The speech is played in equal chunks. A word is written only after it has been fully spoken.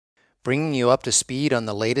bringing you up to speed on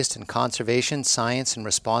the latest in conservation, science, and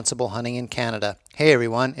responsible hunting in Canada. Hey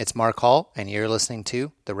everyone, it's Mark Hall, and you're listening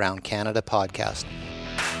to the Round Canada podcast.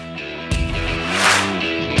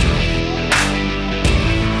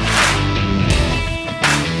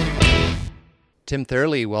 Tim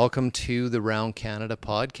Thurley, welcome to the Round Canada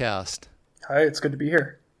podcast. Hi, it's good to be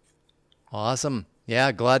here. Awesome.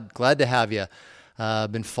 Yeah, glad to have you.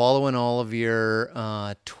 Been following all of your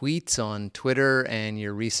tweets on Twitter and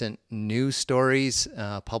your recent news stories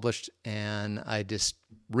published, and I just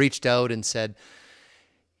reached out and said,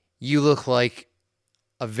 you look like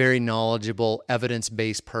a very knowledgeable,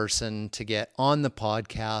 evidence-based person to get on the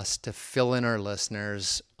podcast to fill in our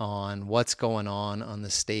listeners on what's going on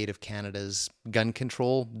the state of Canada's gun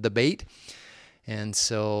control debate. And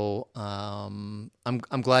so I'm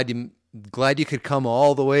glad you could come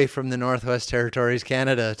all the way from the Northwest Territories,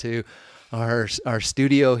 Canada, to our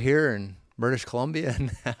studio here in British Columbia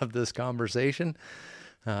and have this conversation,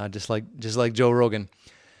 just like Joe Rogan.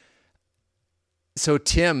 So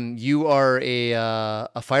Tim, you are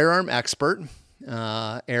a firearm expert.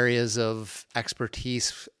 Areas of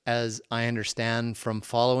expertise, as I understand from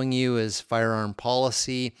following you, is firearm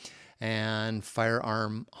policy and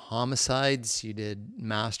firearm homicides. You did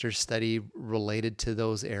master's study related to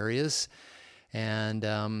those areas. And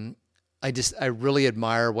I really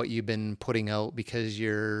admire what you've been putting out, because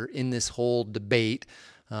you're in this whole debate,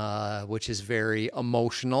 which is very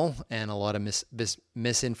emotional and a lot of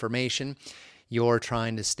misinformation. You're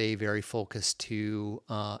trying to stay very focused to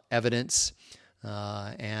evidence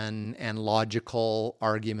and logical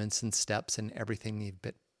arguments and steps and everything you've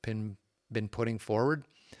been putting forward.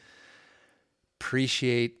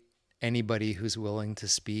 Appreciate anybody who's willing to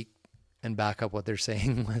speak and back up what they're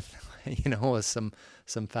saying with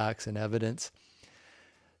some facts and evidence.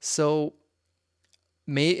 So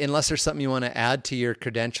unless there's something you want to add to your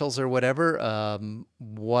credentials or whatever,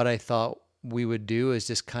 what I thought we would do is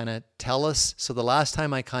just kind of tell us. So the last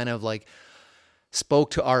time I kind of spoke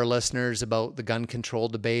to our listeners about the gun control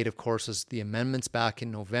debate, of course, was the amendments back in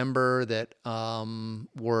November that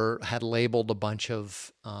had labeled a bunch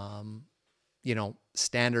of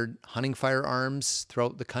standard hunting firearms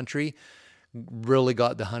throughout the country. Really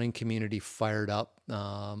got the hunting community fired up.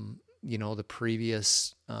 The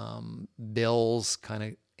previous bills kind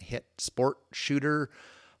of hit sport shooter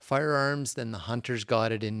firearms. Then the hunters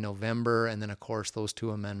got it in November. And then, of course, those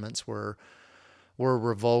two amendments were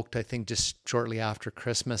revoked, I think, just shortly after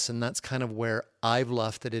Christmas. And that's kind of where I've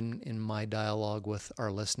left it in my dialogue with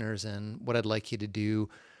our listeners. And what I'd like you to do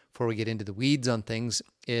before we get into the weeds on things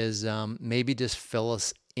is maybe just fill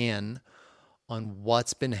us in on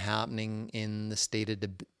what's been happening in the state of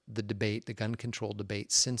the debate, the gun control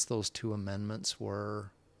debate, since those two amendments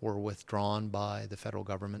were withdrawn by the federal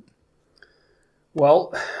government.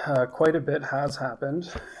 Well, quite a bit has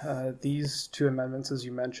happened. These two amendments, as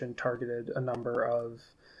you mentioned, targeted a number of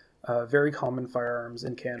very common firearms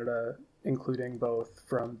in Canada, including both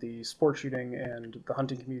from the sport shooting and the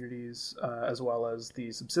hunting communities, as well as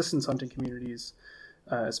the subsistence hunting communities,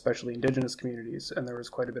 especially Indigenous communities. And there was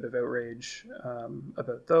quite a bit of outrage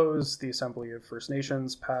about those. The Assembly of First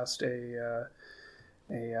Nations passed a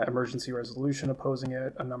emergency resolution opposing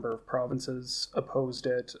it. A number of provinces opposed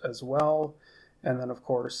it as well. And then, of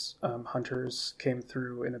course, hunters came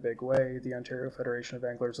through in a big way. The Ontario Federation of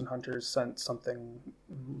Anglers and Hunters sent something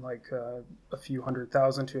like a few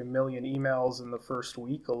 100,000 to 1 million emails in the first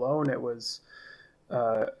week alone.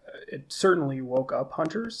 It certainly woke up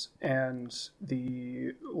hunters, and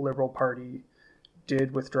the Liberal Party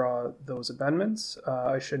did withdraw those amendments.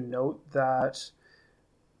 I should note that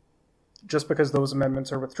just because those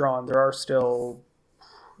amendments are withdrawn, there are still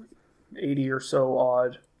 80 or so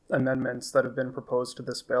odd amendments that have been proposed to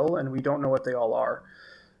this bill, and we don't know what they all are.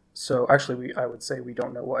 So actually, I would say we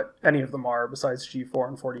don't know what any of them are besides G4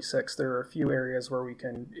 and 46. There are a few areas where we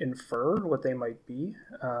can infer what they might be,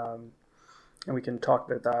 and we can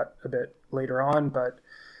talk about that a bit later on. But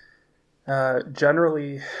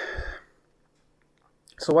generally,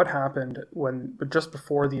 so what happened just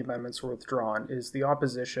before the amendments were withdrawn is the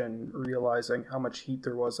opposition, realizing how much heat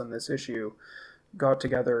there was on this issue, got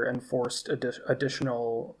together and forced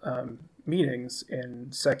additional meetings in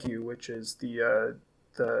SECU, which is the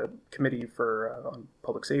Committee on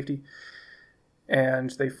Public Safety, and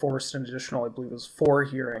they forced an additional, I believe it was 4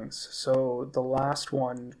 hearings. So the last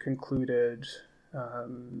one concluded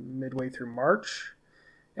midway through March,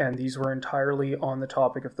 and these were entirely on the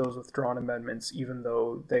topic of those withdrawn amendments, even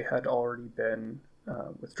though they had already been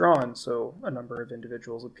withdrawn. So a number of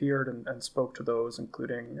individuals appeared and spoke to those,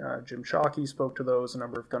 including Jim Shockey spoke to those. A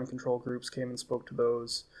number of gun control groups came and spoke to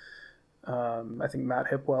those. I think Matt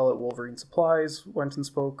Hipwell at Wolverine Supplies went and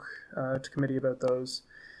spoke to committee about those.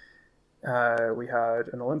 We had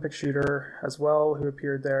an Olympic shooter as well who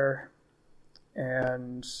appeared there.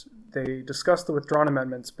 And they discussed the withdrawn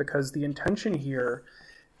amendments because the intention here,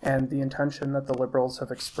 and the intention that the Liberals have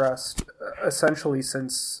expressed essentially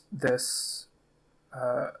since this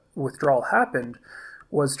withdrawal happened,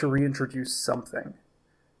 was to reintroduce something.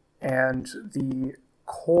 And the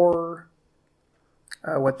core,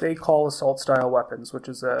 what they call assault-style weapons, which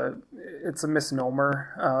is it's a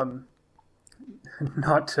misnomer.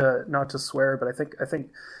 Not to swear, but I think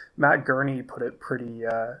Matt Gurney put it pretty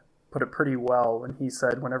well when he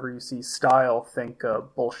said, "Whenever you see style, think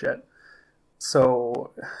bullshit."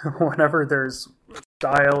 So whenever there's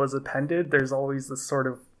style is appended, there's always this sort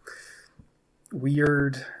of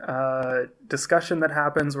weird discussion that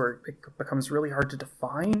happens where it becomes really hard to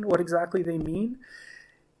define what exactly they mean.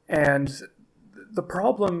 And the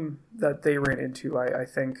problem that they ran into, I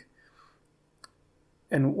think,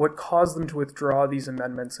 and what caused them to withdraw these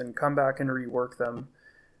amendments and come back and rework them,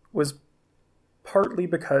 was partly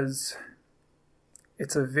because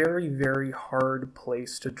it's a very, very hard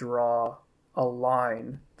place to draw a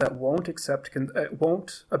line that won't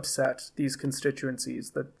upset these constituencies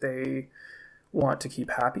that they want to keep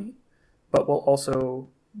happy, but will also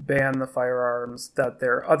ban the firearms that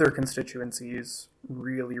their other constituencies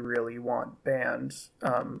really, really want banned,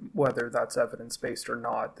 whether that's evidence-based or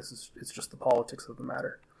not. It's just the politics of the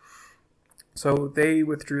matter. So they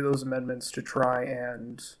withdrew those amendments to try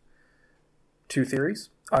and two theories: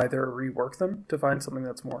 either rework them to find something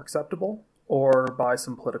that's more acceptable, or buy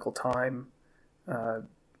some political time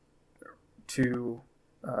to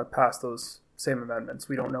pass those same amendments.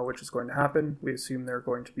 We don't know which is going to happen. We assume they're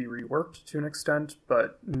going to be reworked to an extent,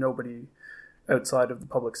 but nobody outside of the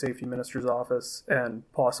Public Safety Minister's office, and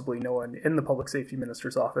possibly no one in the Public Safety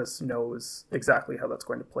Minister's office, knows exactly how that's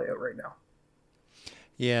going to play out right now.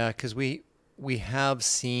 Yeah, because we have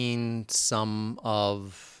seen some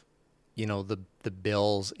of, the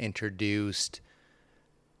bills introduced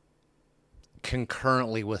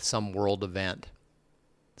concurrently with some world event.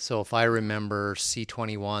 So if I remember,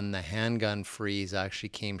 C-21, the handgun freeze actually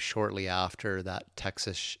came shortly after that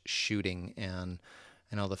Texas shooting, and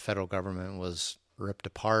the federal government was ripped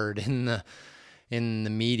apart in the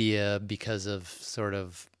media because of sort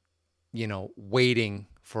of, waiting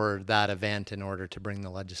for that event in order to bring the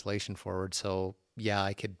legislation forward. So yeah,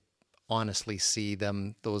 I could honestly see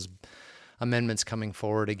those amendments coming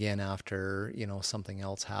forward again after, something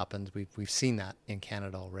else happens. We've seen that in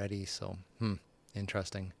Canada already. So,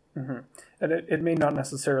 interesting. Mm-hmm. And it may not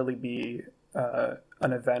necessarily be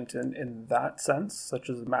an event in that sense, such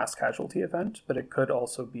as a mass casualty event, but it could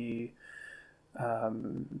also be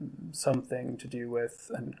something to do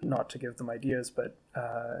with, and not to give them ideas, but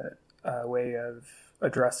a way of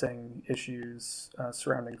addressing issues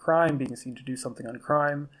surrounding crime, being seen to do something on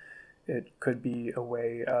crime. It could be a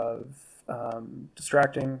way of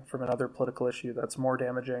distracting from another political issue that's more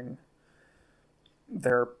damaging.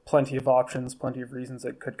 There are plenty of options, plenty of reasons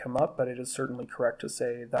it could come up, but it is certainly correct to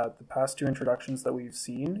say that the past two introductions that we've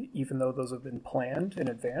seen, even though those have been planned in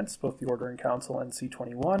advance, both the Order in Council and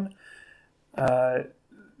C-21,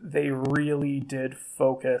 they really did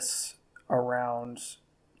focus around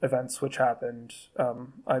events which happened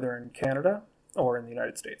either in Canada or in the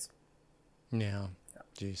United States. Yeah.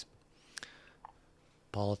 Jeez.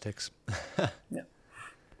 Politics. Yeah.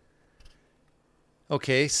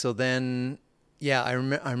 Okay, so then... Yeah, I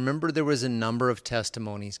remember there was a number of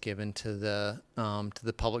testimonies given to the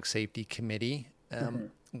Public Safety Committee.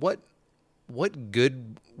 What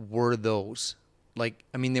good were those?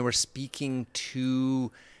 They were speaking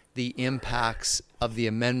to the impacts of the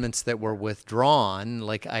amendments that were withdrawn.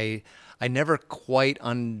 I never quite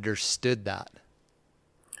understood that.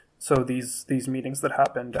 So these meetings that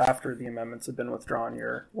happened after the amendments had been withdrawn,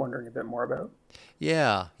 you're wondering a bit more about?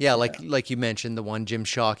 Yeah. Like you mentioned, the one Jim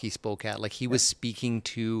Shockey spoke at, he was speaking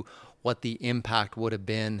to what the impact would have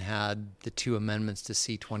been had the two amendments to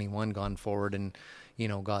C-21 gone forward and,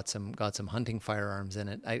 got some hunting firearms in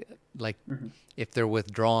it. If they're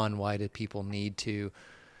withdrawn, why did people need to,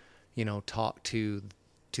 talk to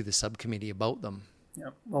the subcommittee about them? Yeah.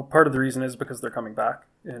 Well, part of the reason is because they're coming back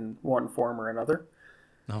in one form or another.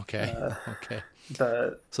 Okay.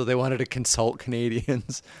 So they wanted to consult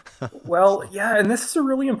Canadians. Well, yeah, and this is a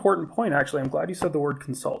really important point, actually. I'm glad you said the word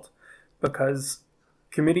consult, because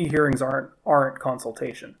committee hearings aren't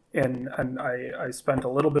consultation. And I spent a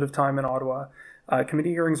little bit of time in Ottawa.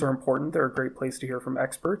 Committee hearings are important. They're a great place to hear from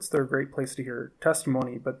experts. They're a great place to hear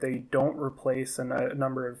testimony, but they don't replace, and a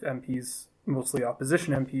number of MPs mostly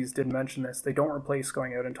opposition MPs did mention this, they don't replace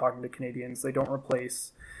going out and talking to Canadians. They don't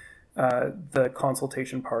replace the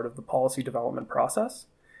consultation part of the policy development process.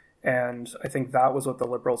 And I think that was what the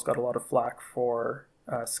Liberals got a lot of flack for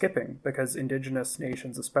skipping, because Indigenous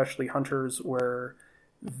nations, especially hunters, were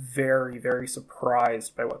very, very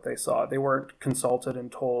surprised by what they saw. They weren't consulted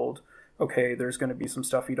and told, okay, there's going to be some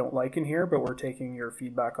stuff you don't like in here, but we're taking your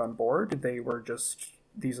feedback on board.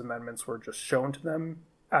 These amendments were just shown to them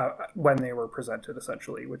when they were presented,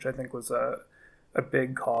 essentially, which I think was a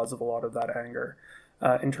big cause of a lot of that anger.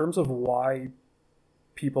 In terms of why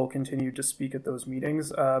people continued to speak at those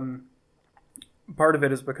meetings, part of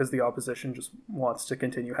it is because the opposition just wants to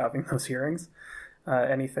continue having those hearings.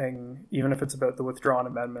 Anything, even if it's about the withdrawn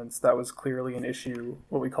amendments, that was clearly an issue,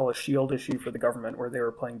 what we call a shield issue for the government, where they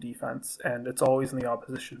were playing defense. And it's always in the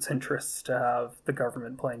opposition's interests to have the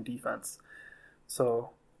government playing defense.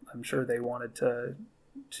 So I'm sure they wanted to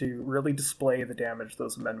really display the damage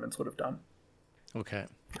those amendments would have done. Okay.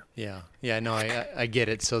 Yeah. No, I get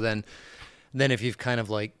it. So then if you've kind of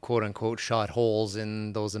like quote unquote shot holes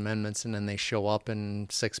in those amendments and then they show up in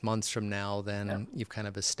 6 months from now, then you've kind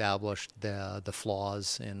of established the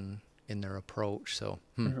flaws in their approach. So,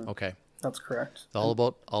 okay. That's correct. It's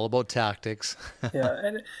all about tactics.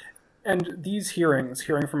 Yeah. And these hearing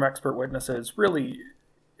from expert witnesses, really,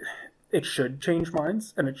 it should change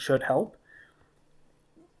minds and it should help.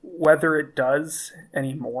 Whether it does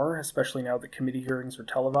anymore, especially now that committee hearings are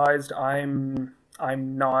televised, I'm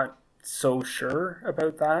not so sure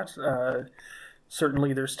about that.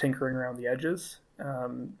 Certainly there's tinkering around the edges,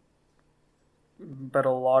 but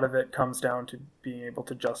a lot of it comes down to being able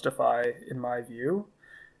to justify, in my view,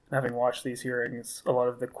 and having watched these hearings, a lot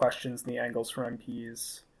of the questions and the angles from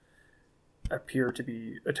MPs appear to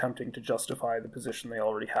be attempting to justify the position they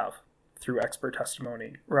already have through expert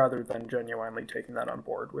testimony, rather than genuinely taking that on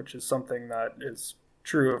board, which is something that is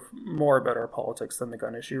true of more about our politics than the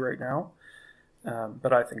gun issue right now.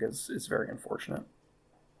 But I think is very unfortunate.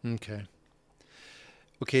 Okay.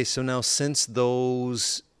 So now, since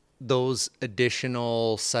those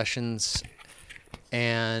additional sessions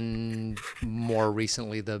and more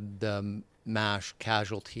recently the MASH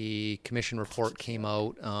Casualty Commission report came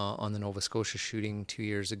out on the Nova Scotia shooting 2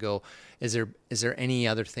 years ago, is there any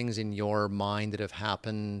other things in your mind that have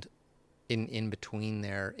happened in between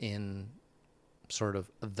there in sort of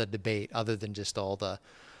the debate, other than just all the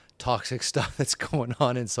toxic stuff that's going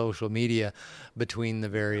on in social media between the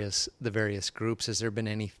various groups? Has there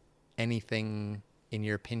been anything in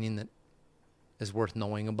your opinion that is worth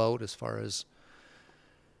knowing about as far as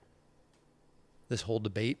this whole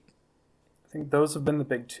debate? I think those have been the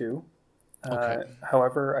big two. Okay.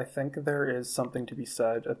 However, I think there is something to be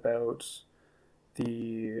said about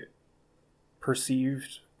the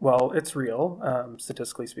perceived, well, it's real,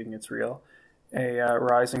 statistically speaking, it's real, a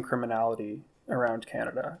rise in criminality around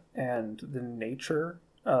Canada and the nature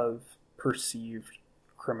of perceived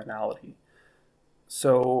criminality.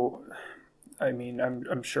 So, I mean,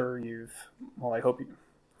 I'm sure I hope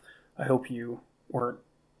you weren't,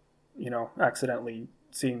 accidentally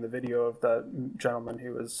seeing the video of the gentleman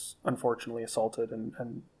who was unfortunately assaulted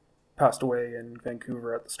and passed away in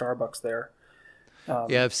Vancouver at the Starbucks there.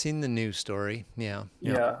 Yeah, I've seen the news story. Yeah.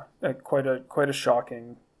 Quite a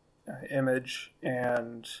shocking image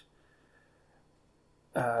and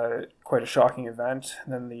quite a shocking event.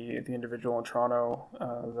 And then the individual in Toronto,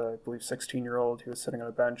 I believe 16-year-old who was sitting on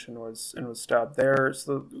a bench and was stabbed there.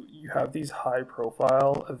 So you have these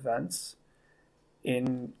high-profile events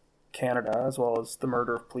in Canada, as well as the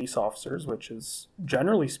murder of police officers, which is,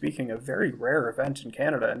 generally speaking, a very rare event in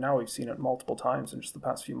Canada, and now we've seen it multiple times in just the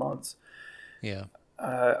past few months. Yeah.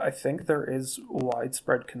 I think there is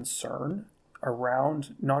widespread concern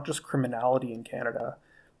around not just criminality in Canada,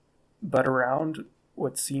 but around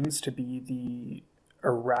what seems to be the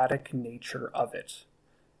erratic nature of it.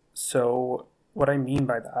 So what I mean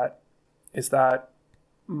by that is that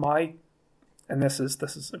and this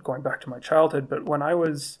is going back to my childhood, but when I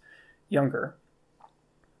was younger,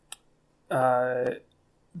 there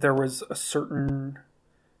was a certain,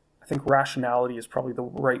 I think rationality is probably the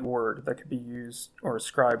right word, that could be used or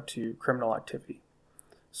ascribed to criminal activity.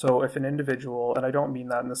 So if an individual, and I don't mean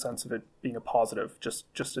that in the sense of it being a positive,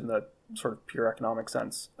 just in the sort of pure economic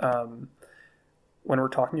sense, when we're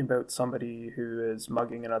talking about somebody who is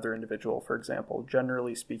mugging another individual, for example,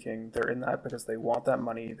 generally speaking, they're in that because they want that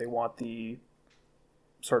money, they want the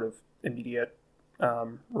sort of immediate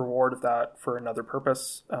reward of that for another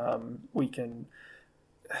purpose.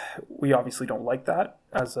 We obviously don't like that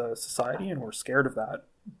as a society, and we're scared of that.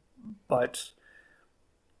 But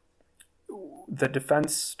the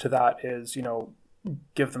defense to that is,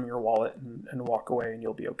 give them your wallet and walk away and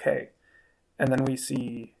you'll be okay. And then we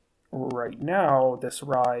see right now this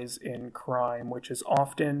rise in crime, which is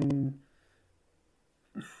often,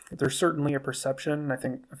 there's certainly a perception, I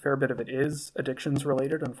think a fair bit of it is addictions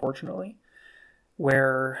related, unfortunately,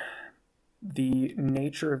 where the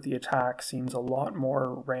nature of the attack seems a lot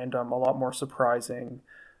more random, a lot more surprising,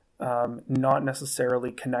 not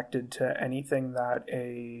necessarily connected to anything that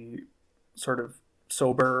a sort of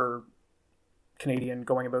sober Canadian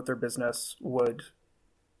going about their business would,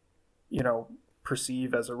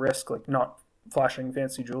 perceive as a risk, like not flashing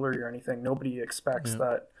fancy jewelry or anything. Nobody expects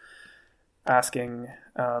that asking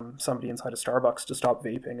somebody inside a Starbucks to stop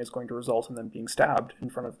vaping is going to result in them being stabbed in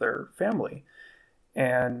front of their family.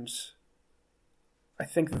 And I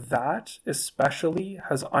think that especially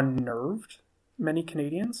has unnerved many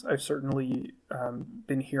Canadians. I've certainly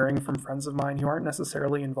been hearing from friends of mine who aren't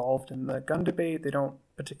necessarily involved in the gun debate. They don't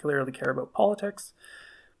particularly care about politics,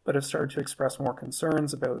 but have started to express more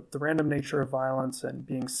concerns about the random nature of violence and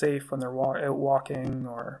being safe when they're out walking,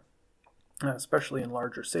 or especially in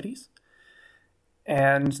larger cities.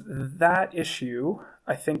 And that issue,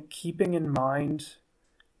 I think keeping in mind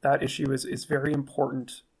that issue is very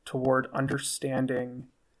important toward understanding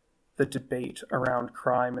the debate around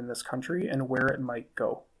crime in this country and where it might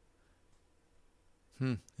go.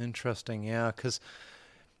 Interesting. Yeah, because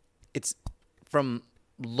it's from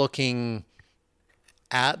looking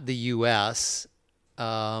at the U.S.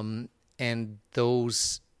 And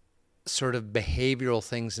those sort of behavioral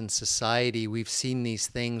things in society, we've seen these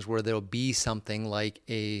things where there'll be something like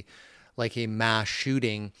a mass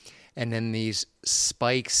shooting, and then these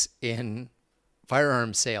spikes in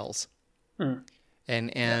firearm sales. And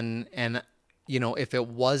if it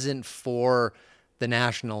wasn't for the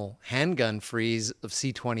national handgun freeze of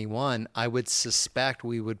C-21, I would suspect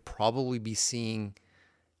we would probably be seeing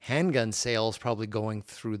handgun sales probably going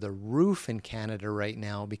through the roof in Canada right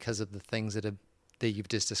now because of the things that you've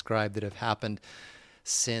just described that have happened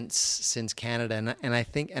since Canada. And I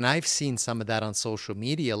think, and I've seen some of that on social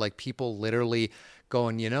media, like people literally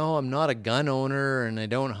going, I'm not a gun owner and I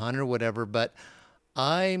don't hunt or whatever, but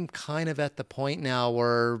I'm kind of at the point now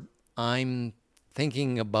where I'm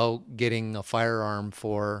thinking about getting a firearm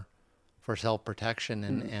for self-protection,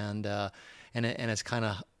 and it's kind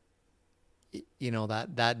of,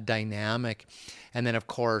 that dynamic. And then of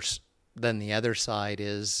course, then the other side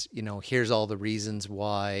is, here's all the reasons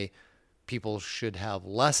why people should have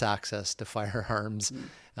less access to firearms.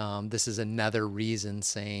 This is another reason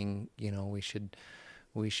saying,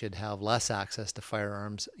 we should have less access to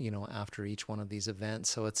firearms, after each one of these events.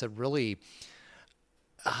 So it's a really,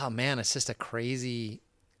 it's just a crazy,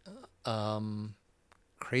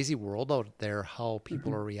 crazy world out there, how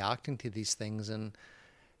people are reacting to these things. And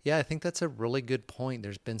yeah, I think that's a really good point.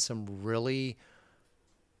 There's been some really,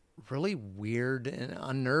 really weird and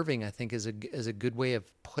unnerving, I think is a good way of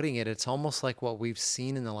putting it. It's almost like what we've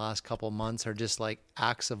seen in the last couple of months are just like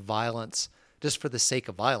acts of violence, just for the sake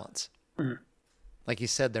of violence. Like you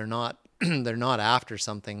said, they're not after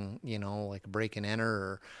something, like a break and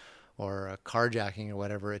enter or a carjacking or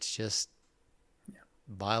whatever. It's just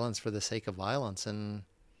violence for the sake of violence, and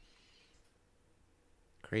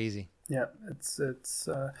crazy. Yeah, it's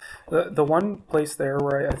the one place there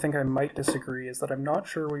where I think I might disagree is that I'm not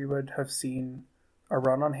sure we would have seen a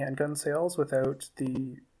run on handgun sales without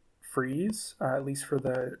the freeze, at least for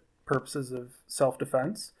the purposes of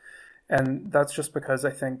self-defense. And that's just because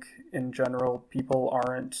I think in general people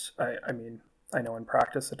aren't, I mean, I know in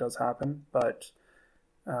practice it does happen, but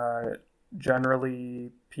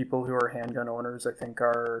generally people who are handgun owners, I think,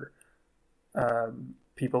 are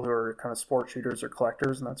people who are kind of sport shooters or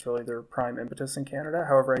collectors, and that's really their prime impetus in Canada.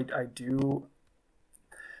 However,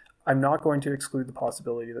 I'm not going to exclude the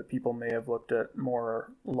possibility that people may have looked at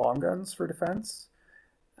more long guns for defense,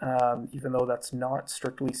 even though that's not,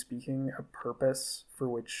 strictly speaking, a purpose for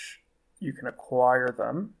which you can acquire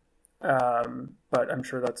them. But I'm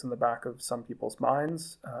sure that's in the back of some people's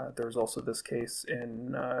minds. There was also this case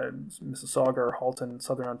in Mississauga or Halton,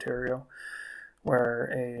 Southern Ontario, where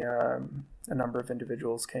a number of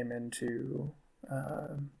individuals came in to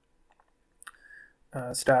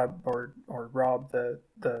stab or rob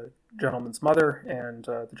the gentleman's mother, and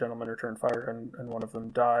the gentleman returned fire, and one of them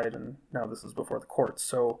died, and now this is before the courts.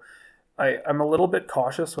 So I'm a little bit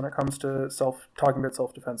cautious when it comes to talking about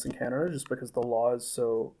self-defense in Canada, just because the law is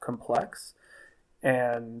so complex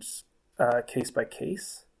and case by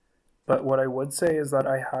case. But what I would say is that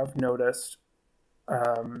I have noticed,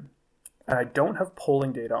 and I don't have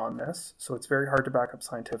polling data on this, so it's very hard to back up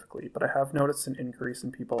scientifically, but I have noticed an increase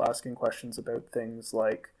in people asking questions about things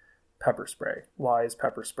like pepper spray. Why is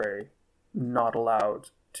pepper spray not allowed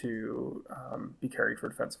to be carried for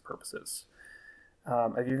defensive purposes.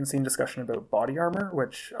 I've even seen discussion about body armor,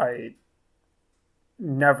 which I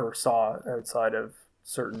never saw outside of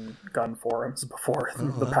certain gun forums before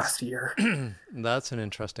the past year. That's an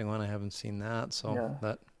interesting one. I haven't seen that, so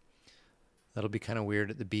that'll be kind of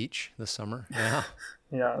weird at the beach this summer. Yeah.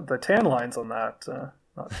 Yeah, the tan lines on that,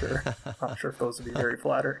 not sure. Not sure if those would be very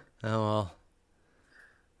flattering. Oh well.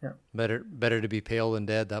 Yeah. Better to be pale than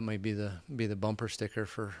dead. That might be the bumper sticker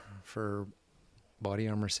for body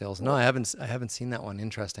armor sales. No, I haven't seen that one.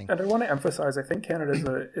 Interesting. And I want to emphasize, I think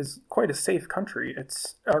Canada is quite a safe country.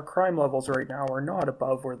 Our crime levels right now are not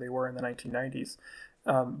above where they were in the 1990s.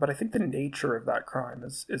 But I think the nature of that crime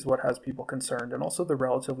is what has people concerned, and also the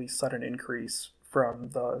relatively sudden increase from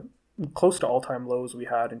the close to all-time lows we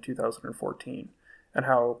had in 2014, and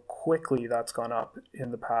how quickly that's gone up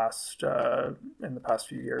in the past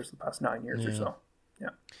few years, the past 9 years or so. Yeah.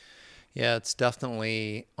 Yeah, it's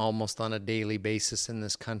definitely almost on a daily basis in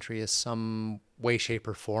this country, is some way, shape,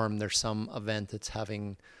 or form. There's some event that's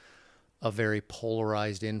having a very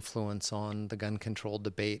polarized influence on the gun control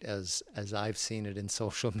debate, as I've seen it in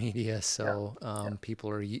social media. So people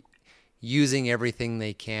are using everything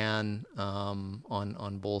they can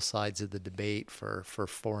on both sides of the debate for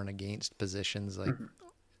and against positions. Like,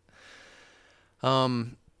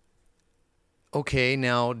 okay,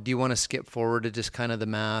 now do you want to skip forward to just kind of the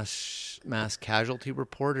mass casualty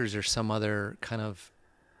report, or is there some other kind of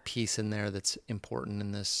piece in there that's important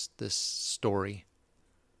in this story?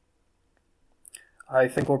 I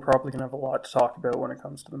think we're probably going to have a lot to talk about when it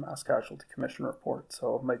comes to the Mass Casualty Commission report,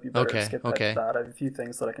 so it might be better to skip that. I have a few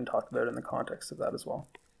things that I can talk about in the context of that as well.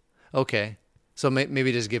 Okay. So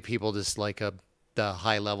maybe just give people just like the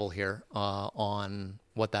high level here on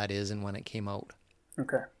what that is and when it came out.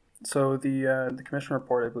 Okay. So the commission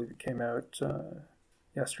report, I believe it came out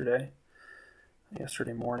yesterday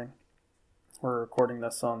morning. We're recording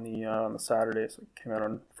this on the Saturday, so it came out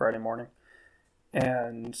on Friday morning.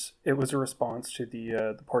 And it was a response to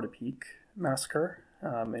the Portapique massacre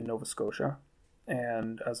in Nova Scotia.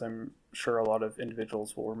 And as I'm sure a lot of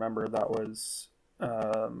individuals will remember, that was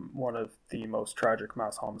one of the most tragic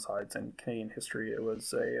mass homicides in Canadian history. It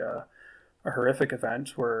was a horrific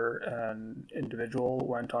event where an individual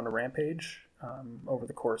went on a rampage over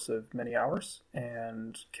the course of many hours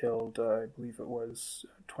and killed, I believe it was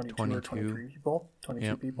 22 or 23 people.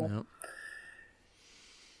 22 people. Yep.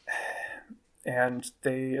 And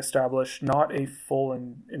they established not a full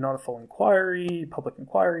inquiry, public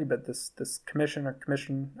inquiry, but this commission,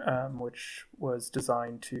 which was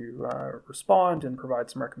designed to respond and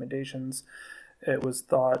provide some recommendations. It was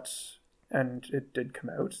thought, and it did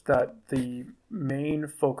come out, that the main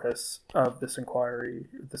focus of this inquiry,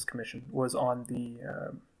 this commission, was on the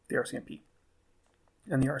RCMP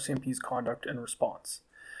and the RCMP's conduct and response.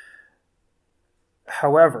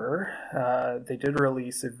 However, they did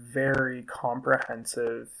release a very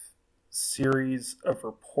comprehensive series of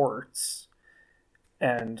reports,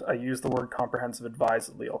 and I use the word comprehensive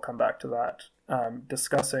advisedly, I'll come back to that,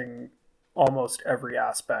 discussing almost every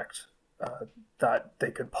aspect that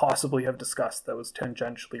they could possibly have discussed that was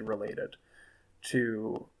tangentially related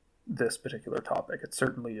to this particular topic. It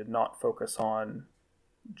certainly did not focus on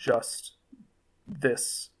just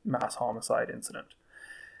this mass homicide incident.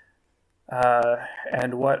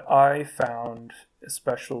 And what I found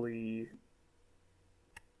especially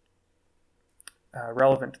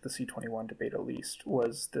relevant to the C-21 debate, at least,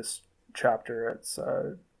 was this chapter. It's,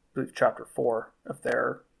 I believe, chapter 4 of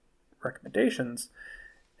their recommendations,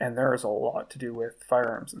 and there is a lot to do with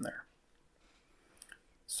firearms in there.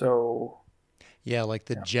 So, yeah, like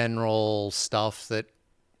the general stuff that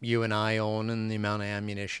you and I own and the amount of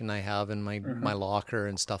ammunition I have in my locker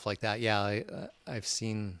and stuff like that. Yeah, I've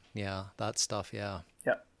seen, that stuff, yeah.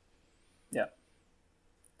 Yeah.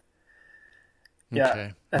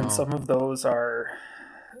 Okay. And some of those are...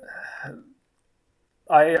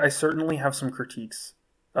 I certainly have some critiques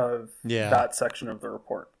of that section of the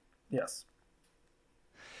report. Yes.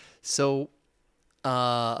 So,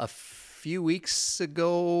 a few weeks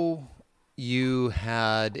ago, you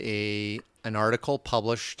had an article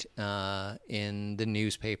published in the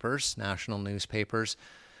newspapers, national newspapers.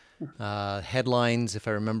 Headlines, if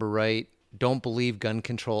I remember right, "Don't believe gun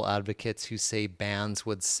control advocates who say bans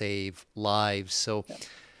would save lives." So,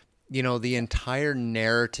 the entire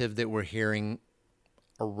narrative that we're hearing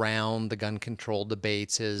around the gun control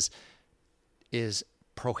debates is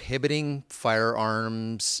prohibiting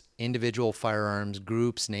firearms, individual firearms,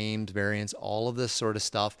 groups, names, variants, all of this sort of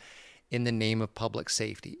stuff in the name of public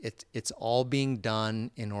safety. It's all being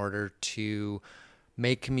done in order to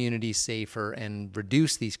make communities safer and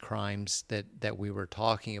reduce these crimes that we were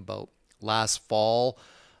talking about. Last fall,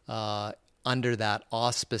 under that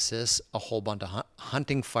auspices, a whole bunch of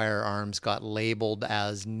hunting firearms got labeled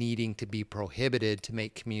as needing to be prohibited to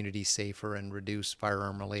make communities safer and reduce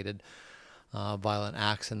firearm-related violent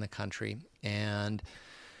acts in the country. And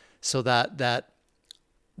so the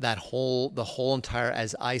whole entire,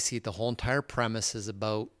 as I see it, the whole entire premise is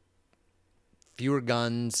about fewer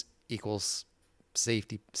guns equals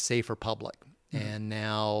safer public. Mm-hmm. And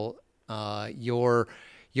now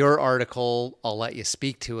your article, I'll let you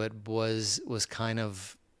speak to it, was kind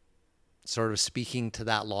of sort of speaking to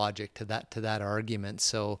that logic, to that argument.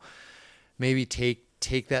 So maybe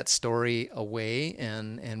take that story away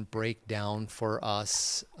and break down for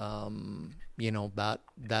us,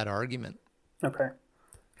 that argument. Okay.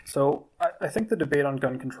 So I think the debate on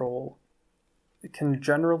gun control can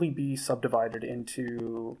generally be subdivided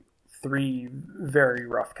into three very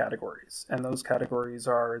rough categories. And those categories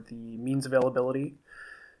are the means availability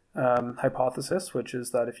hypothesis, which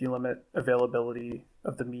is that if you limit availability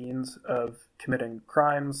of the means of committing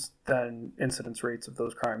crimes, then incidence rates of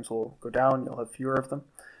those crimes will go down. You'll have fewer of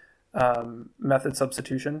them. Method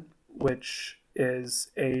substitution, which is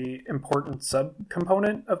a important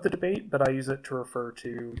subcomponent of the debate, but I use it to refer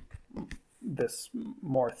to this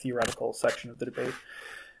more theoretical section of the debate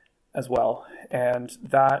as well. And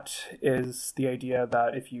that is the idea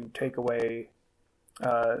that if you take away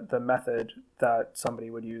the method that somebody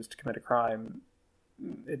would use to commit a crime,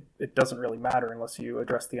 it doesn't really matter unless you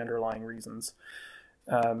address the underlying reasons,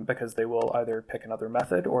 because they will either pick another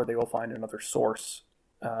method or they will find another source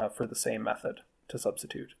for the same method to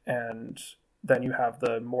substitute. And then you have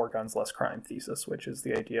the more guns, less crime thesis, which is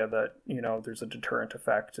the idea that, there's a deterrent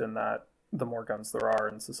effect and that the more guns there are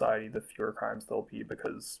in society, the fewer crimes there'll be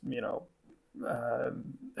because,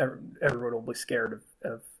 everyone will be scared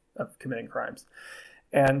of committing crimes.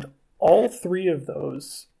 And all three of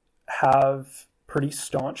those have pretty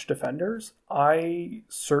staunch defenders. I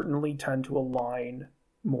certainly tend to align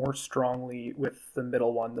more strongly with the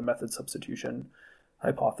middle one, the method substitution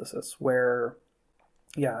hypothesis, where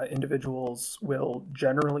individuals will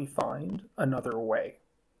generally find another way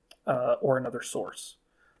or another source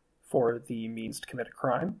for the means to commit a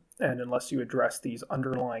crime. And unless you address these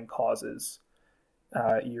underlying causes,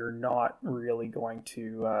 you're not really going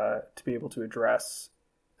to be able to address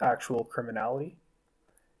actual criminality.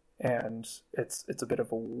 And it's a bit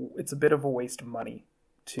of a waste of money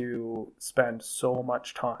to spend so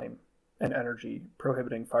much time and energy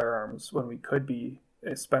prohibiting firearms when we could be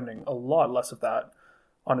spending a lot less of that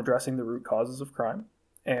on addressing the root causes of crime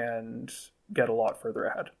and get a lot further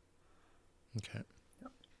ahead. Okay. Yeah.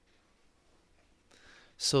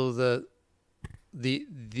 So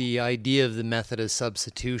the idea of the method of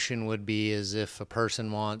substitution would be as if a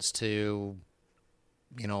person wants to,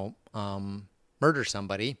 murder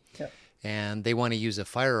somebody, and they want to use a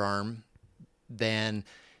firearm, then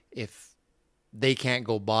if they can't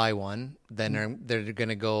go buy one, then they're going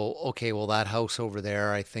to go, okay, well, that house over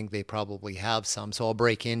there, I think they probably have some, so I'll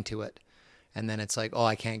break into it. And then it's like, oh,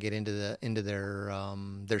 I can't get into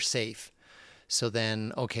their safe. So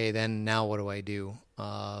then, okay, then now what do I do?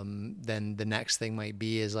 Then the next thing might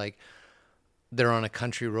be is like, they're on a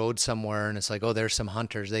country road somewhere and it's like, oh, there's some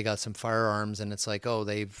hunters, they got some firearms, and it's like, oh,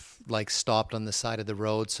 they've like stopped on the side of the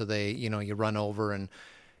road. So they, you run over and,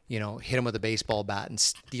 hit them with a baseball bat and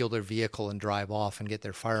steal their vehicle and drive off and get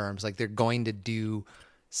their firearms. Like they're going to do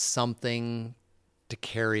something to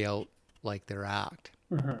carry out like their act.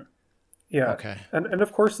 Mm-hmm. Yeah. Okay. And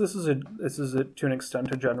of course, this is to an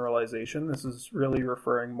extent a generalization. This is really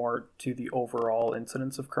referring more to the overall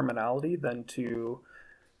incidence of criminality than to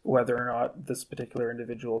whether or not this particular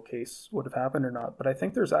individual case would have happened or not. But I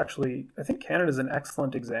think Canada is an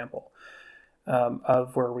excellent example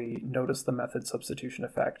of where we notice the method substitution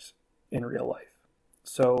effect in real life.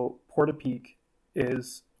 So Portapique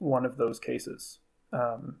is one of those cases.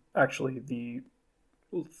 Actually, the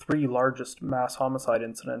three largest mass homicide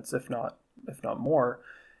incidents, if not more,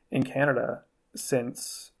 in Canada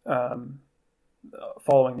since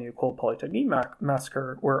following the École Polytechnique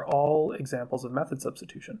massacre were all examples of method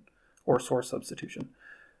substitution or source substitution.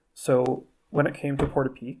 So when it came to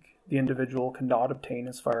Portapique, the individual could not obtain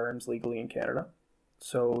his firearms legally in Canada.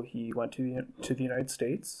 So he went to the United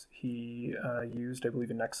States. He used, I believe,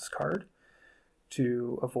 a Nexus card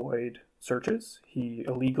to avoid searches. He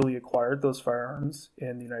illegally acquired those firearms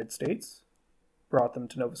in the United States, brought them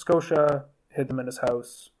to Nova Scotia, hid them in his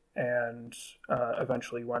house, and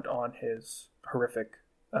eventually went on his horrific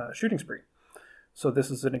shooting spree. So this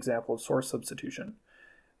is an example of source substitution.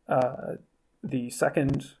 The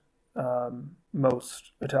second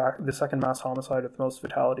the second mass homicide with most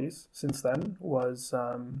fatalities since then was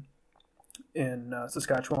in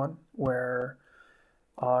Saskatchewan, where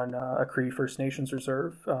on a Cree First Nations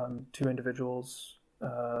reserve, two individuals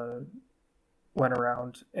went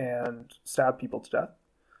around and stabbed people to death.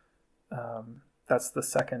 That's the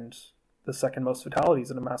second most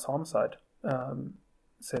fatalities in a mass homicide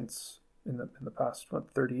since in the past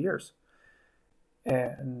 30 years.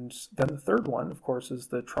 And then the third one, of course, is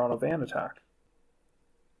the Toronto van attack.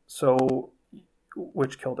 So,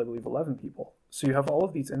 which killed, I believe, 11 people. So you have all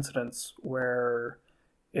of these incidents where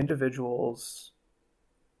individuals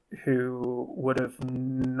who would have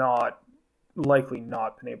likely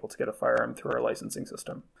not been able to get a firearm through our licensing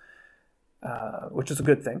system, which is a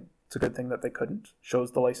good thing. It's a good thing that they couldn't.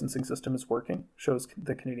 Shows the licensing system is working. Shows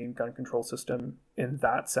the Canadian gun control system, in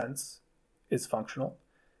that sense, is functional.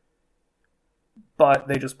 But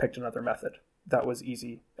they just picked another method that was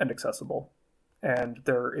easy and accessible. And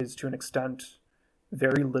there is, to an extent,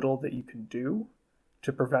 very little that you can do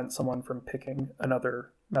to prevent someone from picking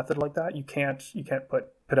another method like that. You can't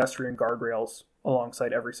put pedestrian guardrails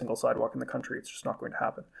alongside every single sidewalk in the country. It's just not going to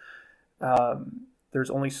happen. There's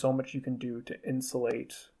only so much you can do to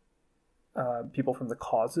insulate people from the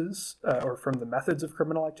causes or from the methods of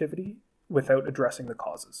criminal activity without addressing the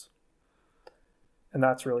causes. And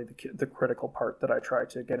that's really the critical part that I try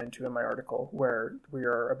to get into in my article, where we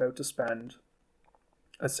are about to spend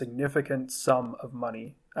a significant sum of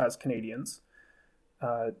money as Canadians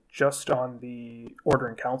just on the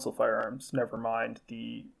ordering council firearms, never mind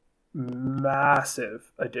the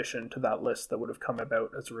massive addition to that list that would have come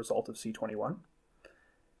about as a result of C-21.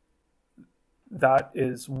 That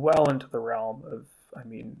is well into the realm of,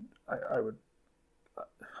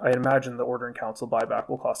 I imagine the ordering council buyback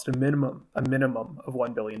will cost a minimum of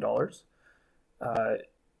 $1 billion.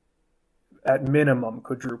 At minimum,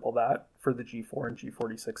 quadruple that for the G4 and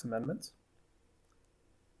G46 amendments.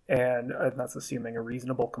 And that's assuming a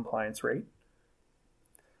reasonable compliance rate.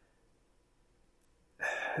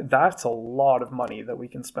 That's a lot of money that we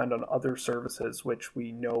can spend on other services, which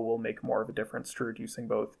we know will make more of a difference to reducing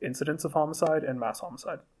both incidents of homicide and mass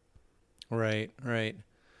homicide. Right.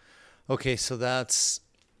 Okay, so that's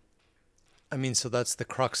the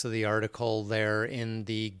crux of the article there in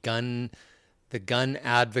the gun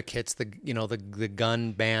advocates, the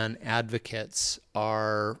gun ban advocates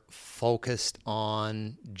are focused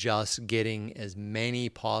on just getting as many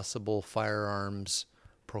possible firearms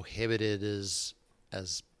prohibited as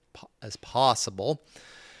possible.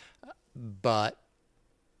 But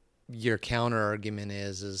your counter argument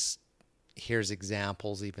is here's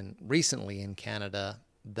examples even recently in Canada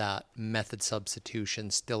that method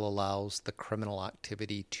substitution still allows the criminal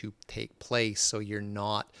activity to take place. So you're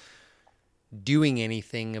not doing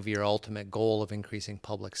anything of your ultimate goal of increasing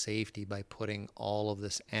public safety by putting all of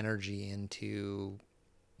this energy into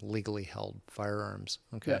legally held firearms.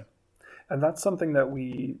 Okay. Yeah. And that's something that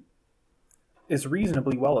is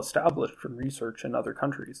reasonably well established from research in other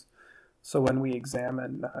countries. So when we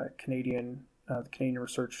examine the Canadian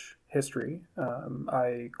research history,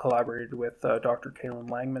 I collaborated with Dr. Kaylin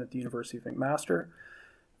Langman at the University of McMaster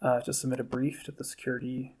to submit a brief to the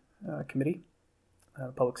Security Committee,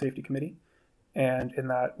 Public Safety Committee. And in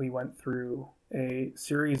that, we went through a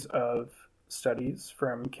series of studies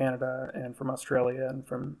from Canada and from Australia and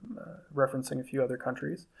from referencing a few other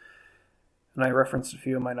countries. And I referenced a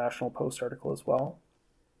few in my National Post article as well,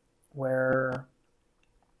 where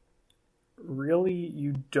really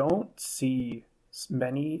you don't see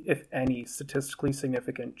many, if any, statistically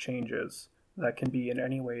significant changes that can be in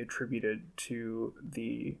any way attributed to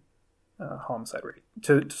the homicide rate,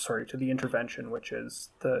 to the intervention, which is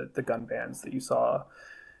the gun bans that you saw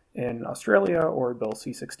in Australia, or Bill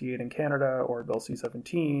C-68 in Canada, or Bill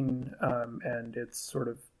C-17, and its sort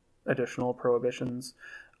of additional prohibitions.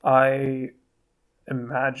 I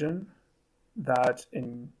imagine that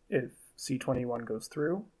if C-21 goes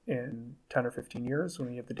through in 10 or 15 years,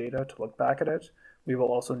 when we have the data to look back at it, we will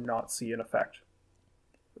also not see an effect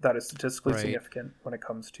that is statistically significant when it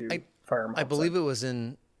comes to firearm homicide. I believe it was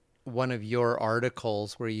in one of your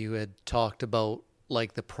articles where you had talked about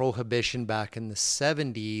like the prohibition back in the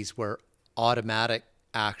 70s where automatic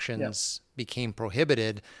actions became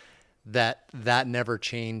prohibited, that never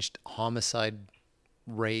changed homicide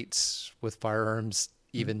rates with firearms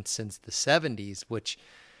even since the 70s, which,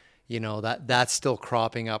 you know, that's still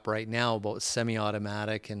cropping up right now about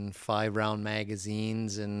semi-automatic and 5-round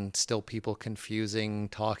magazines, and still people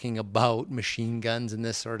talking about machine guns and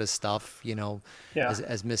this sort of stuff, you know,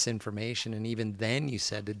 as misinformation. And even then you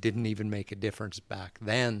said it didn't even make a difference back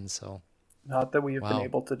then. So not that we have been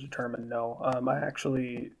able to determine, no. I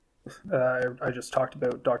actually I just talked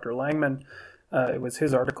about Dr. Langman. It was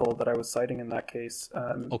his article that I was citing in that case. He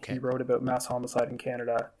Okay. wrote about mass homicide in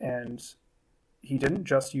Canada, and he didn't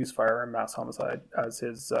just use firearm mass homicide as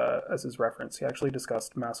his reference. He actually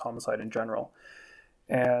discussed mass homicide in general.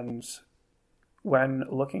 And when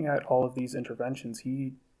looking at all of these interventions,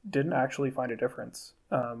 he didn't actually find a difference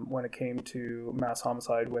when it came to mass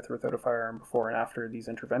homicide with or without a firearm before and after these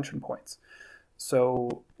intervention points.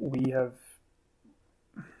 So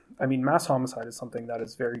mass homicide is something that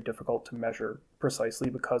is very difficult to measure precisely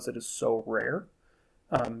because it is so rare.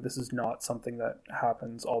 This is not something that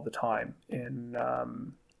happens all the time.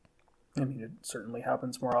 It certainly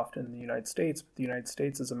happens more often in the United States, but the United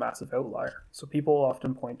States is a massive outlier. So people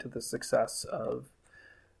often point to the success of.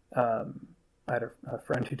 I had a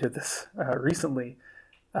friend who did this recently,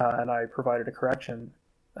 and I provided a correction.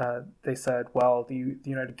 They said, well, the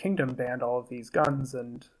United Kingdom banned all of these guns,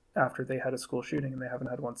 and after they had a school shooting, and they haven't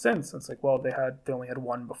had one since. And it's like, well, they only had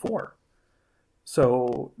one before.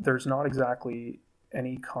 So there's not exactly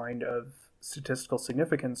any kind of statistical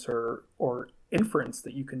significance or inference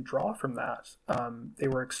that you can draw from that. They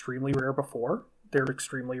were extremely rare before. They're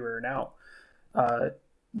extremely rare now.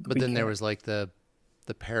 But then there was like the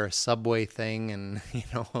Paris subway thing, and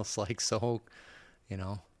it's like, so,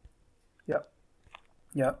 Yeah.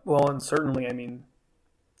 Yeah. Well, and certainly,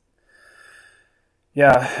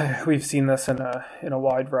 yeah, we've seen this in a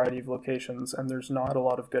wide variety of locations, and there's not a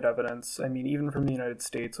lot of good evidence. Even from the United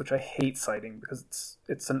States, which I hate citing because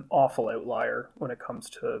it's an awful outlier when it comes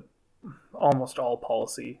to almost all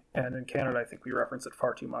policy. And in Canada, I think we reference it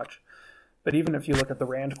far too much. But even if you look at the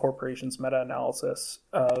Rand Corporation's meta-analysis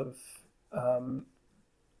of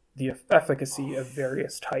the efficacy of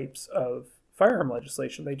various types of firearm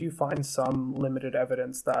legislation, they do find some limited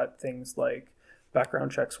evidence that things like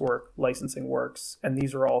background checks work, licensing works, and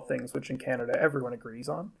these are all things which in Canada everyone agrees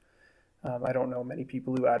on. I don't know many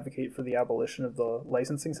people who advocate for the abolition of the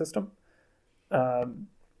licensing system.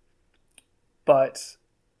 But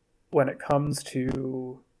when it comes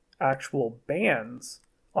to actual bans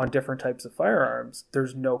on different types of firearms,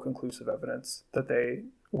 there's no conclusive evidence that they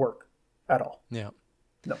work at all. Yeah.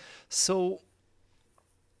 No. So,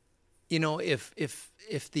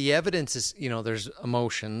 if the evidence is, there's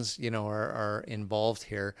emotions, are involved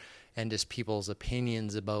here, and just people's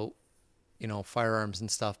opinions about, firearms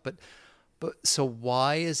and stuff. But so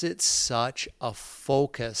why is it such a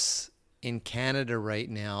focus in Canada right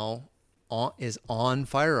now on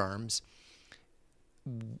firearms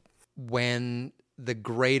when the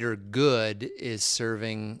greater good is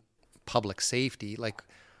serving public safety? Like,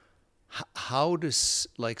 how does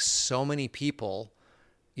so many people,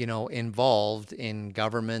 involved in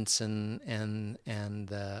governments and the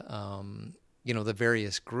the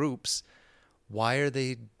various groups, why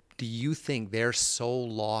do you think they're so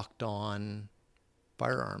locked on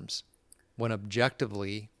firearms when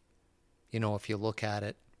objectively, if you look at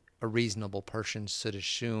it, a reasonable person should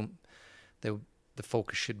assume that the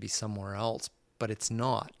focus should be somewhere else, but it's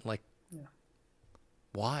not. Like, yeah.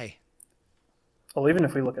 Why? Well, even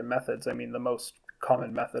if we look at methods, the most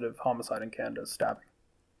common method of homicide in Canada is stabbing.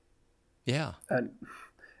 Yeah. And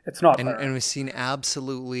it's not. And we've seen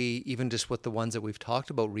absolutely, even just with the ones that we've talked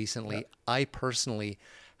about recently, yeah. I personally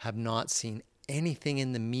have not seen anything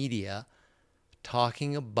in the media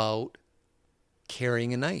talking about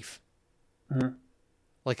carrying a knife. Mm-hmm.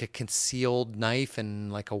 Like a concealed knife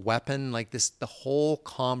and like a weapon, like this, the whole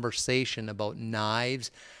conversation about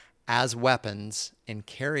knives as weapons and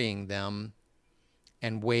carrying them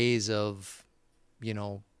and ways of,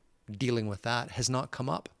 dealing with that has not come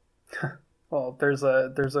up. Well, there's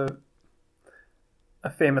a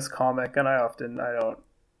famous comic, and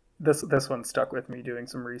this one stuck with me doing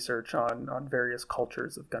some research on various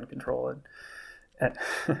cultures of gun control, and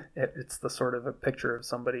it's the sort of a picture of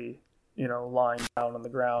somebody, lying down on the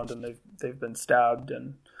ground and they've been stabbed,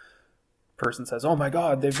 and person says, "Oh my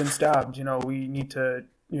God, they've been stabbed. We need to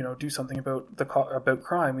do something about about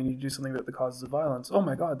crime. We need to do something about the causes of violence. Oh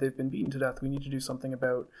my God, they've been beaten to death. We need to do something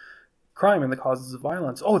about crime and the causes of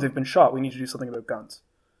violence. Oh, they've been shot. We need to do something about guns."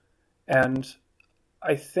 And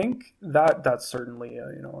I think that's certainly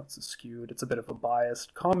it's a bit of a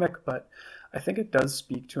biased comic, but I think it does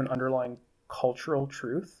speak to an underlying cultural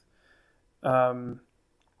truth,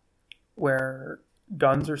 where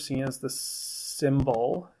guns are seen as the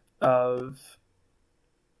symbol of,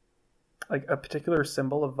 like, a particular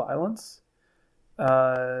symbol of violence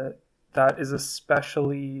that is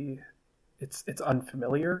especially, it's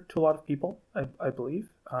unfamiliar to a lot of people, I believe.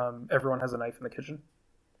 Everyone has a knife in the kitchen.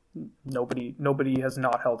 Nobody has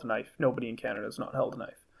not held a knife. Nobody in Canada has not held a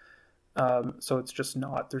knife. So it's just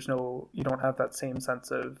not, you don't have that same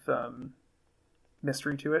sense of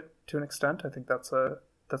mystery to it to an extent. I think that's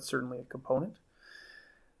certainly a component.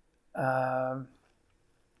 Um,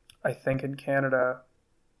 I think in Canada,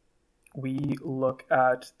 we look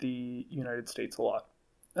at the United States a lot.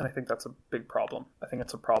 And I think that's a big problem. I think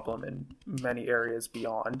it's a problem in many areas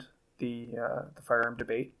beyond the firearm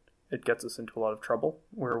debate. It gets us into a lot of trouble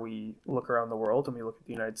where we look around the world and we look at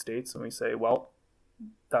the United States and we say, well,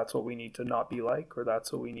 that's what we need to not be like, or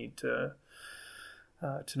that's what we need to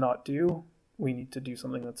not do. We need to do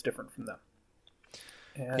something that's different from them.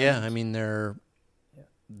 And, Yeah, I mean they're yeah.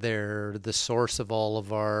 they're the source of all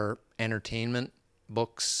of our entertainment,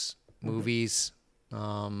 books, movies,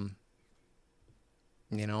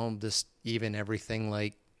 just even everything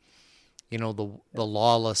like, the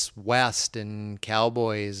lawless West and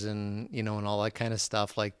cowboys and, and all that kind of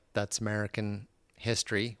stuff. Like that's American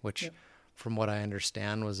history, which from what I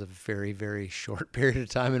understand was a very, very short period of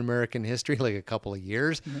time in American history, like a couple of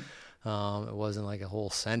years. It wasn't like a whole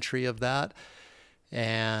century of that.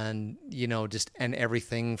 And, and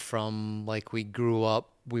everything from like we grew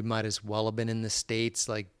up, we might as well have been in the States.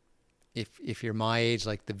 Like if you're my age,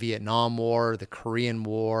 like the Vietnam War, the Korean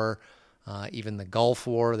War, even the Gulf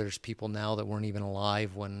War. There's people now that weren't even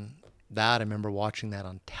alive when that. I remember watching that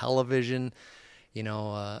on television.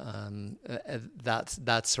 That's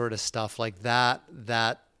that sort of stuff like that.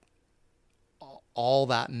 All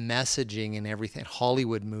that messaging and everything,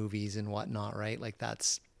 Hollywood movies and whatnot, right? Like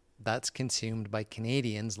that's consumed by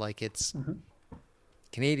Canadians, like it's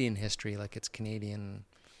Canadian history, like it's Canadian.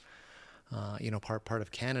 Part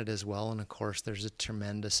of Canada as well. And of course, there's a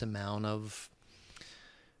tremendous amount of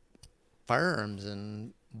firearms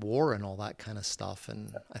and war and all that kind of stuff.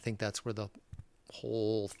 And I think that's where the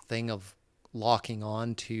whole thing of locking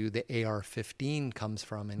on to the AR-15 comes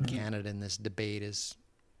from in Canada in this debate, is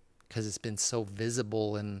because it's been so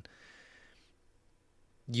visible in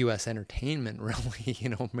U.S. entertainment, really,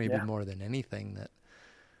 maybe more than anything that.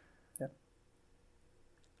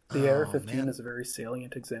 The AR-15 is a very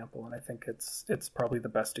salient example, and I think it's probably the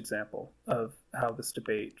best example of how this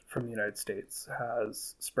debate from the United States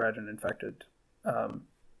has spread and infected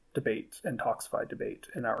debate and toxified debate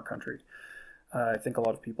in our country. I think a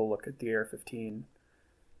lot of people look at the AR-15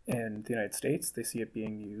 in the United States, they see it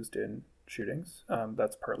being used in shootings.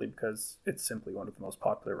 That's partly because it's simply one of the most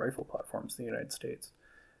popular rifle platforms in the United States.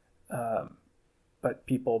 But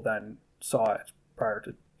people then saw it prior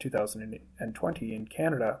to 2020 in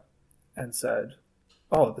Canada and said,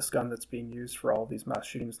 oh, this gun that's being used for all these mass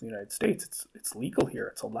shootings in the United States, it's legal here,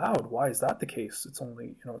 it's allowed. Why is that the case? It's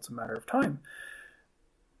only, it's a matter of time.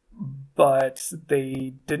 But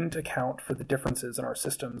they didn't account for the differences in our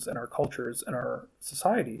systems and our cultures and our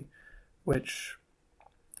society, which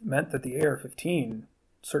meant that the AR-15,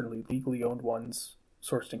 certainly legally owned ones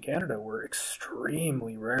sourced in Canada, were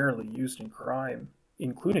extremely rarely used in crime,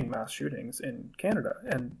 including mass shootings in Canada.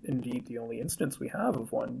 And indeed, the only instance we have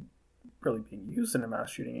of one really being used in a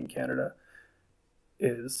mass shooting in Canada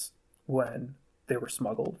is when they were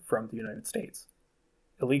smuggled from the United States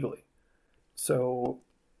illegally. So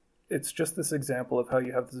it's just this example of how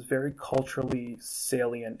you have this very culturally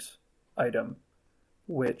salient item,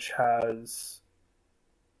 which has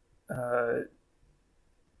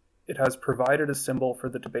it has provided a symbol for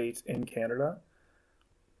the debate in Canada.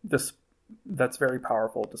 That's very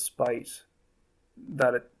powerful, despite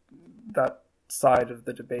that that side of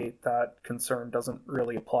the debate, that concern doesn't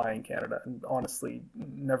really apply in Canada, and honestly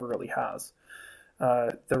never really has.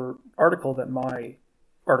 The article that my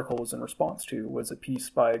article was in response to was a piece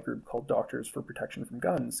by a group called Doctors for Protection from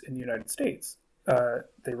Guns in the United States.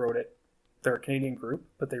 They wrote it, they're a Canadian group,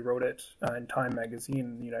 but they wrote it in Time magazine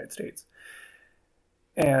in the United States.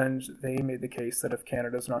 And they made the case that if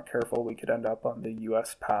Canada's not careful, we could end up on the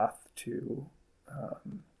U.S. path to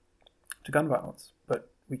gun violence. But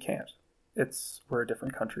we can't. We're a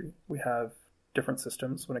different country. We have different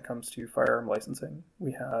systems when it comes to firearm licensing.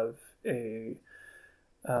 We have a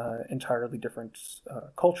entirely different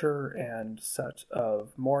culture and set of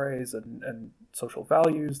mores and social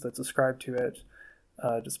values that's ascribed to it.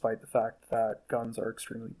 Despite the fact that guns are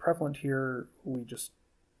extremely prevalent here, we just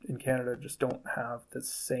in Canada just don't have the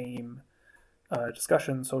same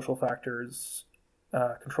discussion, social factors,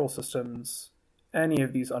 control systems, any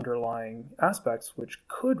of these underlying aspects which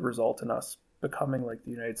could result in us becoming like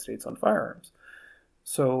the United States on firearms.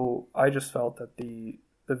 So I just felt that the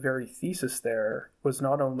very thesis there was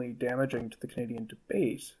not only damaging to the Canadian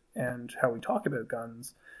debate and how we talk about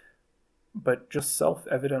guns, but just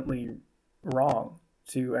self-evidently wrong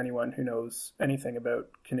to anyone who knows anything about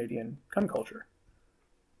Canadian gun culture.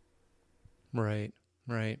 Right,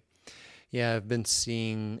 right. Yeah, I've been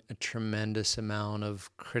seeing a tremendous amount of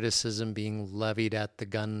criticism being levied at the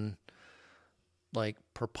gun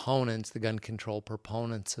proponents, the gun control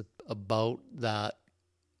proponents about that,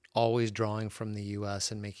 always drawing from the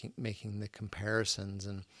US and making the comparisons,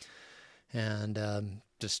 and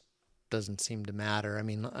just doesn't seem to matter. I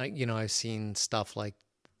mean, I've seen stuff like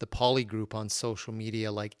the poly group on social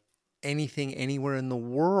media, like anything anywhere in the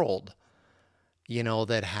world,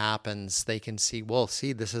 that happens, they can see, well,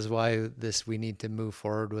 see, this is why we need to move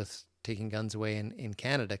forward with taking guns away in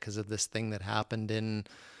Canada because of this thing that happened in,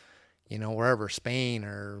 wherever, Spain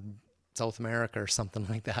or South America or something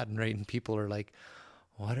like that. And right. And people are like,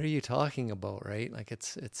 what are you talking about? Right. Like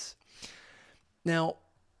it's now,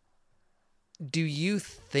 do you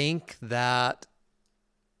think that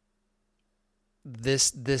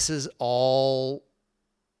this is all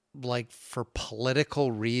like for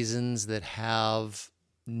political reasons that have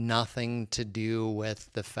nothing to do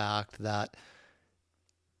with the fact that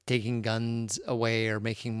taking guns away or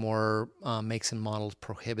making more makes and models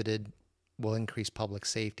prohibited will increase public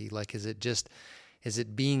safety? Like, is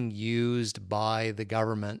it being used by the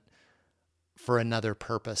government for another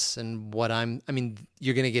purpose? And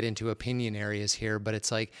you're going to get into opinion areas here, but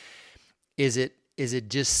it's like, is it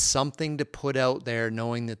just something to put out there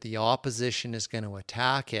knowing that the opposition is going to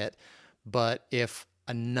attack it? But if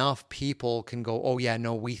enough people can go, oh yeah,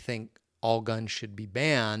 no, we think all guns should be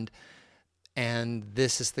banned, and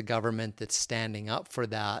this is the government that's standing up for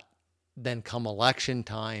that, then come election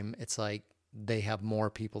time, it's like they have more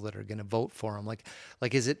people that are going to vote for them. Like,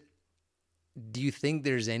 do you think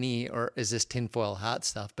there's any, or is this tinfoil hat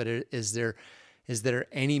stuff, but is there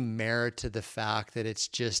any merit to the fact that it's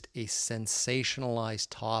just a sensationalized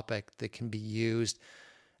topic that can be used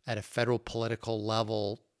at a federal political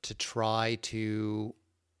level to try to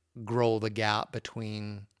grow the gap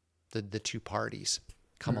between the two parties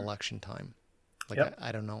come election time? Like, yep.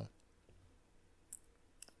 I don't know.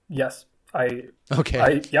 Yes. Okay.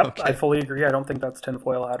 I fully agree. I don't think that's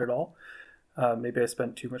tinfoil hat at all. Maybe I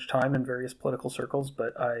spent too much time in various political circles,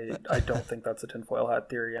 but I don't think that's a tinfoil hat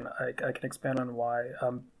theory, and I can expand on why.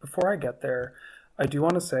 Before I get there, I do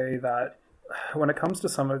want to say that when it comes to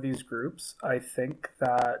some of these groups, I think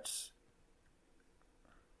that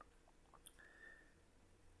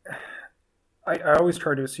I always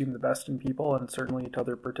try to assume the best in people, and certainly to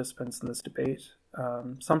other participants in this debate.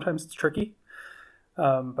 Sometimes it's tricky.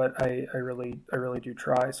 But I really do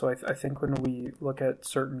try. So I think when we look at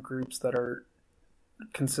certain groups that are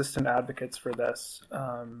consistent advocates for this,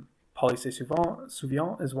 Police Souvent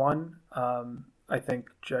is one. I think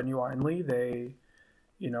genuinely they,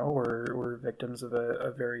 were victims of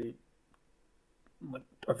a very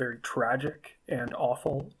tragic and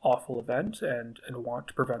awful event, and want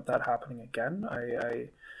to prevent that happening again.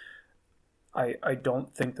 I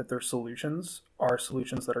don't think that their solutions are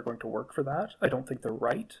solutions that are going to work for that. I don't think they're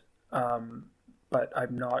right, but I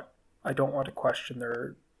don't want to question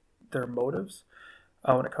their motives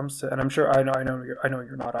when it comes to. And I'm sure I know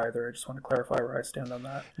you're not either. I just want to clarify where I stand on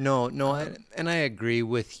that. No, I agree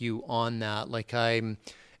with you on that. Like I mean,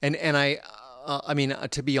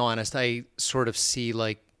 to be honest, I sort of see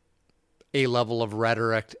like a level of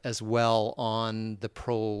rhetoric as well on the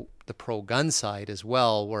pro gun side as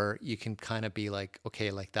well, where you can kind of be like, okay,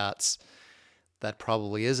 like that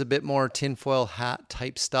probably is a bit more tinfoil hat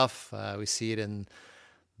type stuff. We see it in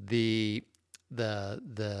the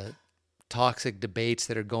toxic debates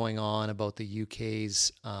that are going on about the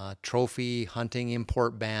UK's trophy hunting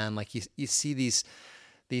import ban. Like you see these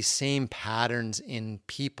same patterns in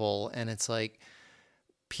people, and it's like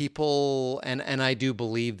people, and I do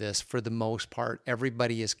believe this for the most part,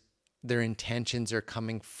 their intentions are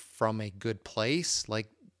coming from a good place. Like,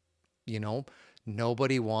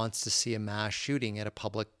 nobody wants to see a mass shooting at a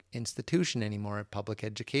public institution anymore, a public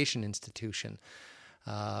education institution,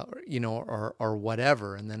 or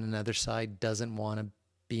whatever. And then another side doesn't want to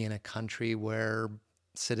be in a country where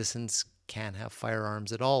citizens can't have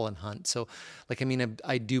firearms at all and hunt. So, like, I mean,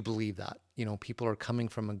 I do believe that, people are coming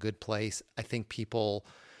from a good place. I think people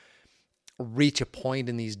reach a point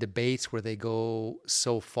in these debates where they go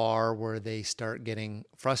so far where they start getting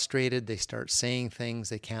frustrated, they start saying things,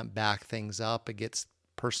 they can't back things up, it gets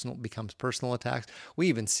personal, becomes personal attacks. We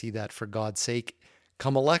even see that, for God's sake,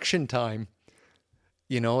 come election time.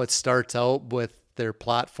 It starts out with their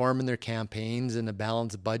platform and their campaigns and a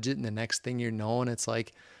balanced budget, and the next thing it's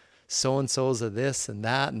like, so-and-so's of this and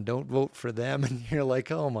that, and don't vote for them, and you're like,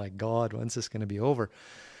 oh my God, when's this going to be over?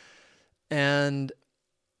 And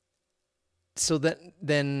so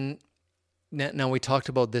then Now, we talked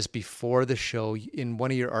about this before the show. In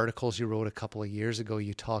one of your articles you wrote a couple of years ago,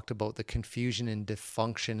 you talked about the confusion and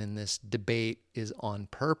dysfunction in this debate is on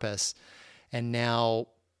purpose. And now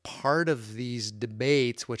part of these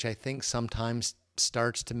debates, which I think sometimes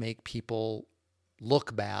starts to make people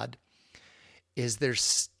look bad, is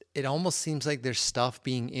it almost seems like there's stuff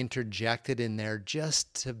being interjected in there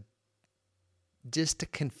just to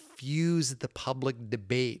confuse the public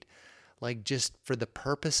debate, like just for the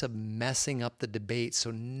purpose of messing up the debate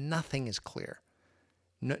so nothing is clear.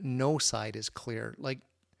 No side is clear. Like,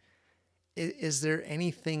 is there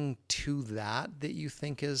anything to that you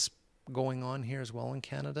think is going on here as well in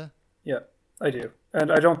Canada? Yeah, I do.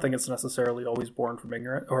 And I don't think it's necessarily always born from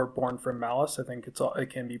ignorance or born from malice. I think it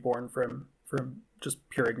can be born from just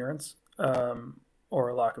pure ignorance or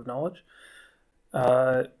a lack of knowledge.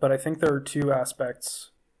 But I think there are two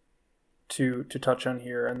aspects to touch on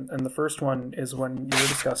here. And the first one is when you were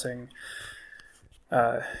discussing,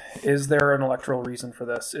 is there an electoral reason for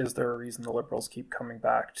this? Is there a reason the Liberals keep coming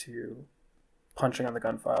back to punching on the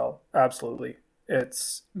gun file? Absolutely.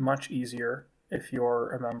 It's much easier if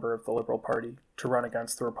you're a member of the Liberal Party to run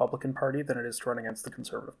against the Republican Party than it is to run against the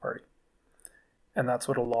Conservative Party. And that's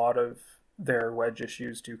what a lot of their wedge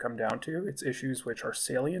issues do come down to. It's issues which are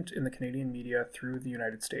salient in the Canadian media through the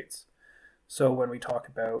United States. So when we talk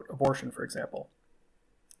about abortion, for example,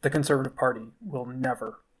 the Conservative Party will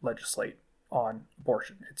never legislate on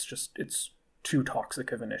abortion. It's too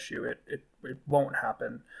toxic of an issue. It won't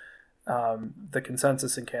happen. The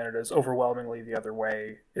consensus in Canada is overwhelmingly the other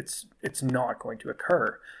way. It's not going to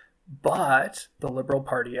occur. But the Liberal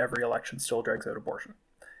Party, every election, still drags out abortion.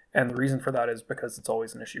 And the reason for that is because it's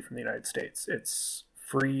always an issue from the United States. It's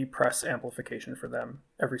free press amplification for them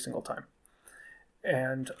every single time.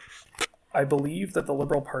 And I believe that the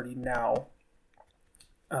Liberal Party now,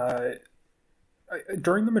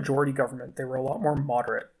 during the majority government, they were a lot more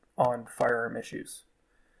moderate on firearm issues.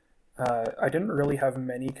 I didn't really have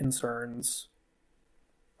many concerns.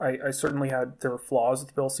 I certainly there were flaws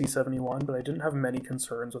with Bill C-71, but I didn't have many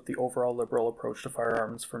concerns with the overall Liberal approach to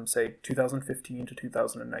firearms from, say, 2015 to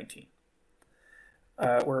 2019.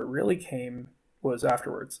 Where it really came was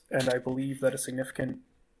afterwards, and I believe that a significant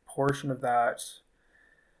portion of that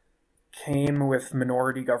came with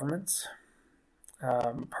minority governments,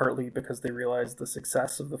 partly because they realized the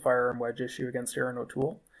success of the firearm wedge issue against Aaron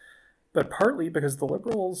O'Toole, but partly because the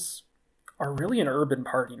Liberals are really an urban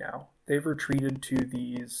party now. They've retreated to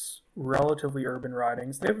these relatively urban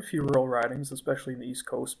ridings. They have a few rural ridings, especially in the East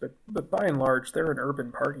Coast, but by and large, they're an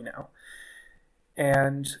urban party now.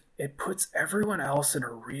 And it puts everyone else in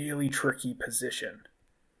a really tricky position,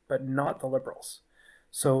 but not the Liberals.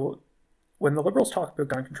 So when the Liberals talk about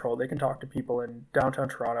gun control, they can talk to people in downtown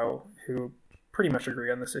Toronto who pretty much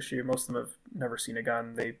agree on this issue. Most of them have never seen a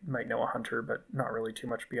gun. They might know a hunter, but not really too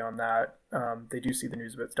much beyond that. They do see the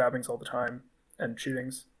news about stabbings all the time and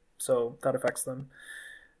shootings, so that affects them.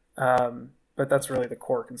 But that's really the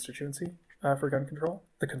core constituency for gun control.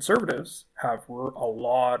 The Conservatives have a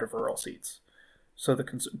lot of rural seats,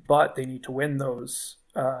 but they need to win those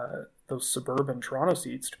suburban Toronto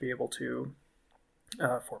seats to be able to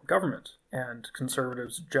form government. And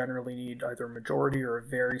Conservatives generally need either a majority or a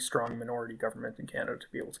very strong minority government in Canada to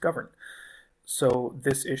be able to govern. So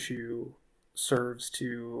this issue serves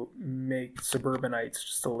to make suburbanites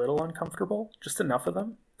just a little uncomfortable, just enough of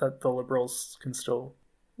them that the Liberals can still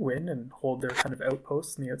win and hold their kind of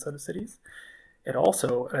outposts in the outside of cities. It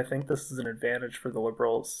also, and I think this is an advantage for the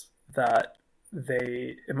Liberals, that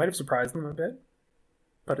it might have surprised them a bit,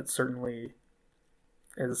 but it certainly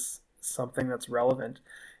is something that's relevant.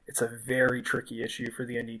 It's a very tricky issue for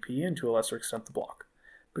the NDP and to a lesser extent the Bloc,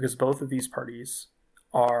 because both of these parties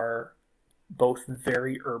are both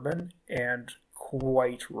very urban and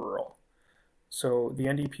quite rural. So the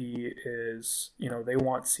NDP is, they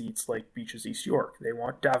want seats like Beaches East York, they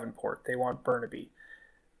want Davenport, they want Burnaby,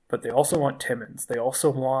 but they also want Timmins, they also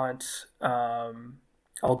want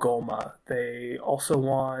Algoma, they also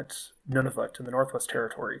want Nunavut in the Northwest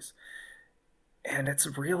Territories. And it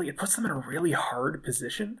puts them in a really hard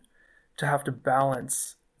position to have to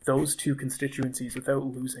balance those two constituencies without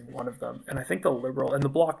losing one of them. And I think the Liberal and the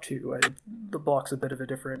Bloc too. The Bloc's a bit of a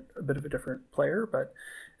different player, but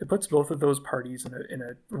it puts both of those parties in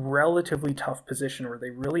a relatively tough position where they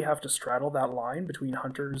really have to straddle that line between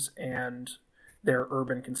hunters and their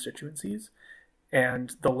urban constituencies.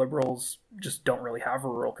 And the Liberals just don't really have a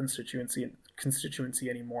rural constituency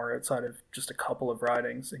anymore outside of just a couple of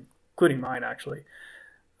ridings, including mine, actually.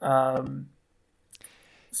 That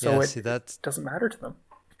doesn't matter to them.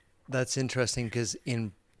 That's interesting because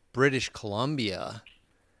in British Columbia,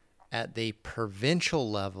 at the provincial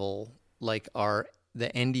level, like the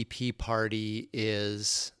NDP party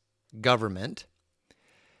is government,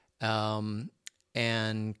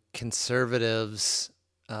 and conservatives,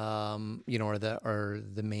 are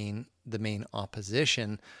the main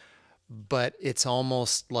opposition. But it's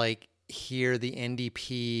almost like here the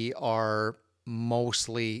NDP are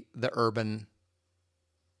mostly the urban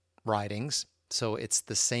ridings. So it's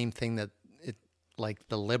the same thing that like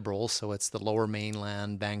the Liberals. So it's the Lower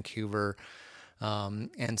Mainland, Vancouver,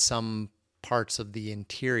 and some parts of the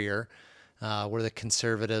interior, where the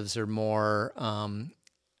Conservatives are more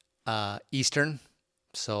eastern.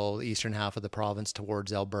 So the eastern half of the province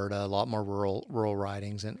towards Alberta, a lot more rural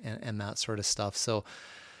ridings and that sort of stuff.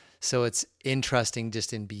 So it's interesting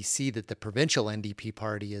just in BC that the provincial NDP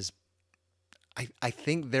party is, I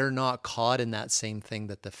think they're not caught in that same thing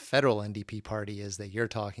that the federal NDP party is, that you're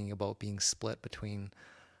talking about being split between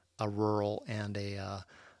a rural and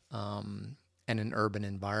an urban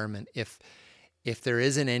environment. If there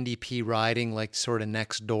is an NDP riding like sort of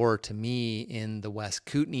next door to me in the West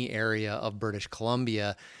Kootenay area of British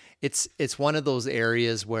Columbia, it's one of those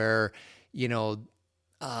areas where,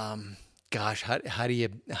 gosh, how do you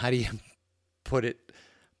put it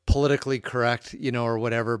politically correct, or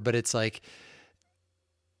whatever, but it's like,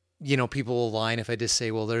 people will line if I just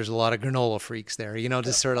say, well, there's a lot of granola freaks there,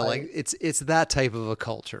 just sort of like it's that type of a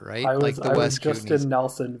culture, right? I like the I West was just Kootenays. in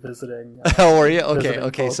Nelson visiting. Oh, were you?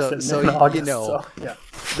 Okay. Folks So in August, yeah.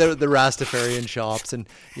 the Rastafarian shops and,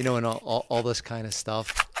 and all this kind of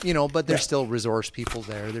stuff, but there's still resource people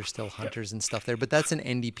there. There's still hunters and stuff there, but that's an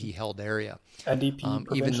NDP held area. NDP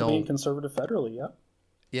provincially, even though, and Conservative federally, yeah.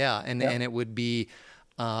 Yeah. And it would be,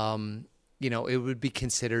 it would be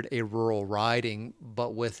considered a rural riding,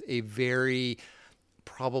 but with a very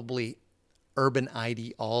probably urban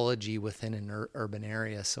ideology within an urban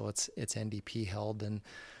area. So it's NDP held. And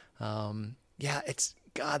it's,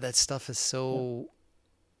 God, that stuff is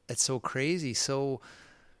it's so crazy. So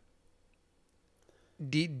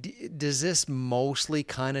does this mostly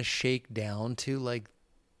kind of shake down to like,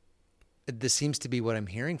 this seems to be what I'm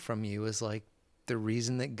hearing from you is like, the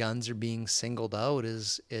reason that guns are being singled out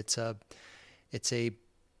is it's a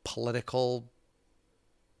political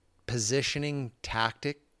positioning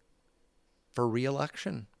tactic for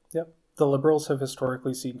re-election. Yep. The Liberals have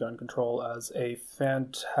historically seen gun control as a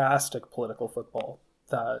fantastic political football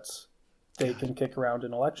that they can kick around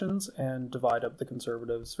in elections and divide up the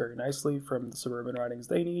Conservatives very nicely from the suburban ridings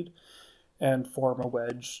they need and form a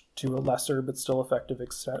wedge to a lesser but still effective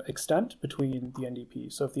extent between the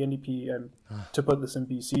NDP. So if the NDP, and to put this in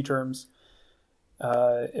BC terms,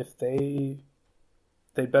 if they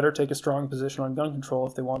better take a strong position on gun control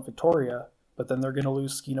if they want Victoria, but then they're going to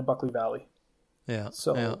lose Skeena Buckley Valley. Yeah.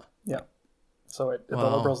 So, yeah. So the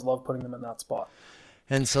Liberals love putting them in that spot.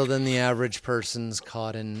 And so then the average person's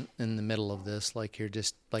caught in the middle of this. Like you're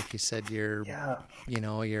just, like you said, you're a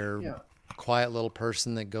quiet little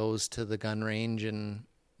person that goes to the gun range and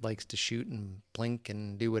likes to shoot and blink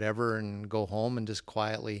and do whatever and go home and just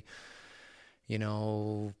quietly,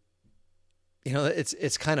 it's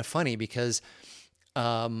kind of funny because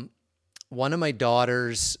one of my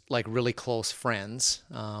daughter's like really close friends,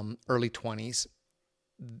 early 20s,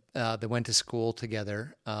 they went to school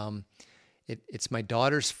together. It's my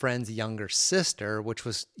daughter's friend's younger sister, which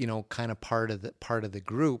was, kind of part of the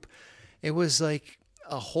group. It was like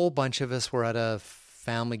a whole bunch of us were at a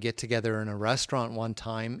family get together in a restaurant one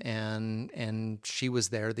time, and she was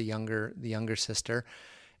there, the younger sister,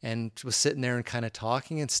 and was sitting there and kind of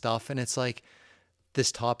talking and stuff. And it's like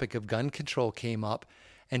this topic of gun control came up,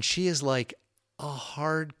 and she is like a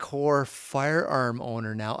hardcore firearm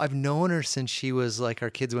owner now. I've known her since she was like, our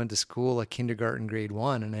kids went to school at kindergarten, grade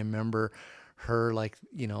 1. And I remember her like,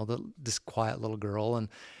 this quiet little girl and,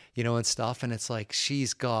 and stuff. And it's like,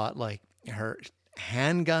 she's got like her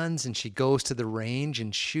handguns and she goes to the range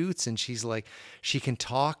and shoots. And she's like, she can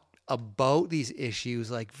talk about these issues,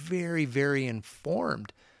 like very, very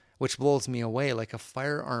informed, which blows me away. Like a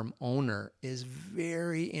firearm owner is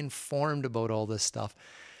very informed about all this stuff.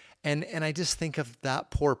 And I just think of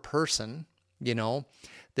that poor person,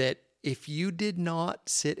 that if you did not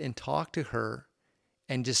sit and talk to her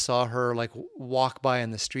and just saw her like walk by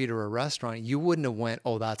in the street or a restaurant, you wouldn't have went,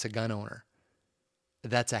 oh, that's a gun owner.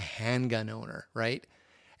 That's a handgun owner, right?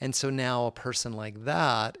 And so now a person like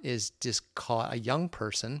that is just caught, a young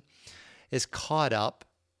person is caught up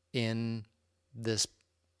in this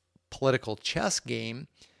political chess game.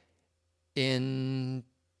 In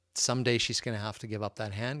someday she's going to have to give up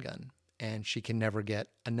that handgun, and she can never get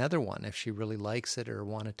another one if she really likes it or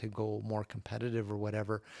wanted to go more competitive or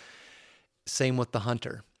whatever. Same with the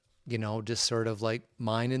hunter. just sort of like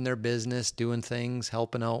minding their business, doing things,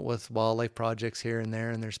 helping out with wildlife projects here and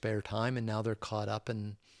there in their spare time. And now they're caught up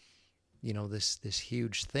in, this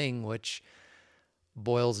huge thing, which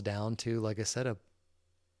boils down to, like I said, a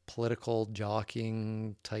political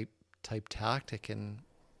jockeying type tactic. And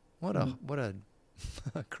what a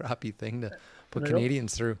crappy thing to put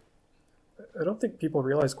Canadians through. I don't think people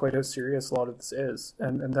realize quite how serious a lot of this is,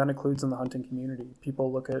 and that includes in the hunting community.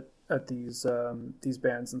 People look at these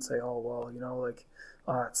bans and say, oh well,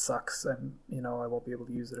 it sucks, and I won't be able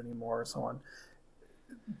to use it anymore, or so on.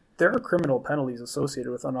 There are criminal penalties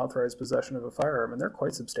associated with unauthorized possession of a firearm, and they're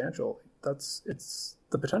quite substantial. It's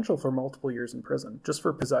the potential for multiple years in prison just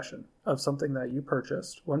for possession of something that you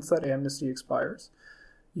purchased. Once that amnesty expires,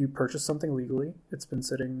 you purchase something legally. It's been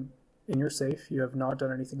sitting in your safe. You have not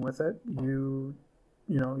done anything with it. You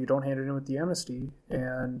don't hand it in with the amnesty.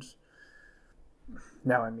 And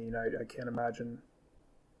now, I can't imagine.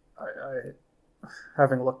 I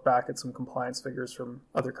having looked back at some compliance figures from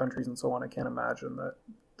other countries and so on, I can't imagine that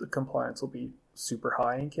the compliance will be super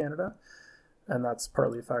high in Canada. And that's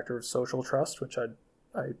partly a factor of social trust, which I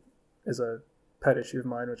is a pet issue of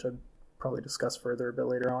mine, which I'd probably discuss further a bit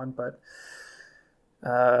later on. But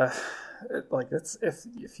that's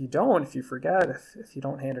if you forget, if you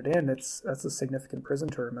don't hand it in, that's a significant prison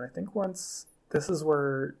term. And I think once this is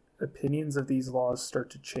where opinions of these laws start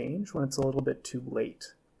to change, when it's a little bit too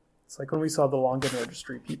late. It's like when we saw the long gun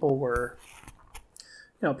registry, people were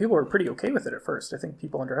pretty okay with it at first. I think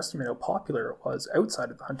people underestimate how popular it was outside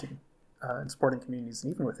of the hunting and sporting communities,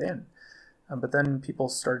 and even within. But then people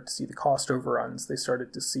started to see the cost overruns. They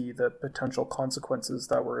started to see the potential consequences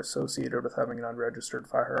that were associated with having an unregistered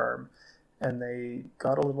firearm. And they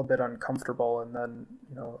got a little bit uncomfortable, and then,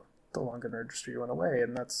 the long gun registry went away.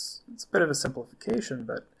 And it's a bit of a simplification,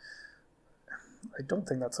 but I don't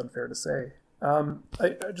think that's unfair to say.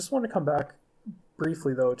 I just want to come back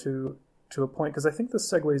briefly, though, to a point, because I think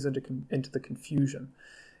this segues into the confusion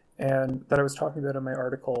and that I was talking about in my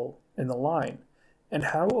article in The Line, and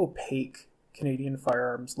how opaque Canadian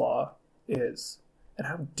firearms law is and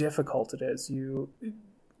how difficult it is.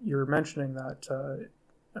 You're mentioning that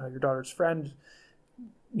your daughter's friend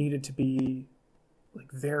needed to be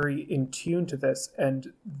very in tune to this,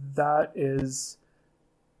 and that is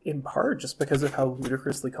in part just because of how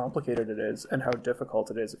ludicrously complicated it is and how difficult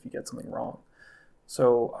it is if you get something wrong.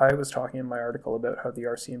 So I was talking in my article about how the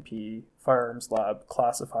RCMP Firearms Lab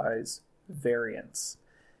classifies variants,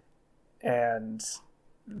 and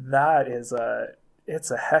that is it's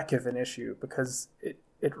a heck of an issue, because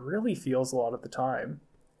it really feels a lot of the time,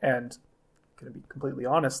 and I'm going to be completely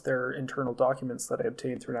honest, there are internal documents that I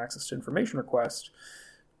obtained through an access to information request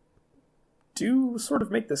do sort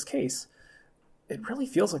of make this case. It really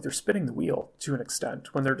feels like they're spinning the wheel to an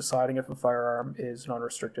extent when they're deciding if a firearm is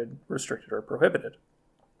non-restricted, restricted, or prohibited.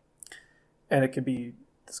 And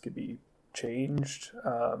this could be changed.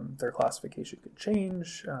 Their classification could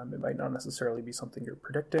change. It might not necessarily be something you're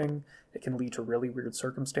predicting. It can lead to really weird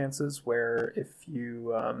circumstances where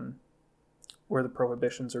where the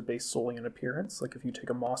prohibitions are based solely on appearance. Like if you take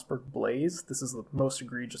a Mossberg Blaze, this is the most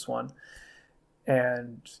egregious one,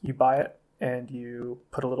 and you buy it and you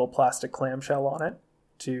put a little plastic clamshell on it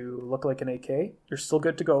to look like an AK, you're still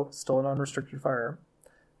good to go, still an unrestricted firearm.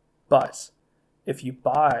 But if you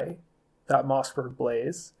buy that Mossberg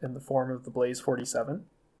Blaze in the form of the Blaze 47,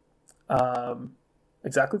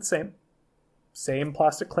 exactly the same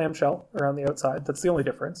plastic clamshell around the outside, that's the only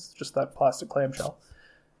difference, just that plastic clamshell.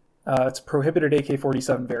 It's a prohibited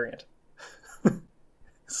AK-47 variant.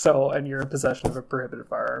 And you're in possession of a prohibited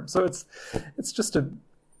firearm. So it's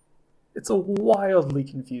a wildly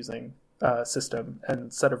confusing system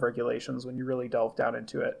and set of regulations when you really delve down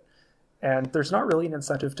into it. And there's not really an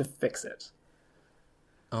incentive to fix it.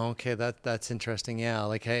 Okay, that's interesting. Yeah,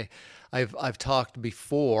 like I've talked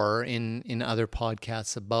before in other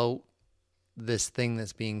podcasts about this thing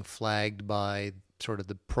that's being flagged by sort of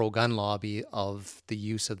the pro-gun lobby of the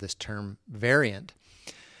use of this term variant,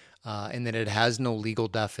 and that it has no legal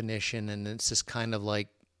definition, and it's just kind of like,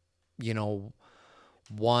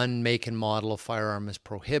 one make and model of firearm is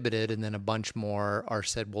prohibited, and then a bunch more are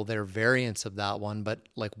said, well, they're variants of that one, but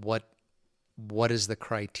like what is the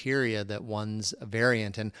criteria that one's a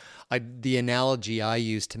variant? And the analogy I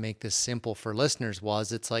used to make this simple for listeners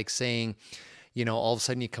was, it's like saying, all of a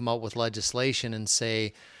sudden you come out with legislation and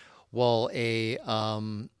say, well, a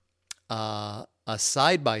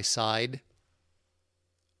side-by-side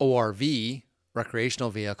ORV, recreational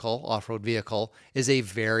vehicle, off-road vehicle, is a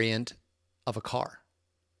variant of a car,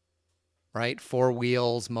 right? 4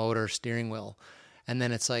 wheels, motor, steering wheel. And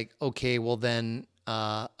then it's like, okay, well then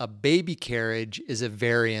a baby carriage is a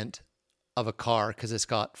variant of a car because it's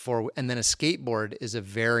got four, and then a skateboard is a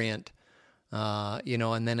variant,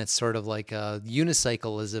 and then it's sort of like a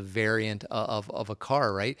unicycle is a variant of a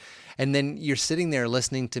car, right? And then you're sitting there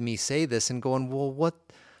listening to me say this and going, well,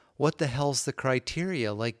 what the hell's the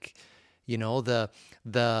criteria? Like, the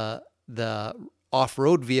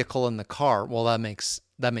off-road vehicle and the car, well, that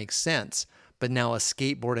makes sense. But now a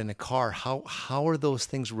skateboard and a car, how are those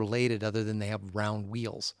things related other than they have round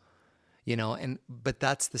wheels? But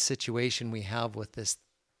that's the situation we have with this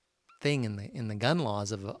thing in the gun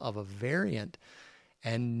laws of a variant,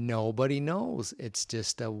 and nobody knows. It's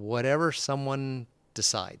just whatever someone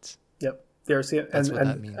decides. Yep. The RCMP, That's what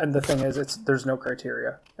that means. And the thing is, there's no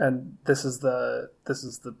criteria, and this is the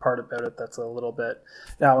part about it that's a little bit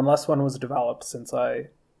now, unless one was developed since I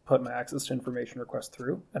put my access to information request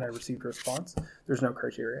through and I received a response. There's no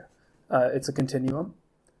criteria. It's a continuum,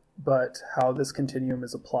 but how this continuum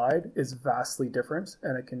is applied is vastly different,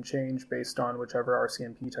 and it can change based on whichever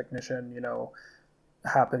RCMP technician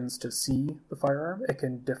happens to see the firearm. It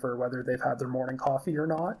can differ whether they've had their morning coffee or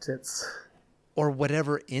not. Or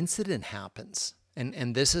whatever incident happens.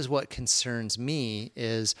 And this is what concerns me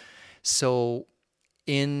is, so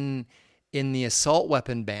in the assault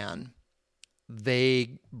weapon ban,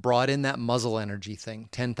 they brought in that muzzle energy thing,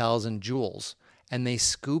 10,000 joules, and they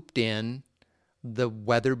scooped in the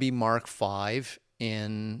Weatherby Mark V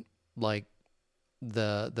in like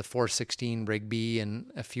the 416 Rigby and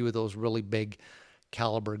a few of those really big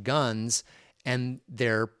caliber guns, and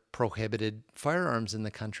they're prohibited firearms in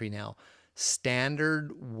the country now.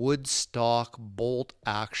 Standard wood stock bolt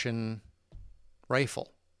action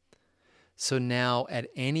rifle. So now at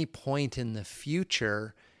any point in the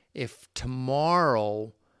future, if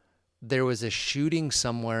tomorrow there was a shooting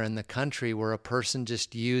somewhere in the country where a person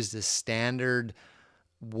just used a standard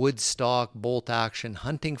wood stock bolt action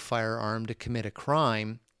hunting firearm to commit a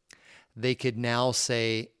crime, they could now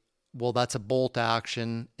say, well, that's a bolt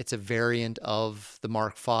action. It's a variant of the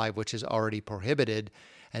Mark V, which is already prohibited.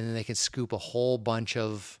 And then they can scoop a whole bunch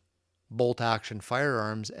of bolt action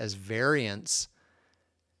firearms as variants.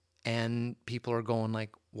 And people are going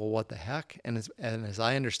like, well, what the heck? And as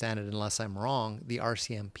I understand it, unless I'm wrong, the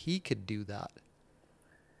RCMP could do that.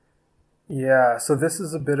 Yeah, so this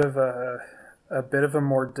is a bit of a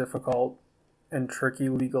more difficult and tricky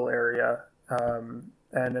legal area,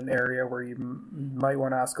 and an area where you might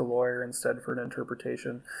want to ask a lawyer instead for an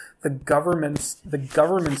interpretation. The government's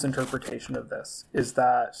interpretation of this is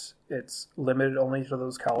that it's limited only to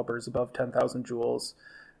those calibers above 10,000 joules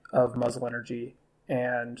of muzzle energy,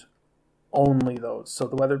 and only those. So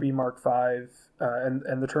the Weatherby Mark V,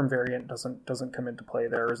 and the term variant doesn't come into play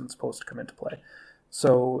there, isn't supposed to come into play.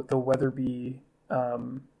 So the Weatherby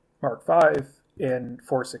Mark V in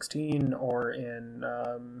 416 or in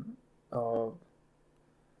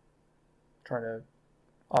trying to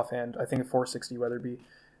offhand, I think a 460 Weatherby,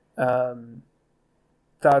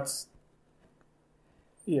 that's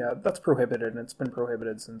prohibited, and it's been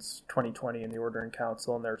prohibited since 2020 in the Order in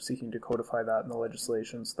Council, and they're seeking to codify that in the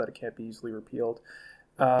legislation so that it can't be easily repealed.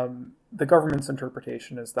 The government's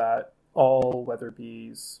interpretation is that all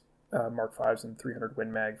Weatherby's Mark V's and 300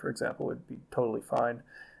 Win Mag, for example, would be totally fine.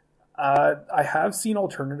 I have seen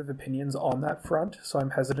alternative opinions on that front, so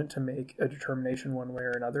I'm hesitant to make a determination one way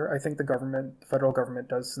or another. I think the federal government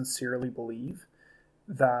does sincerely believe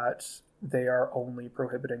that they are only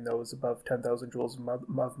prohibiting those above 10,000 joules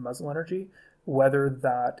of muzzle energy. Whether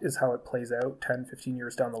that is how it plays out 10, 15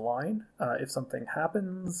 years down the line, if something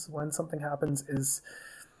happens, when something happens,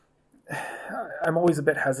 I'm always a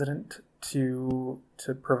bit hesitant to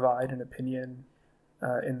provide an opinion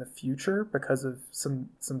in the future because of some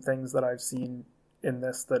things that I've seen in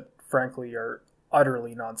this that frankly are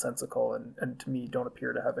utterly nonsensical and to me don't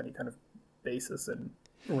appear to have any kind of basis in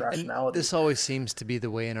rationality. And this always seems to be the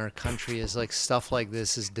way in our country, is like stuff like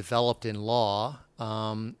this is developed in law.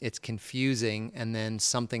 It's confusing, and then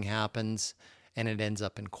something happens and it ends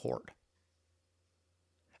up in court.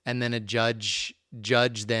 And then a judge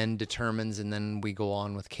then determines, and then we go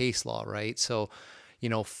on with case law, right? So,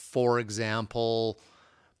 for example,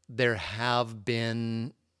 there have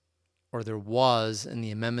been, or there was in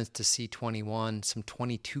the amendments to C-21, some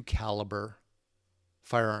 22 caliber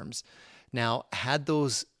firearms. Now, had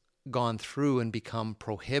those gone through and become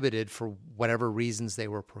prohibited for whatever reasons they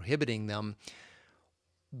were prohibiting them,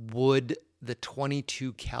 would the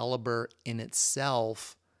 22 caliber in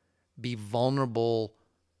itself be vulnerable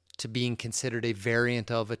to being considered a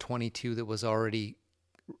variant of a 22 that was already,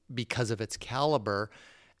 because of its caliber,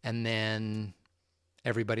 and then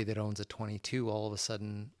everybody that owns a 22 all of a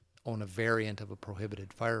sudden own a variant of a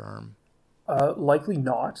prohibited firearm? Likely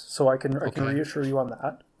not. So I can Okay. reassure you on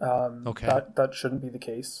that. Okay. That shouldn't be the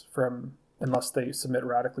case unless they submit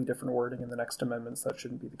radically different wording in the next amendments. That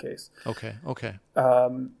shouldn't be the case. Okay. Okay.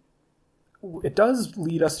 It does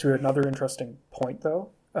lead us to another interesting point, though,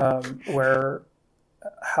 where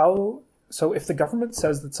how so if the government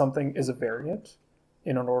says that something is a variant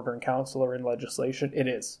in an order in council or in legislation, it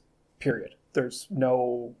is. Period. There's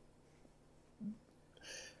no.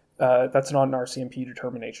 That's not an RCMP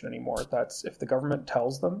determination anymore. That's if the government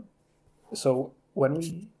tells them. So when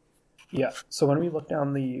we look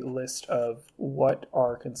down the list of what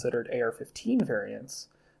are considered AR-15 variants,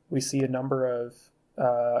 we see a number of,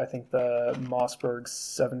 I think the Mossberg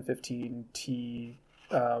 715T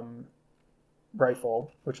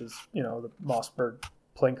rifle, which is, the Mossberg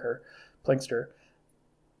Plinkster.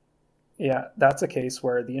 Yeah, that's a case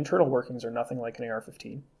where the internal workings are nothing like an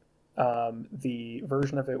AR-15. The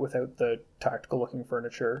version of it without the tactical looking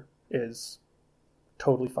furniture is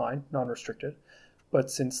totally fine, non-restricted. But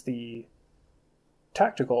since the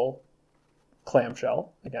tactical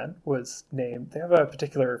clamshell, again, was named, they have a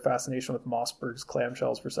particular fascination with Mossberg's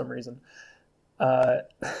clamshells for some reason.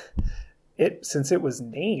 Since it was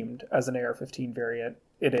named as an AR-15 variant,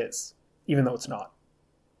 it is, even though it's not.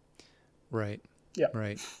 Right. Yeah.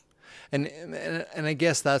 Right. And I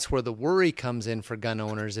guess that's where the worry comes in for gun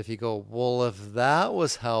owners. If you go, well, if that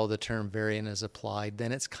was how the term variant is applied,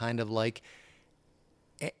 then it's kind of like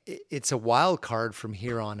it's a wild card from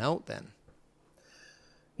here on out then.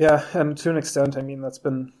 Yeah, and to an extent, I mean, that's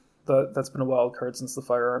been a wild card since the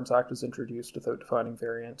Firearms Act was introduced without defining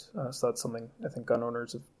variant. So that's something I think gun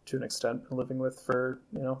owners have, to an extent, been living with for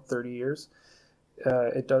 30 years.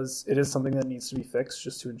 It is something that needs to be fixed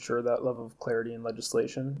just to ensure that level of clarity in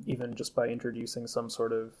legislation, even just by introducing some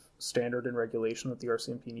sort of standard and regulation that the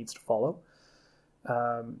RCMP needs to follow.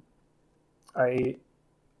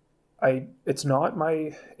 It's not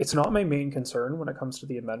my main concern when it comes to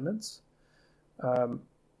the amendments.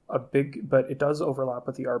 But it does overlap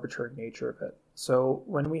with the arbitrary nature of it. So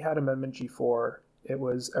when we had Amendment G4, it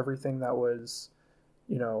was everything that was,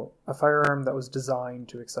 a firearm that was designed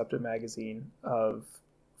to accept a magazine of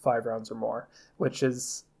 5 rounds or more, which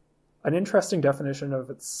is an interesting definition of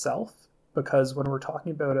itself, because when we're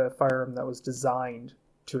talking about a firearm that was designed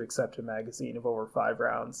to accept a magazine of over 5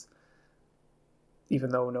 rounds, even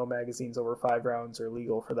though no magazines over 5 rounds are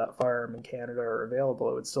legal for that firearm in Canada or available,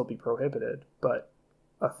 it would still be prohibited. But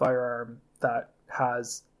a firearm that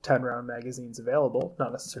has 10-round magazines available,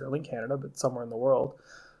 not necessarily in Canada, but somewhere in the world,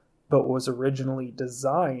 but was originally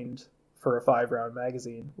designed for a 5-round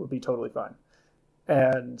magazine would be totally fine.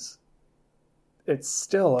 And it's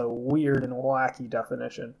still a weird and wacky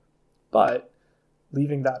definition. But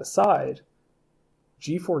leaving that aside,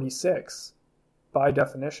 G46, by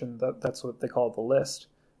definition, that's what they call the list,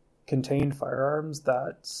 contained firearms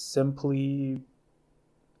that simply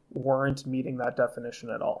weren't meeting that definition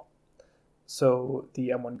at all. So the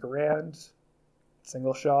M1 Garand,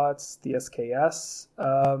 single shots, the SKS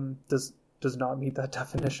does not meet that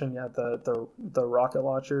definition. Yeah, the rocket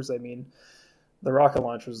launchers. I mean, the rocket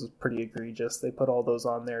launchers is pretty egregious. They put all those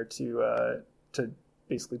on there to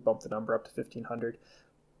basically bump the number up to 1,500.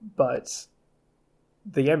 But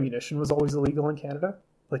the ammunition was always illegal in Canada.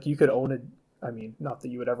 Like, you could own it. I mean, not that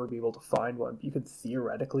you would ever be able to find one, but you could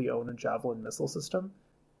theoretically own a Javelin missile system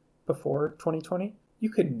before 2020. You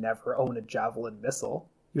could never own a Javelin missile.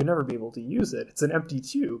 You'd never be able to use it. It's an empty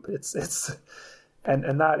tube.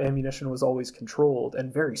 And that ammunition was always controlled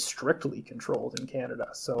and very strictly controlled in Canada.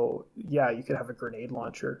 So yeah, you could have a grenade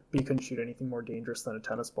launcher, but you couldn't shoot anything more dangerous than a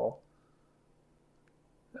tennis ball.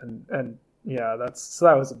 And yeah, that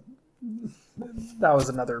was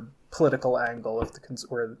another political angle of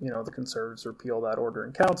where the Conservatives repeal that order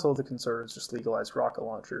in council. The Conservatives just legalized rocket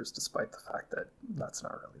launchers, despite the fact that that's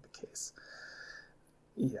not really the case.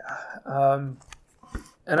 Yeah.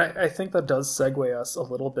 And I think that does segue us a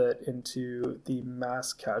little bit into the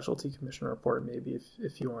Mass Casualty Commission report, maybe,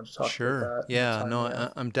 if you want to talk about that. Yeah,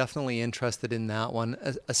 no, I'm definitely interested in that one,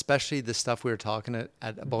 especially the stuff we were talking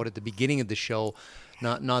about at the beginning of the show,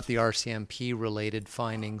 not the RCMP related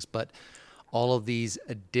findings, but all of these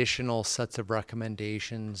additional sets of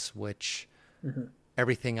recommendations, which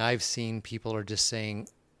everything I've seen, people are just saying,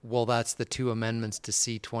 well, that's the 2 amendments to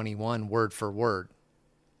C-21 word for word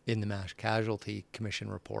in the Mass Casualty Commission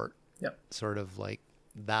report. Yep. Sort of like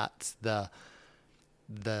that's the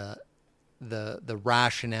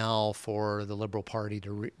rationale for the Liberal Party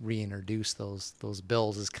to reintroduce those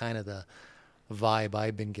bills is kind of the vibe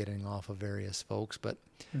I've been getting off of various folks. But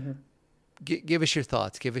give us your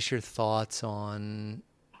thoughts. Give us your thoughts on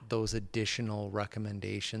those additional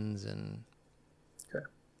recommendations. And okay.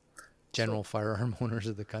 general firearm owners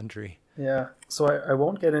of the country. Yeah, so I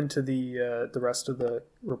won't get into the rest of the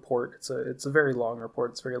report. It's a very long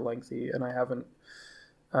report. It's very lengthy, and I haven't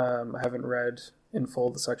read in full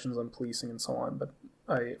the sections on policing and so on. But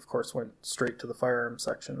I, of course, went straight to the firearm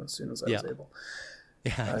section as soon as I was able.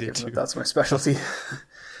 Yeah, I did too. That's my specialty.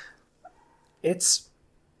 It's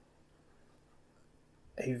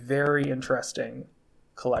a very interesting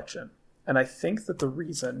collection, and I think that the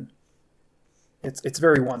reason it's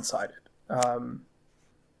very one-sided.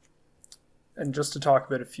 And just to talk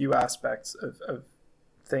about a few aspects of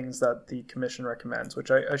things that the commission recommends,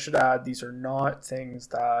 which I should add, these are not things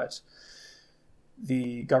that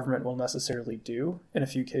the government will necessarily do. In a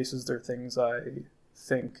few cases, they're things I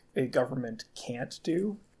think a government can't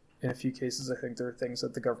do. In a few cases, I think there are things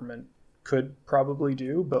that the government could probably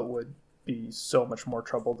do, but would be so much more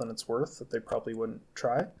trouble than it's worth that they probably wouldn't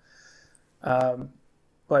try.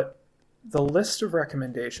 But the list of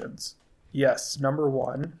recommendations, yes, number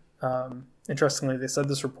one, interestingly, they said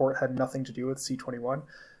this report had nothing to do with C21.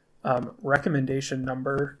 Recommendation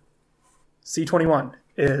number C21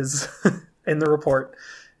 is, in the report,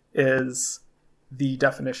 is the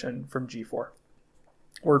definition from G4,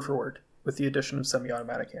 word for word, with the addition of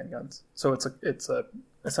semi-automatic handguns. So it's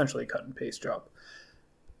essentially a cut and paste job.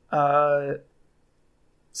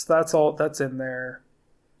 So that's in there.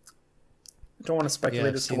 I don't want to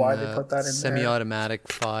speculate as to why they put that in there. Semi-automatic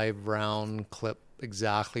 5-round clip,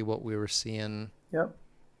 exactly what we were seeing. Yep.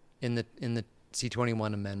 In the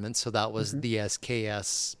C21 amendment. So that was the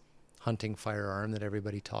SKS hunting firearm that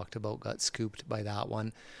everybody talked about, got scooped by that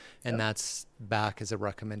one, and that's back as a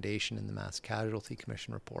recommendation in the Mass Casualty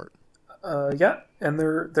Commission report. Yeah, and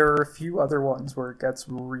there are a few other ones where it gets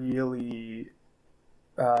really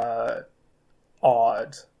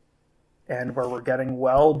odd, and where we're getting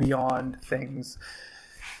well beyond things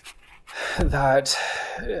that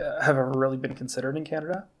have ever really been considered in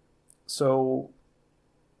Canada. So,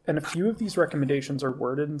 and a few of these recommendations are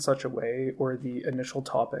worded in such a way where the initial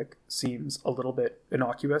topic seems a little bit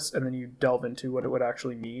innocuous, and then you delve into what it would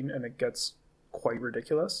actually mean, and it gets quite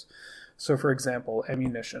ridiculous. So, for example,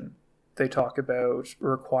 ammunition. They talk about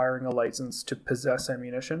requiring a license to possess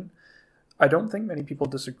ammunition. I don't think many people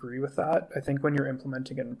disagree with that. I think when you're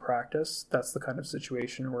implementing it in practice, that's the kind of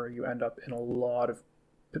situation where you end up in a lot of,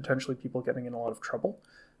 potentially people getting in a lot of trouble,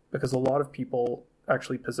 because a lot of people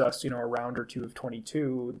actually possess, a round or two of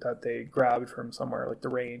 22 that they grabbed from somewhere like the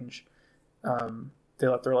range. They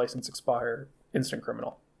let their license expire, instant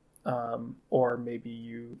criminal. Or maybe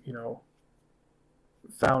you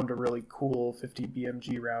found a really cool 50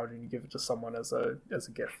 BMG round and you give it to someone as a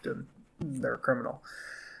gift, and they're a criminal.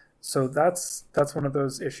 So that's one of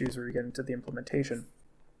those issues where you get into the implementation.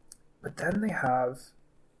 But then they have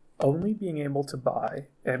only being able to buy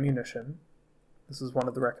ammunition. This is one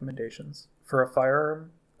of the recommendations for a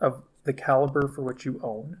firearm of the caliber for which you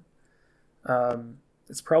own.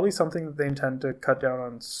 It's probably something that they intend to cut down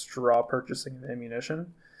on straw purchasing of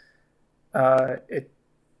ammunition.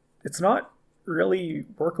 It's not really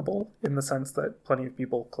workable in the sense that plenty of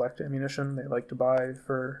people collect ammunition they like to buy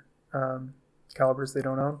for calibers they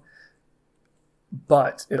don't own.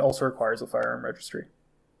 But it also requires a firearm registry.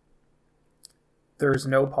 There is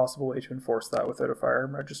no possible way to enforce that without a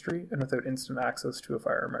firearm registry and without instant access to a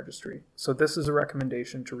firearm registry. So this is a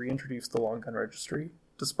recommendation to reintroduce the long gun registry,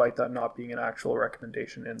 despite that not being an actual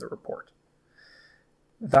recommendation in the report.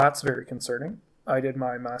 That's very concerning. I did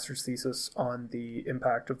my master's thesis on the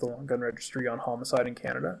impact of the long gun registry on homicide in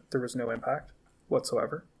Canada. There was no impact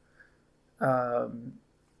whatsoever.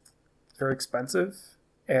 Very expensive,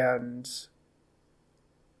 and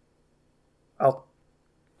I'll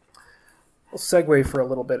segue for a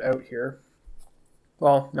little bit out here.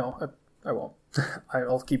 Well, no, I won't.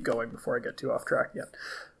 I'll keep going before I get too off track yet.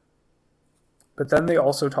 But then they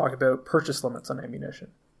also talk about purchase limits on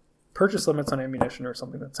ammunition. Purchase limits on ammunition are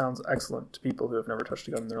something that sounds excellent to people who have never touched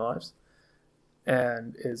a gun in their lives,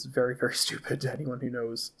 and is very, very stupid to anyone who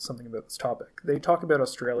knows something about this topic. They talk about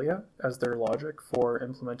Australia as their logic for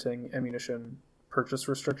implementing ammunition purchase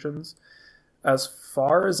restrictions. As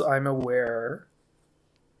far as I'm aware,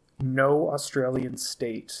 no Australian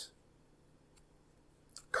state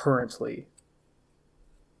currently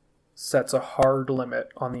sets a hard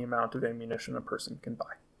limit on the amount of ammunition a person can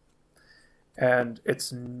buy. And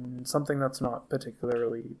it's something that's not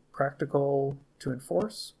particularly practical to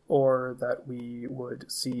enforce, or that we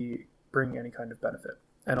would see bring any kind of benefit.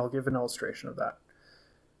 And I'll give an illustration of that.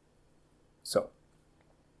 So,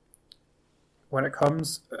 when it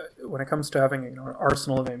comes to having an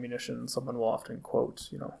arsenal of ammunition, someone will often quote,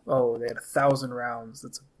 oh, they had 1,000 rounds.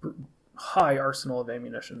 That's a high arsenal of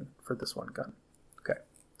ammunition for this one gun. Okay.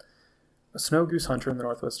 a snow goose hunter in the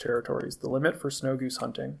Northwest Territories, the limit for snow goose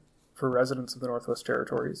hunting for residents of the Northwest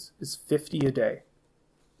Territories is 50 a day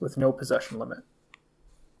with no possession limit.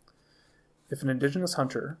 If an Indigenous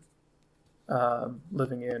hunter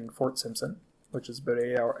living in Fort Simpson, which is about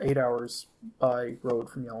 8 hours by road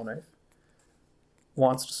from Yellowknife,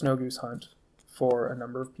 wants to snow goose hunt for a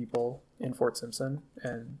number of people in Fort Simpson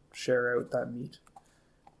and share out that meat,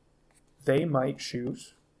 they might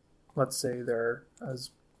shoot, let's say they're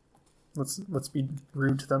as, let's be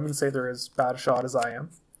rude to them and say they're as bad a shot as I am.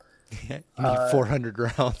 Yeah, you need 400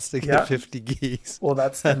 rounds to get 50 geese. Well,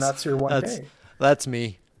 that's your one day. That's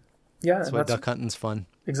me. Yeah, that's why duck hunting's fun.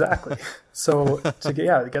 Exactly. So to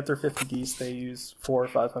get their 50 geese, they use 400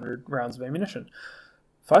 or 500 rounds of ammunition.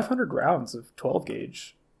 500 rounds of 12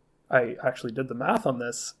 gauge, I actually did the math on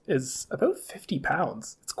this, is about 50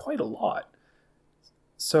 pounds. It's quite a lot.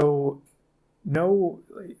 So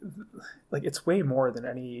it's way more than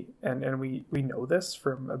any, and we know this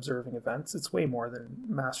from observing events, it's way more than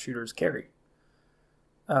mass shooters carry.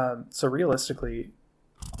 So realistically,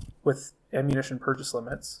 with ammunition purchase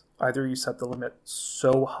limits, either you set the limit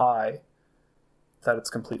so high that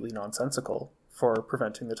it's completely nonsensical for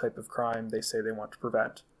preventing the type of crime they say they want to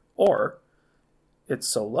prevent, or it's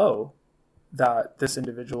so low that this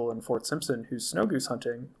individual in Fort Simpson who's snow goose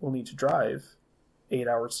hunting will need to drive 8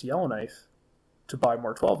 hours to Yellowknife to buy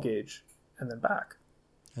more 12 gauge and then back.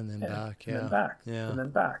 And then back. And then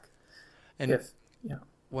back. And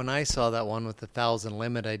when I saw that one with the 1,000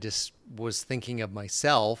 limit, I just was thinking of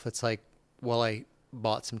myself. It's like, well, I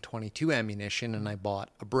bought some 22 ammunition and I bought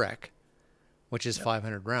a brick, which is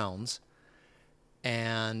 500 rounds,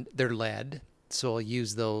 and they're lead. So I'll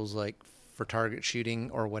use those like for target shooting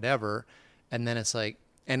or whatever. And then it's like,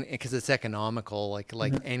 and because it's economical,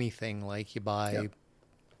 like anything, like you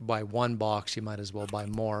buy one box, you might as well buy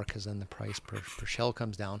more because then the price per shell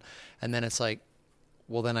comes down. And then it's like,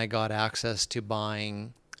 well, then I got access to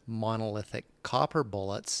buying monolithic copper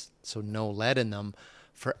bullets, so no lead in them,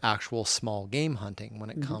 for actual small game hunting when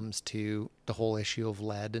it comes to the whole issue of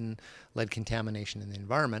lead and lead contamination in the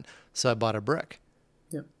environment. So I bought a brick.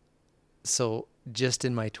 Yep. So just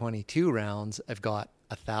in my 22 rounds, I've got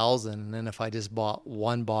 1,000. And then if I just bought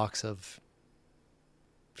one box of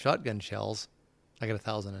shotgun shells, I got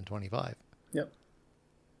 1,025. Yep.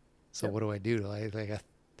 So what do? Do I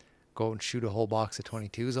go and shoot a whole box of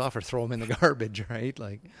 22s off or throw them in the garbage, right?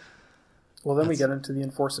 Like, well, then we get into the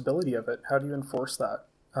enforceability of it. How do you enforce that?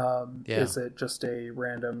 Is it just a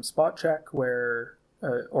random spot check where,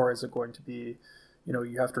 or is it going to be,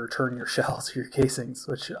 you have to return your shells or your casings,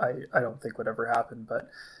 which I don't think would ever happen.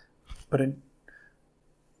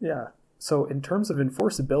 So in terms of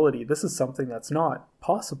enforceability, this is something that's not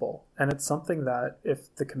possible. And it's something that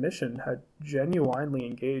if the commission had genuinely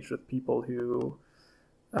engaged with people who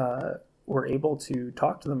were able to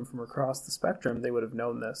talk to them from across the spectrum, they would have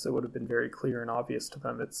known this. It would have been very clear and obvious to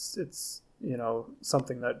them. It's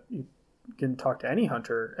something that you can talk to any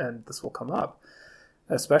hunter and this will come up,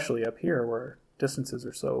 especially up here where distances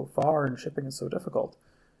are so far and shipping is so difficult.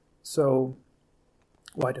 So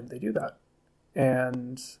why didn't they do that?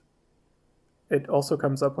 And it also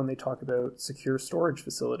comes up when they talk about secure storage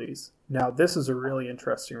facilities. Now, this is a really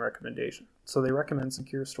interesting recommendation. So they recommend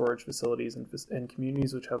secure storage facilities in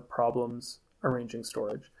communities which have problems arranging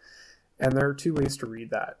storage. And there are two ways to read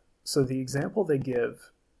that. So the example they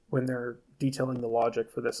give when they're detailing the logic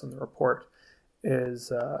for this in the report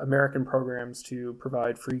is American programs to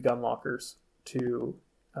provide free gun lockers to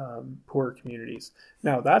poor communities.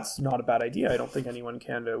 Now, that's not a bad idea. I don't think anyone in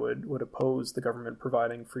Canada would oppose the government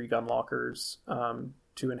providing free gun lockers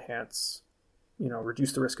to enhance,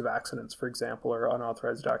 reduce the risk of accidents, for example, or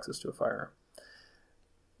unauthorized access to a firearm.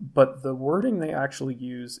 But the wording they actually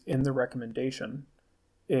use in the recommendation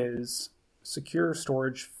is secure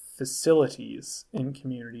storage facilities in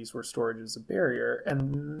communities where storage is a barrier.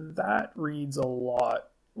 And that reads a lot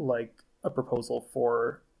like a proposal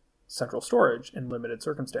for central storage in limited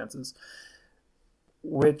circumstances,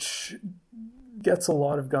 which gets a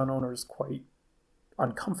lot of gun owners quite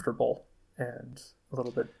uncomfortable and a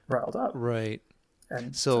little bit riled up. Right.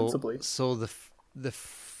 And so, sensibly. So the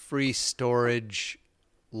free storage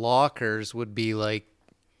lockers would be like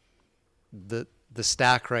the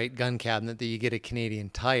stack right gun cabinet that you get at Canadian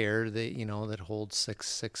Tire that that holds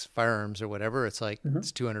six firearms or whatever. It's like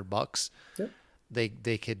it's $200. Yep. They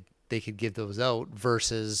could give those out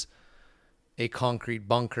versus a concrete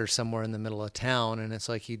bunker somewhere in the middle of town, and it's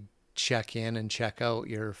like you check in and check out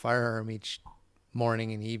your firearm each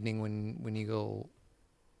morning and evening when you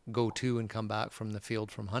go to and come back from the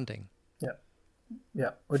field from hunting.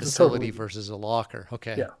 Yeah, which facility is totally, versus a locker.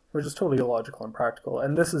 Okay. yeah, which is totally illogical and practical.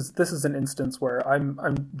 And this is an instance where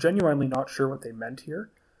I'm genuinely not sure what they meant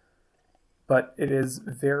here, but it is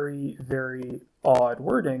very, very odd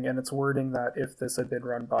wording, and it's wording that if this had been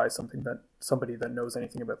run by somebody that knows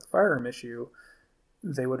anything about the firearm issue,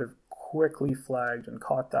 they would have quickly flagged and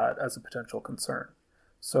caught that as a potential concern.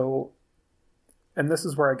 So, and this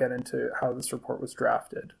is where I get into how this report was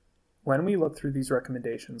drafted. When we look through these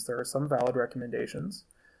recommendations, there are some valid recommendations.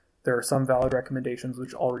 There are some valid recommendations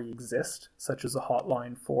which already exist, such as a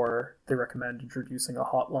hotline they recommend introducing a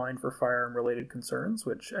hotline for firearm-related concerns,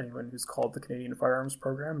 which anyone who's called the Canadian Firearms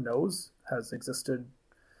Program knows has existed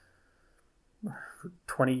for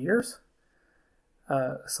 20 years.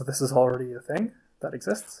 So this is already a thing that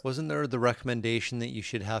exists. Wasn't there the recommendation that you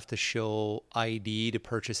should have to show ID to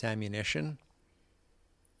purchase ammunition?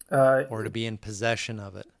 Or to be in possession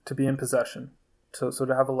of it? To be in possession. So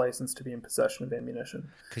to have a license to be in possession of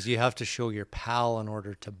ammunition. Because you have to show your PAL in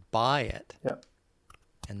order to buy it. Yeah.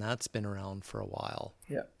 And that's been around for a while.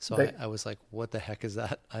 Yeah. So I was like, what the heck is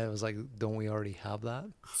that? I was like, don't we already have that?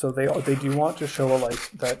 So they do want to show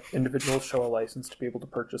that individuals show a license to be able to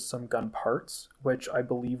purchase some gun parts, which I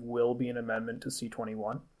believe will be an amendment to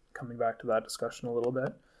C-21. Coming back to that discussion a little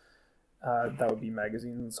bit. That would be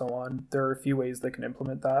magazines and so on. There are a few ways they can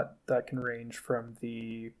implement that. That can range from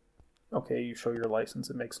okay, you show your license,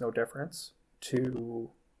 it makes no difference, to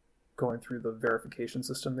going through the verification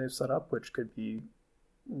system they've set up, which could be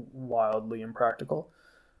wildly impractical.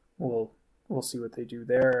 We'll see what they do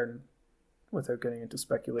there, and without getting into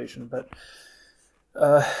speculation. But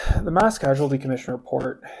the Mass Casualty Commission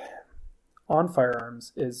report on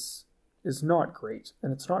firearms is not great,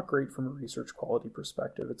 and it's not great from a research quality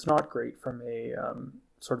perspective. It's not great from a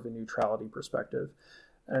sort of a neutrality perspective.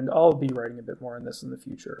 And I'll be writing a bit more on this in the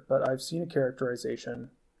future, but I've seen a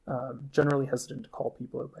characterization, generally hesitant to call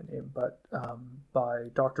people out by name, but by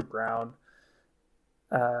Dr. Brown,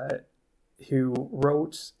 who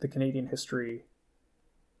wrote the Canadian history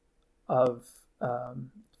of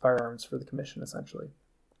firearms for the Commission, essentially.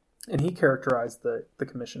 And he characterized the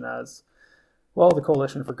Commission as, well, the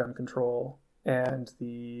Coalition for Gun Control and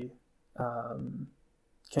the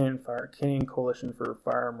Canadian Coalition for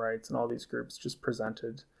Firearm Rights and all these groups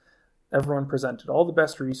everyone presented all the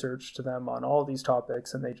best research to them on all these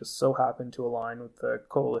topics, and they just so happened to align with the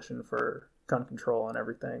Coalition for Gun Control and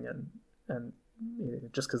everything, and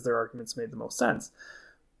just because their arguments made the most sense.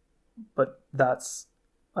 But that's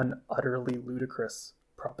an utterly ludicrous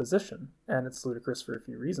proposition, and it's ludicrous for a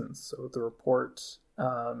few reasons. So the report,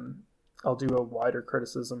 I'll do a wider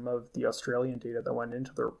criticism of the Australian data that went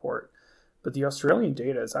into the report. But the Australian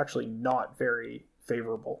data is actually not very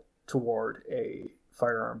favorable toward a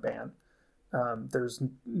firearm ban. There's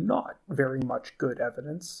not very much good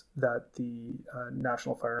evidence that the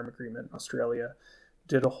National Firearm Agreement in Australia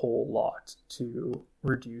did a whole lot to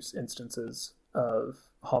reduce instances of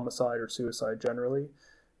homicide or suicide generally.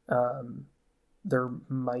 There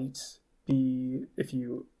might be, if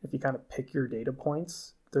you kind of pick your data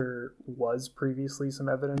points, there was previously some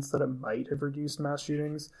evidence that it might have reduced mass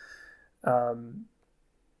shootings.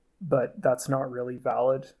 But that's not really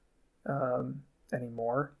valid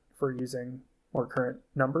anymore for using more current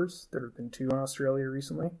numbers. There have been 2 in Australia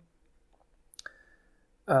recently,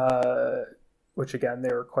 which again,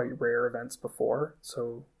 they were quite rare events before.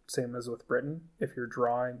 So same as with Britain, if you're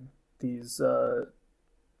drawing these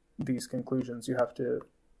conclusions, you have to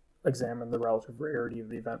examine the relative rarity of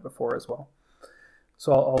the event before as well.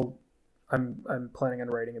 So I'm planning on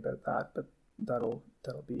writing about that, but that'll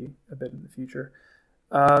be a bit in the future.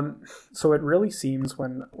 So it really seems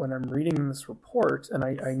when I'm reading this report, and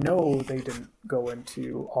I know they didn't go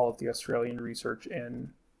into all of the Australian research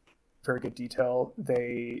in very good detail,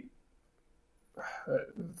 they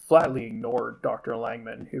flatly ignored Dr.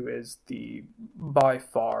 Langman, who is by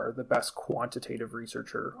far the best quantitative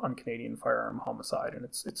researcher on Canadian firearm homicide, and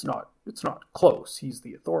it's not close. He's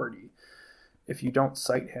the authority. If you don't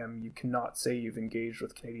cite him, you cannot say you've engaged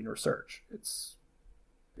with Canadian research. That's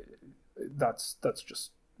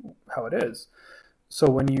just how it is. So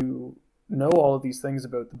when you know all of these things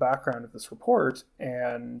about the background of this report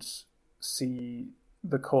and see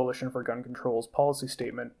the Coalition for Gun Control's policy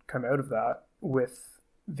statement come out of that with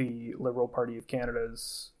the Liberal Party of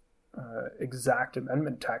Canada's exact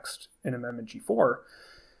amendment text in Amendment G4,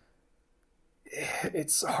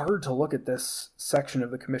 it's hard to look at this section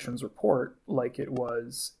of the Commission's report like it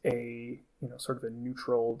was a sort of a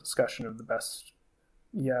neutral discussion of the best,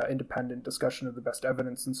 independent discussion of the best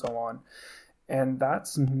evidence and so on. And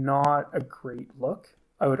that's not a great look.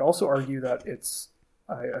 I would also argue that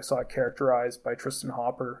I saw it characterized by Tristan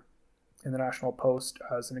Hopper in the National Post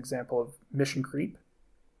as an example of mission creep.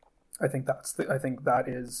 I think that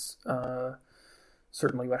is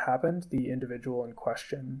certainly what happened. The individual in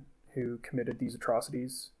question who committed these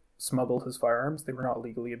atrocities smuggled his firearms. They were not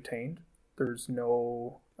legally obtained. There's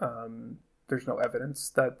no evidence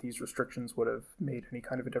that these restrictions would have made any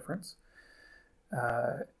kind of a difference.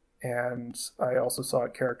 And I also saw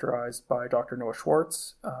it characterized by Dr. Noah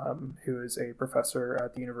Schwartz, who is a professor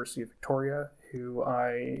at the University of Victoria, who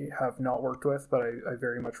I have not worked with, but I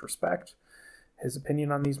very much respect his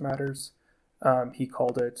opinion on these matters. He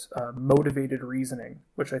called it motivated reasoning,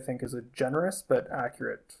 which I think is a generous but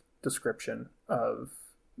accurate description of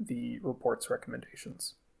the report's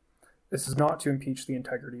recommendations. This is not to impeach the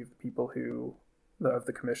integrity of the people of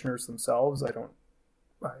the commissioners themselves. I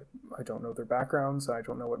don't know their backgrounds. I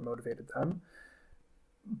don't know what motivated them.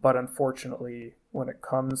 But unfortunately, when it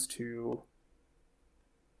comes to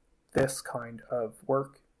this kind of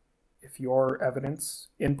work, if your evidence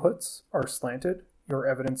inputs are slanted, your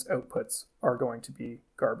evidence outputs are going to be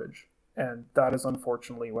garbage. And that is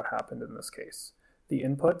unfortunately what happened in this case. The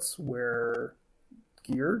inputs were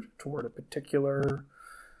geared toward a particular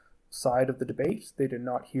side of the debate. They did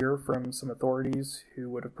not hear from some authorities who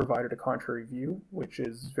would have provided a contrary view, which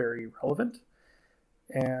is very relevant.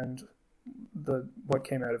 And what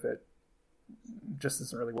came out of it just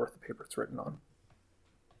isn't really worth the paper it's written on.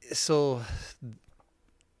 So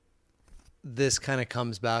this kind of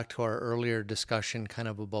comes back to our earlier discussion kind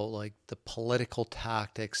of about like the political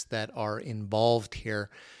tactics that are involved here.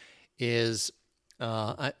 Is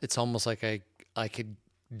it's almost like I could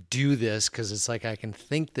do this because it's like I can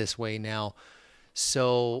think this way now.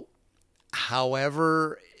 So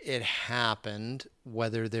however it happened,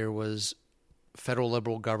 whether there was federal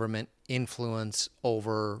Liberal government influence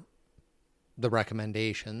over the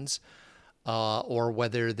recommendations, or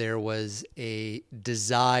whether there was a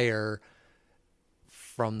desire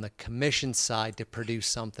from the commission side to produce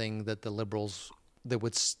something that the Liberals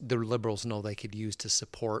know they could use to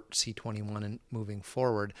support C-21 and moving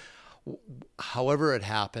forward. However it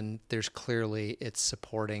happened, there's clearly it's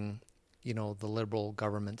supporting, the Liberal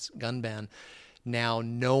government's gun ban. Now,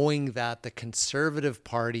 knowing that the Conservative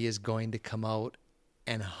Party is going to come out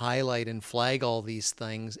and highlight and flag all these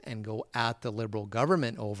things and go at the Liberal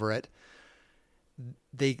government over it,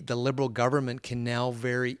 the Liberal government can now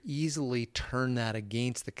very easily try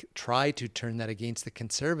to turn that against the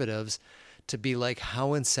Conservatives, to be like,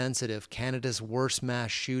 how insensitive, Canada's worst mass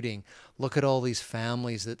shooting. Look at all these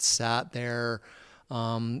families that sat there,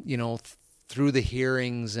 through the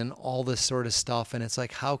hearings and all this sort of stuff. And it's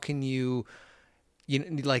like, how can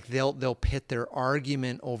they'll pit their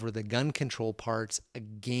argument over the gun control parts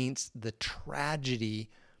against the tragedy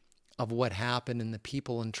of what happened and the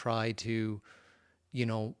people, and try to,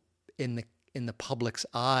 in the public's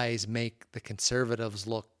eyes, make the Conservatives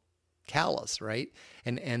look callous, right?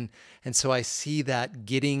 And so I see that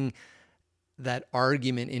getting that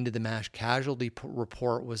argument into the mass casualty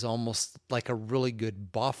report was almost like a really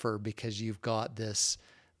good buffer, because you've got this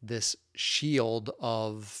shield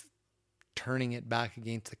of turning it back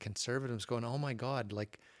against the Conservatives, going, oh my God,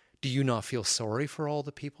 like, do you not feel sorry for all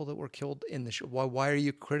the people that were killed in the why are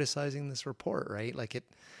you criticizing this report, right? Like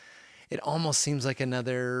it almost seems like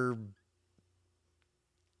another,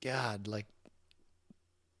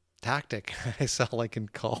 tactic. That's all I can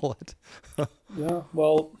call it. Yeah,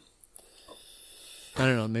 well, I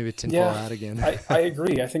don't know, maybe it's tinfoil hat again. I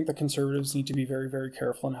agree. I think the Conservatives need to be very, very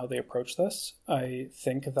careful in how they approach this. I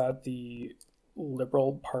think that the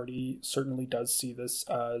Liberal Party certainly does see this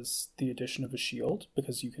as the addition of a shield,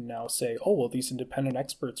 because you can now say, oh, well, these independent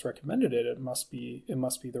experts recommended it. It must be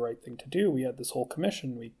the right thing to do. We had this whole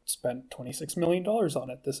commission. We spent $26 million on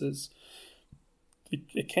it.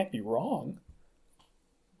 It can't be wrong.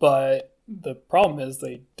 But the problem is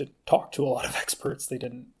they didn't talk to a lot of experts. They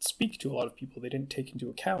didn't speak to a lot of people. They didn't take into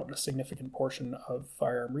account a significant portion of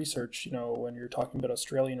firearm research. When you're talking about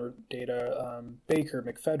Australian data, Baker,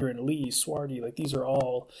 McFedrin, Lee, Swarty, like these are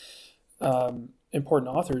all important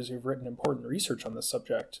authors who've written important research on this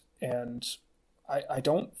subject. And I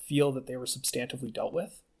don't feel that they were substantively dealt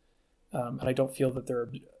with. And I don't feel that there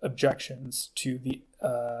are objections to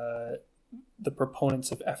the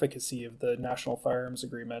proponents of efficacy of the National Firearms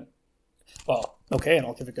Agreement. Well, okay, and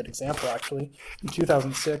I'll give a good example, actually. In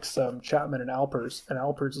 2006, Chapman and Alpers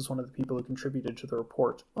is one of the people who contributed to the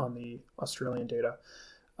report on the Australian data,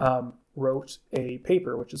 wrote a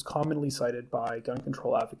paper which is commonly cited by gun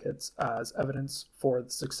control advocates as evidence for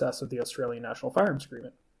the success of the Australian National Firearms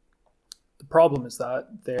Agreement. The problem is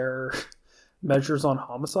that their measures on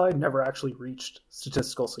homicide never actually reached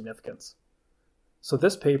statistical significance. So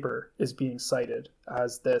this paper is being cited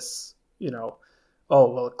as this, oh,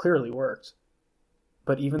 well, it clearly worked.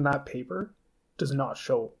 But even that paper does not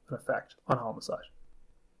show an effect on homicide.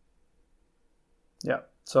 Yeah,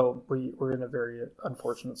 so we're in a very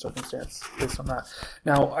unfortunate circumstance based on that.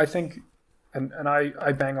 Now, I think, and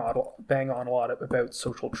I bang on a lot about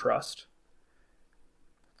social trust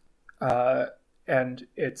and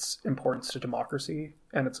its importance to democracy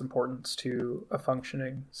and its importance to a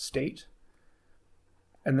functioning state.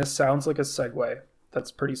 And this sounds like a segue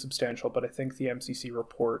that's pretty substantial, but I think the MCC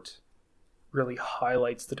report really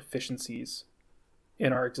highlights the deficiencies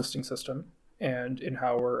in our existing system and in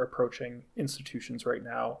how we're approaching institutions right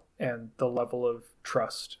now and the level of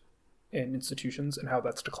trust in institutions and how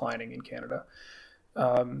that's declining in Canada.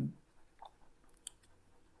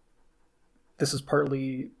 This is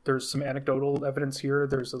partly, there's some anecdotal evidence here.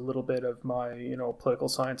 There's a little bit of my, political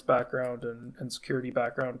science background and security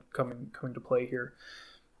background coming to play here.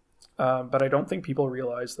 But I don't think people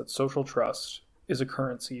realize that social trust is a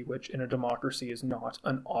currency which in a democracy is not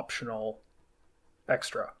an optional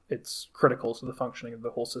extra. It's critical to the functioning of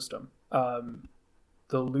the whole system.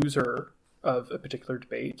 The loser of a particular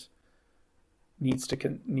debate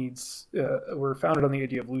we're founded on the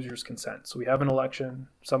idea of loser's consent. So we have an election,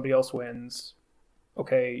 somebody else wins.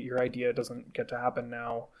 Okay, your idea doesn't get to happen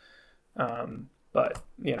now. But,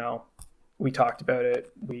 we talked about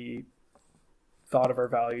it. We thought of our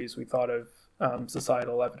values. We thought of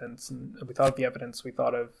societal evidence, and we thought of the evidence. We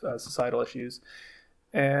thought of societal issues.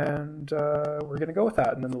 And we're going to go with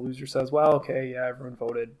that. And then the loser says, well, okay, yeah, everyone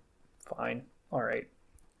voted. Fine. All right.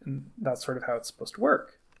 And that's sort of how it's supposed to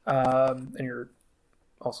work. And you're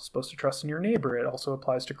also supposed to trust in your neighbor. It also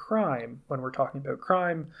applies to crime. When we're talking about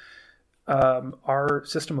crime, our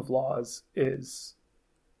system of laws it's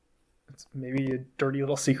maybe a dirty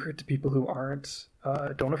little secret to people who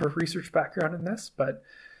don't have a research background in this, but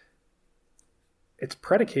it's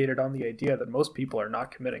predicated on the idea that most people are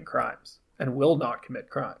not committing crimes and will not commit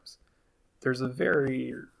crimes. There's a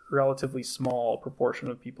very relatively small proportion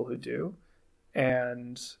of people who do,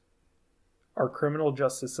 and our criminal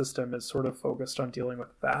justice system is sort of focused on dealing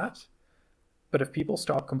with that. But if people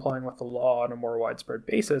stop complying with the law on a more widespread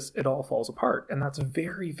basis, it all falls apart. And that's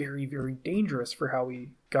very, very, very dangerous for how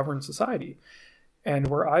we govern society. And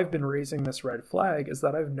where I've been raising this red flag is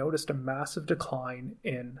that I've noticed a massive decline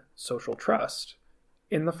in social trust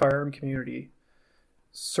in the firearm community,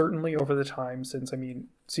 certainly over the time since,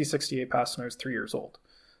 C-68 passed when I was 3 years old.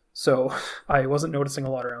 So I wasn't noticing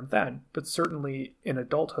a lot around then, but certainly in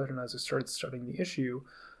adulthood and as I started studying the issue,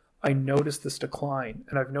 I noticed this decline,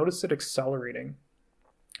 and I've noticed it accelerating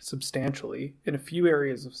substantially in a few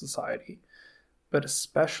areas of society, but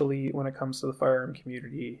especially when it comes to the firearm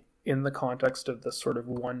community in the context of this sort of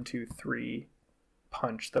 1, 2, 3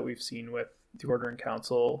 punch that we've seen with the Order in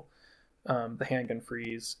Council, the handgun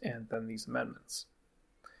freeze, and then these amendments.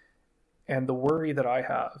 And the worry that I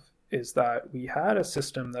have is that we had a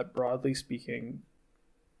system that, broadly speaking,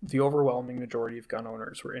 the overwhelming majority of gun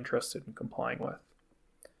owners were interested in complying with.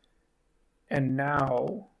 And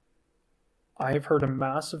now I've heard a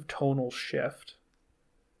massive tonal shift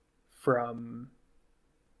from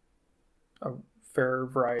a fair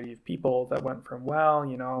variety of people that went from,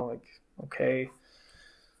 okay,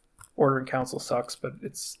 Order in Council sucks, but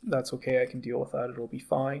that's okay, I can deal with that, it'll be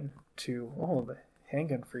fine, to, the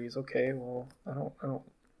handgun freeze, okay, well, I don't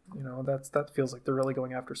that feels like they're really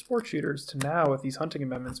going after sport shooters, to now with these hunting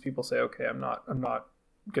amendments, people say, okay, I'm not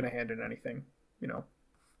going to hand in anything,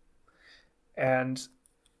 And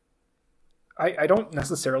I don't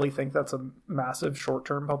necessarily think that's a massive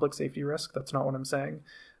short-term public safety risk. That's not what I'm saying.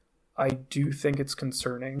 I do think it's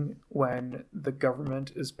concerning when the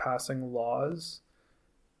government is passing laws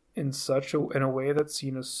in a way that's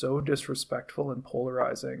seen as so disrespectful and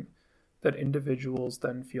polarizing that individuals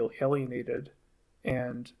then feel alienated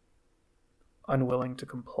and unwilling to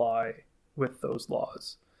comply with those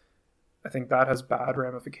laws. I think that has bad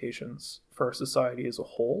ramifications for our society as a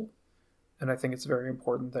whole. And I think it's very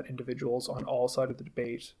important that individuals on all sides of the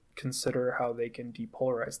debate consider how they can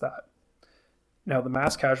depolarize that. Now, the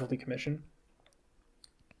Mass Casualty Commission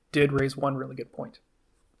did raise one really good point,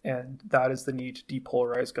 and that is the need to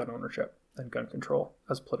depolarize gun ownership and gun control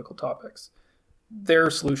as political topics. Their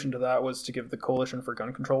solution to that was to give the Coalition for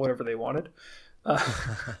Gun Control whatever they wanted,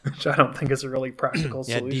 which I don't think is a really practical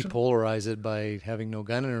solution. Depolarize it by having no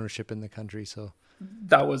gun ownership in the country, so...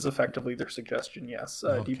 That was effectively their suggestion, yes.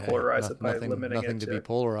 Okay. Depolarize it by limiting it to be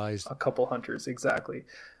polarized. A couple hunters, exactly.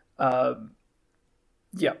 That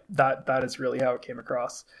is really how it came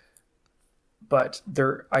across. But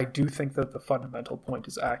I do think that the fundamental point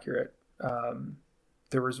is accurate.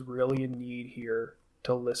 There was really a need here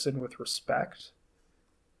to listen with respect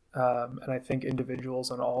And I think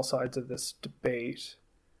individuals on all sides of this debate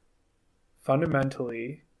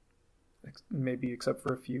fundamentally, maybe except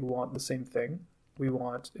for a few, want the same thing. We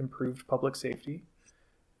want improved public safety.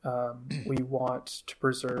 We want to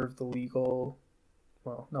preserve the legal,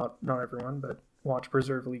 well, not everyone, but want to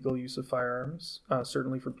preserve legal use of firearms,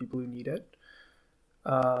 certainly for people who need it.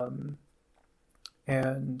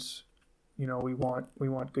 And we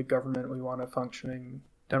want good government. We want a functioning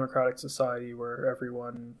democratic society where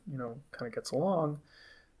everyone kind of gets along,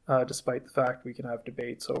 despite the fact we can have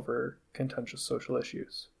debates over contentious social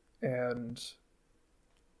issues. And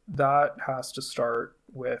that has to start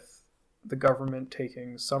with the government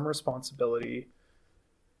taking some responsibility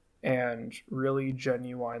and really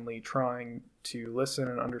genuinely trying to listen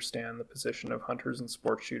and understand the position of hunters and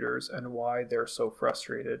sport shooters and why they're so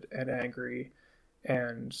frustrated and angry,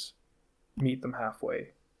 and meet them halfway.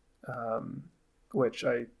 Which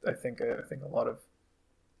I think a lot of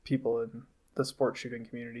people in the sport shooting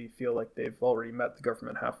community feel like they've already met the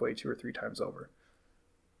government halfway 2 or 3 times over.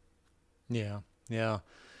 Yeah. Yeah.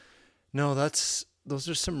 No, those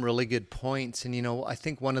are some really good points. And, I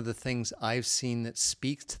think one of the things I've seen that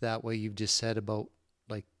speaks to that, what you've just said about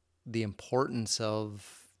like the importance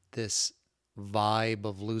of this vibe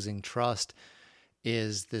of losing trust,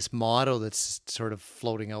 is this motto that's sort of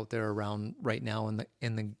floating out there around right now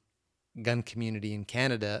in the gun community in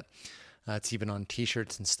Canada. It's even on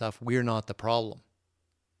t-shirts and stuff. We're not the problem.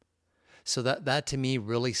 So that to me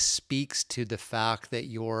really speaks to the fact that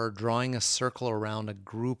you're drawing a circle around a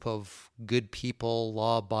group of good people,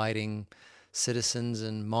 law-abiding citizens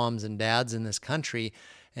and moms and dads in this country,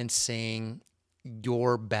 and saying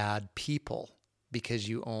you're bad people because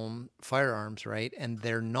you own firearms, right? And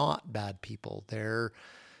they're not bad people.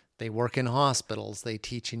 They work in hospitals, they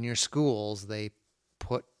teach in your schools, they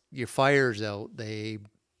put your fires out, they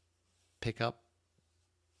pick up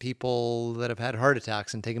people that have had heart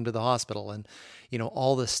attacks and take them to the hospital, and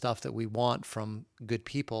all this stuff that we want from good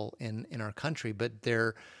people in our country, but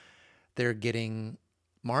they're getting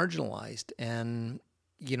marginalized. And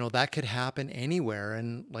that could happen anywhere.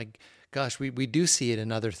 And like, gosh, we do see it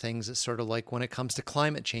in other things. It's sort of like when it comes to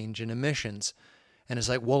climate change and emissions, and it's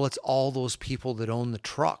like, well, it's all those people that own the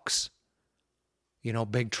trucks,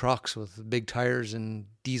 big trucks with big tires and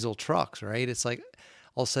diesel trucks, right? It's like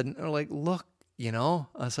all of a sudden they're like, look, I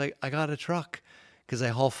was like, I got a truck because I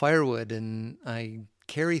haul firewood and I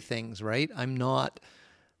carry things, right? I'm not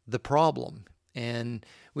the problem. And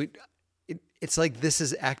it's like this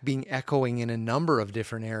is being echoing in a number of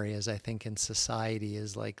different areas, I think, in society,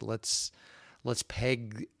 is like, let's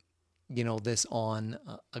peg, this on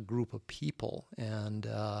a group of people. And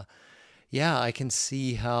I can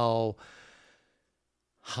see how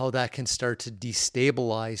that can start to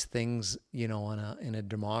destabilize things, in a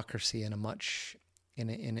democracy in a much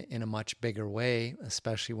bigger way,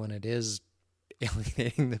 especially when it is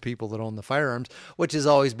alienating the people that own the firearms, which has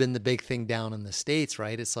always been the big thing down in the States,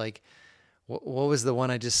 right? It's like, what was the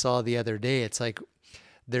one I just saw the other day? It's like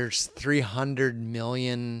there's 300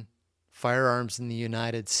 million firearms in the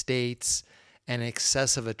United States and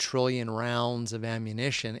excess of 1 trillion rounds of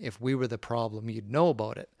ammunition. If we were the problem, you'd know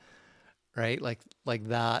about it. Right? Like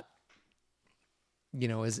that,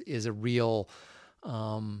 is a real,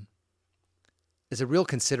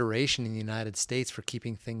 consideration in the United States for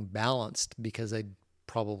keeping things balanced, because I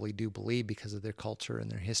probably do believe, because of their culture and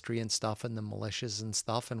their history and stuff, and the militias and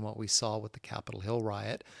stuff, and what we saw with the Capitol Hill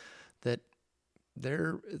riot, that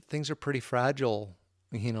things are pretty fragile.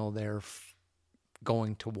 They're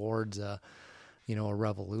going towards a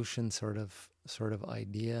revolution sort of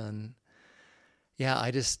idea. And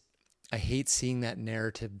I hate seeing that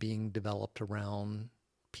narrative being developed around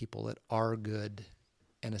people that are good,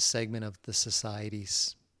 and a segment of the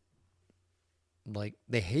society's like,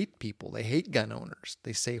 they hate people. They hate gun owners.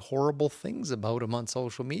 They say horrible things about them on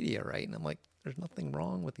social media, right? And I'm like, there's nothing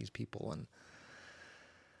wrong with these people. And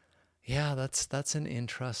that's an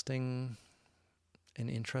interesting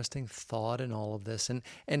thought in all of this. And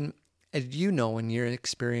as in your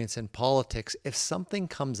experience in politics, if something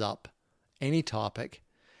comes up, any topic,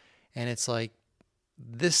 and it's like,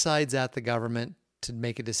 this side's at the government to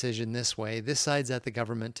make a decision this way, this side's at the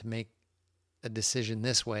government to make a decision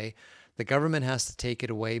this way, the government has to take it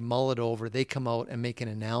away, mull it over, they come out and make an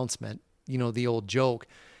announcement. The old joke,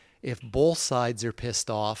 if both sides are pissed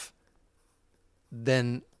off,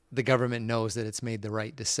 then the government knows that it's made the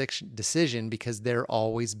right decision, because they're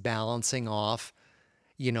always balancing off,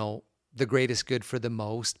 the greatest good for the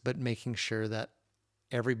most, but making sure that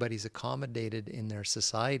everybody's accommodated in their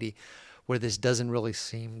society, where this doesn't really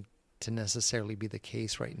seem to necessarily be the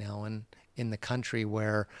case right now in the country,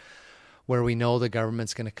 where where we know the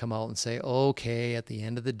government's going to come out and say, okay, at the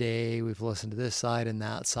end of the day, we've listened to this side and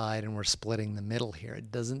that side, and we're splitting the middle here.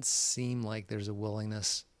 It doesn't seem like there's a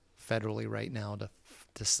willingness federally right now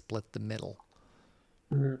to split the middle.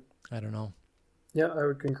 Mm-hmm. I don't know. Yeah, I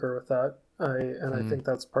would concur with that. I think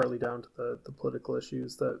that's partly down to the political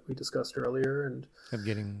issues that we discussed earlier, and of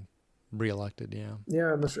getting reelected. Yeah.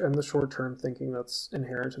 Yeah, and the short term thinking that's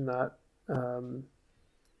inherent in that.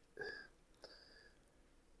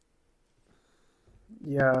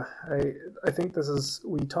 Yeah, I think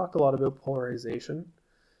we talk a lot about polarization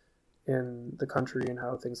in the country and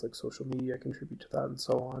how things like social media contribute to that and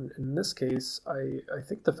so on. In this case, I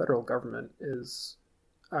think the federal government is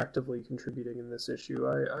actively contributing in this issue.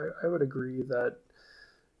 I would agree that,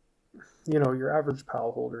 your average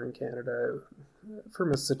PAL holder in Canada,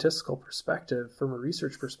 from a statistical perspective, from a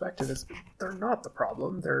research perspective, they're not the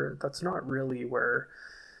problem. That's not really where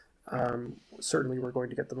certainly we're going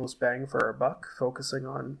to get the most bang for our buck, focusing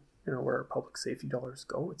on where our public safety dollars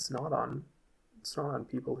go. It's not on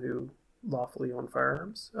people who lawfully own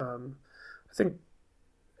firearms. I think,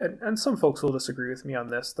 and some folks will disagree with me on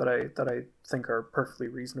this, that I think are perfectly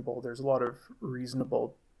reasonable. There's a lot of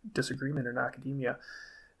reasonable disagreement in academia.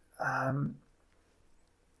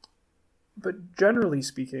 But generally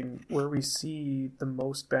speaking, where we see the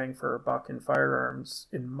most bang for our buck in firearms,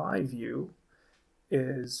 in my view,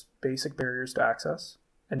 is basic barriers to access.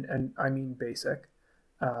 And I mean basic.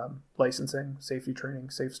 Licensing, safety training,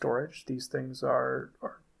 safe storage. These things are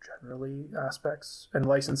generally aspects. And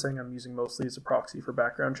licensing I'm using mostly as a proxy for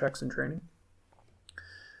background checks and training.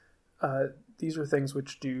 These are things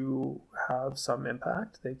which do have some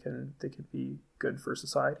impact. They can be good for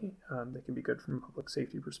society. They can be good from a public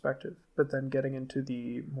safety perspective. But then getting into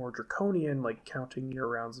the more draconian, like counting your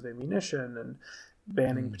rounds of ammunition and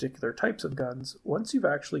banning particular types of guns, once you've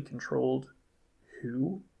actually controlled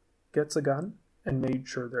who gets a gun and made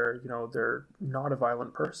sure they're not a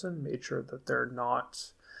violent person, made sure that they're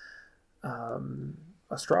not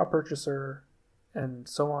a straw purchaser, and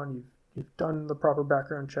so on, you've done the proper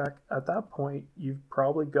background check. At that point, you've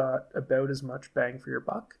probably got about as much bang for your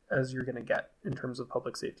buck as you're going to get in terms of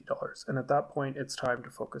public safety dollars. And at that point, it's time to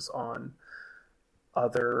focus on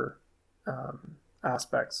other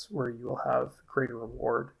aspects where you will have greater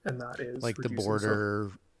reward, and that is like the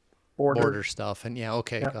border stuff. And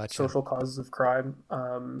gotcha. Social causes of crime.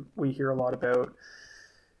 We hear a lot about,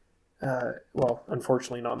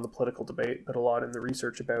 unfortunately not in the political debate, but a lot in the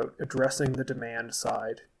research about addressing the demand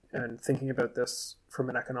side and thinking about this from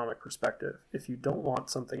an economic perspective. If you don't want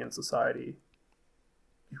something in society,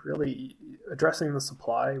 you really addressing the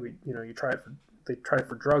supply. They try it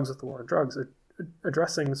for drugs with the war on drugs.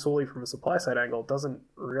 Addressing solely from a supply side angle doesn't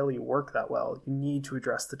really work that well. You need to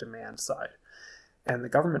address the demand side. And the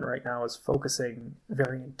government right now is focusing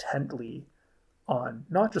very intently on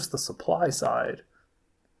not just the supply side,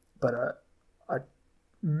 but a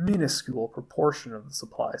minuscule proportion of the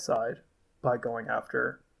supply side by going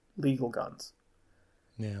after legal guns.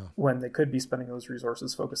 Yeah. When they could be spending those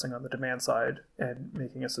resources focusing on the demand side and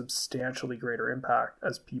making a substantially greater impact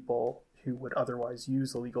as people who would otherwise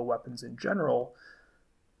use illegal weapons in general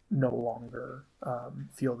no longer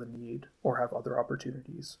feel the need or have other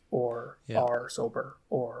opportunities or are sober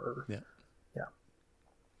or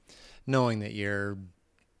knowing that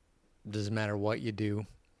doesn't matter what you do,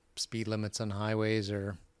 speed limits on highways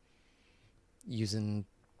or using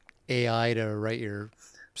AI to write your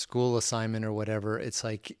school assignment or whatever, it's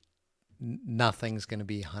like nothing's going to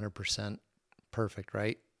be 100% perfect,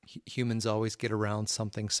 right? Humans always get around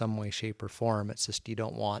something some way, shape, or form. It's just you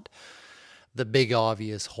don't want the big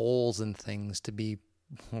obvious holes in things to be,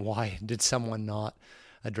 why did someone not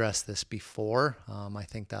address this before? I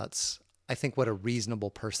think what a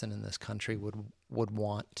reasonable person in this country would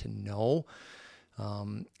want to know.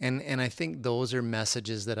 And I think those are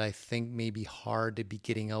messages that I think may be hard to be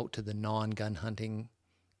getting out to the non-gun hunting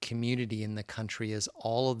community in the country, is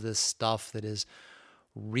all of this stuff that is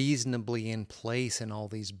reasonably in place and all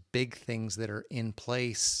these big things that are in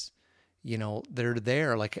place, they're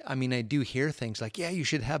there. Like, I mean, I do hear things like, you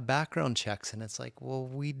should have background checks. And it's like, well,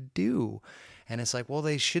 we do. And it's like, well,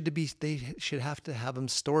 they should have to have them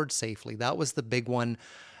stored safely. That was the big one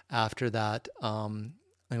after that.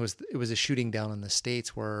 It was a shooting down in the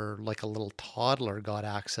States where like a little toddler got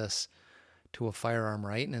access to a firearm,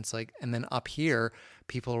 right? And it's like, and then up here,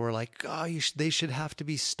 people were like, oh, they should have to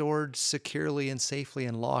be stored securely and safely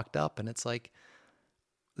and locked up. And it's like,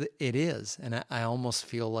 it is. And I almost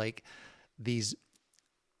feel like these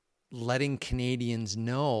letting Canadians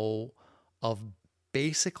know of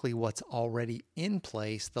basically what's already in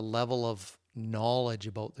place, the level of knowledge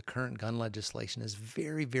about the current gun legislation is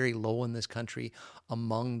very, very low in this country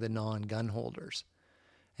among the non-gun holders.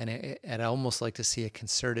 And I'd almost like to see a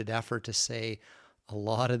concerted effort to say a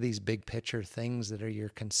lot of these big picture things that are your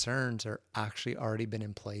concerns are actually already been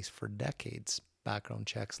in place for decades. Background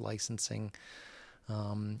checks, licensing,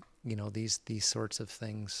 these sorts of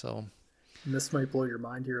things. So, and this might blow your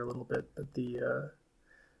mind here a little bit, but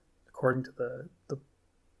according to the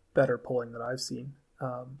better polling that I've seen,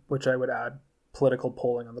 which I would add political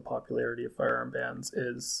polling on the popularity of firearm bans,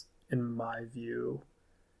 is, in my view,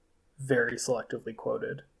 very selectively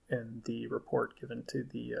quoted in the report given to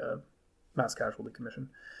the Mass Casualty Commission.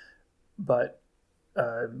 But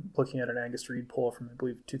looking at an Angus Reid poll from, I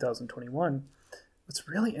believe, 2021, what's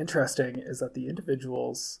really interesting is that the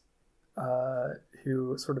individuals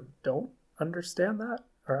who sort of don't understand that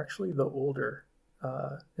are actually the older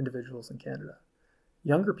individuals in Canada.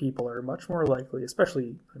 Younger people are much more likely,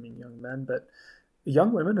 especially, young men, but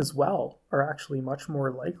young women as well are actually much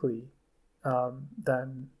more likely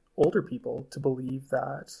than older people to believe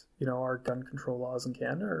that, our gun control laws in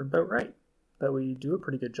Canada are about right, that we do a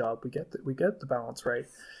pretty good job. We get the balance right.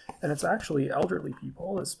 And it's actually elderly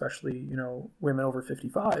people, especially, women over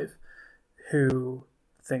 55, who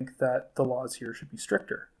think that the laws here should be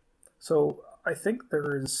stricter. So I think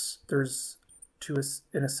there's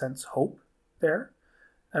in a sense, hope there.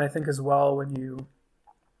 And I think as well, when you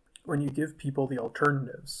give people the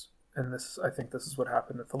alternatives, and I think this is what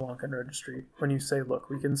happened at the Long Gun Registry, when you say, look,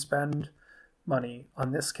 we can spend money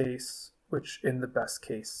on this case, which in the best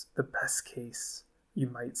case, you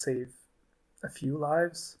might save a few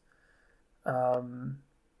lives,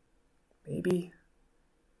 maybe.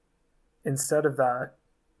 Instead of that,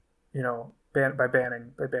 by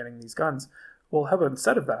banning these guns, well, how about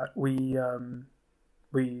instead of that, we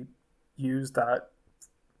use that,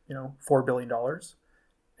 $4 billion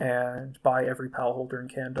and buy every PAL holder in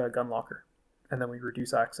Canada a gun locker, and then we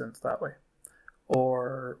reduce accidents that way.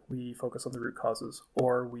 Or we focus on the root causes,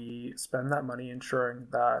 or we spend that money ensuring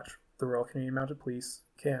that the Royal Canadian Mounted Police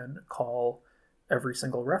can call every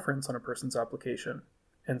single reference on a person's application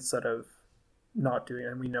instead of not doing it.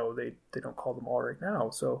 And we know they don't call them all right now.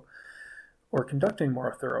 So, or conducting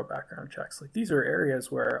more thorough background checks. Like, these are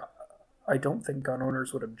areas where I don't think gun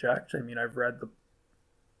owners would object. I've read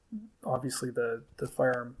obviously the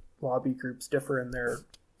firearm lobby groups differ in their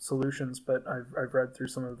solutions, but I've read through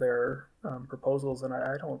some of their proposals, and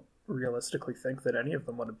I don't realistically think that any of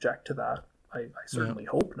them would object to that. I certainly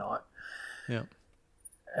hope not. Yeah.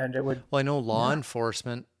 And it would... Well, I know law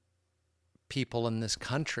enforcement people in this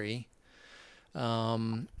country,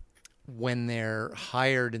 when they're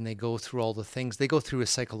hired and they go through all the things, they go through a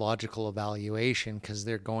psychological evaluation because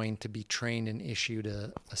they're going to be trained and issued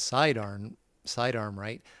a sidearm,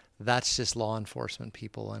 right? That's just law enforcement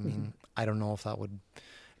people. I don't know if that would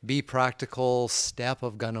be practical step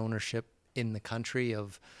of gun ownership in the country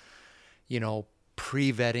of,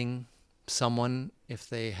 pre-vetting someone if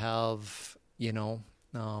they have, the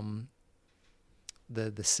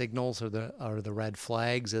signals or the red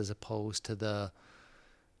flags, as opposed to the,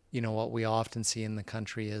 what we often see in the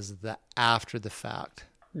country is the after the fact.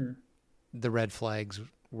 The red flags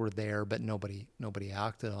were there, but nobody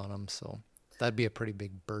acted on them. So that'd be a pretty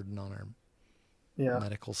big burden on our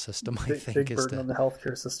medical system, I think. Big burden on the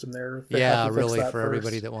healthcare system there. Yeah, really, for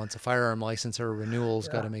everybody that wants a firearm license or a renewal's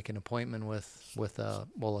got to make an appointment with a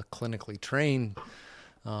clinically trained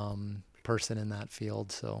person in that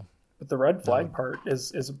field. So, but the red flag part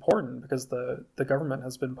is important because the government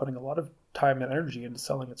has been putting a lot of time and energy into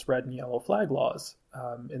selling its red and yellow flag laws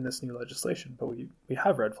in this new legislation. But we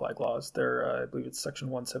have red flag laws. They're I believe it's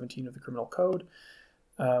Section 117 of the Criminal Code.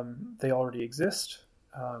 They already exist.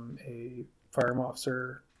 A firearm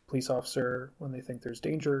officer, police officer, when they think there's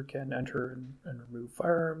danger, can enter and remove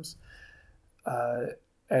firearms.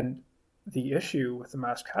 And the issue with the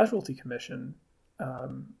Mass Casualty Commission,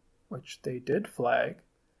 which they did flag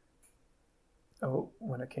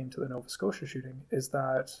when it came to the Nova Scotia shooting, is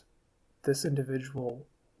that this individual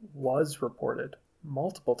was reported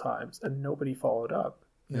multiple times and nobody followed up.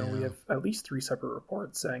 We have at least 3 separate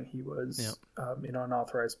reports saying he was in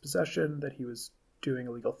unauthorized possession, that he was doing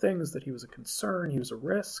illegal things, that he was a concern, he was a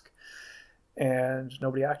risk, and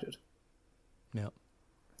nobody acted.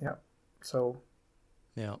 So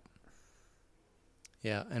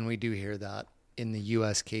and we do hear that in the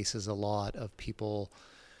U.S. cases a lot of people,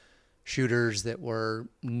 shooters that were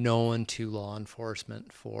known to law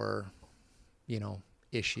enforcement for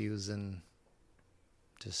issues and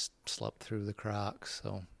just slept through the cracks.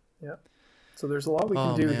 So there's a lot we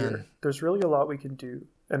can do here. There's really a lot we can do.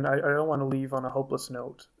 And I don't want to leave on a hopeless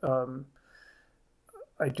note.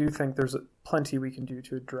 I do think there's plenty we can do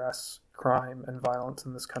to address crime and violence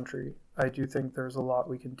in this country. I do think there's a lot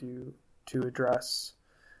we can do to address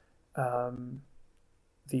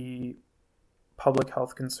the public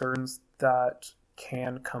health concerns that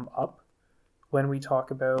can come up when we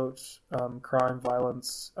talk about crime,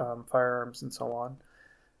 violence, firearms, and so on.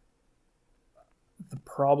 The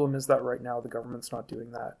problem is that right now the government's not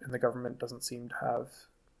doing that, and the government doesn't seem to have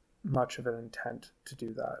much of an intent to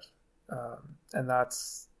do that. And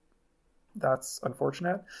that's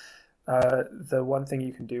unfortunate. The one thing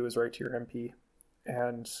you can do is write to your MP.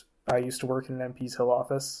 And I used to work in an MP's Hill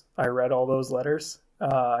office. I read all those letters.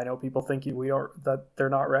 I know people think that they're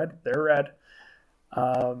not read. They're read.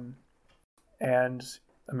 And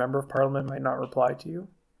a member of parliament might not reply to you.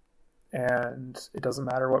 And it doesn't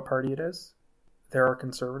matter what party it is. There are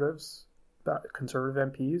conservative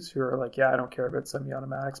MPs who are like, yeah, I don't care about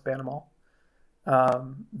semi-automatics, ban them all.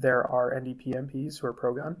 There are NDP MPs who are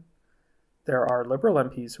pro-gun. There are Liberal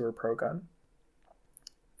MPs who are pro-gun.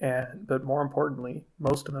 But more importantly,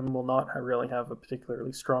 most of them will not really have a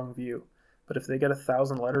particularly strong view. But if they get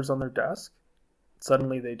 1,000 letters on their desk,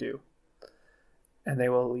 suddenly they do. And they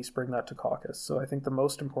will at least bring that to caucus. So I think the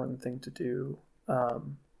most important thing to do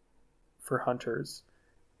for hunters,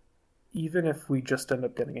 even if we just end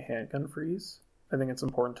up getting a handgun freeze, I think it's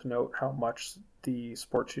important to note how much the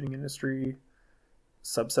sport shooting industry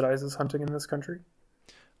subsidizes hunting in this country.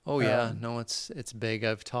 Oh yeah, no, it's big.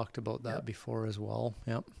 I've talked about that before as well.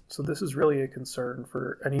 Yep. So this is really a concern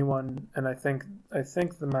for anyone, and I think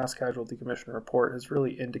the Mass Casualty Commission report has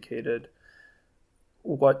really indicated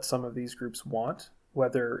what some of these groups want,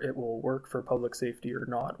 whether it will work for public safety or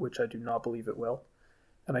not, which I do not believe it will,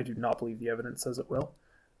 and I do not believe the evidence says it will.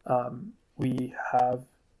 We have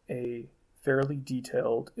a fairly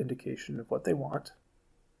detailed indication of what they want,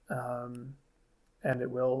 and it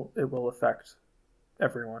will affect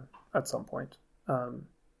everyone at some point.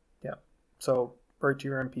 So write to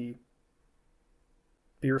your MP,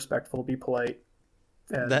 be respectful, be polite.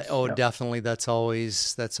 And, definitely. That's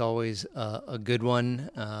always a good one.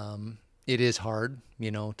 It is hard,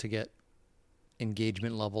 to get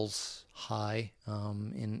engagement levels high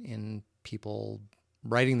in people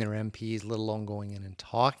writing their MPs, let alone going in and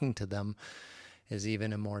talking to them is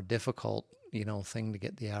even a more difficult, thing to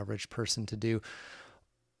get the average person to do.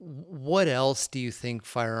 What else do you think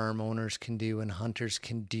firearm owners can do and hunters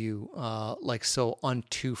can do? So on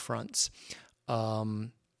two fronts,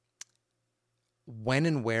 when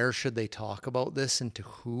and where should they talk about this and to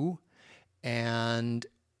who? And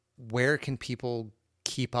where can people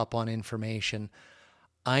keep up on information?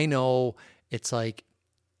 I know it's like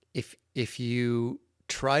if you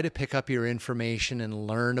try to pick up your information and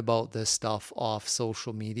learn about this stuff off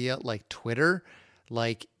social media, like Twitter,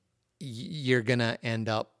 you're going to end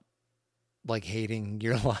up hating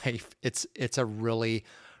your life. It's a really,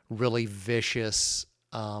 really vicious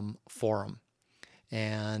forum.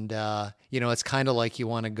 And, it's kind of like you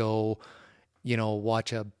want to go,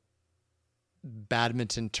 watch a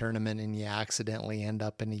badminton tournament and you accidentally end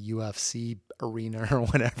up in a UFC arena or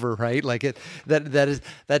whatever, right?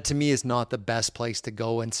 That to me is not the best place to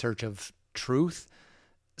go in search of truth.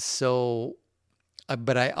 So,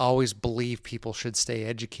 but I always believe people should stay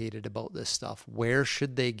educated about this stuff. Where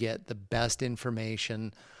should they get the best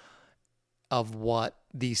information of what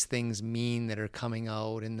these things mean that are coming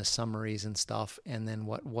out in the summaries and stuff? And then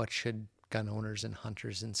what should gun owners and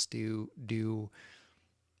hunters and do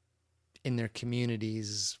in their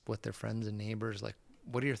communities with their friends and neighbors?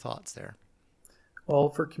 What are your thoughts there? Well,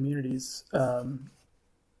 for communities, I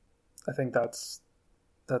think that's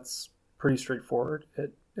pretty straightforward.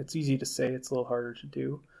 It's easy to say, it's a little harder to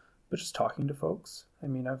do, but just talking to folks. I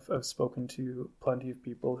mean, I've spoken to plenty of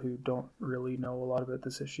people who don't really know a lot about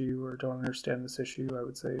this issue or don't understand this issue. I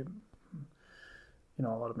would say, a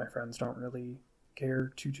lot of my friends don't really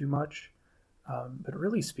care too much. But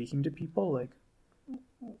really speaking to people,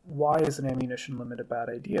 why is an ammunition limit a bad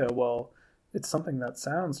idea? Well, it's something that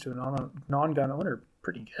sounds to a non-gun owner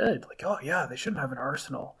pretty good. Oh yeah, they shouldn't have an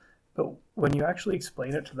arsenal. But when you actually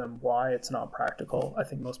explain it to them why it's not practical, I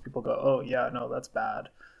think most people go, oh yeah, no, that's bad.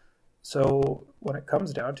 So when it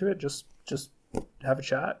comes down to it, just have a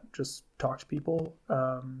chat, just talk to people,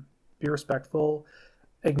 be respectful,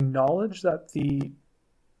 acknowledge that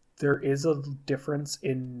there is a difference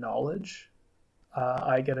in knowledge.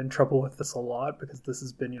 I get in trouble with this a lot because this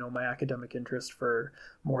has been, my academic interest for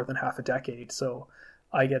more than half a decade. So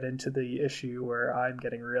I get into the issue where I'm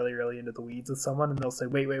getting really, really into the weeds with someone, and they'll say,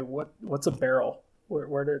 "Wait, what's a barrel? What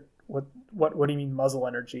do you mean muzzle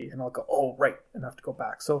energy?" And I'll go, "Oh, right," and I have to go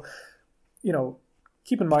back. So,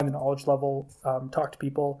 keep in mind the knowledge level. Talk to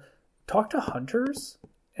people, talk to hunters.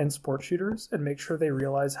 and sport shooters and make sure they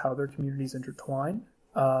realize how their communities intertwine.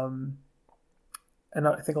 And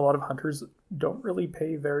I think a lot of hunters don't really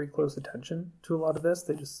pay very close attention to a lot of this.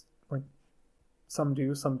 They just, like, some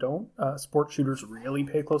do, some don't. Sport shooters really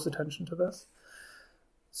pay close attention to this.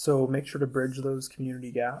 So make sure to bridge those community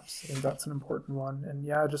gaps. I think that's an important one. And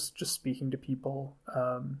yeah, just speaking to people,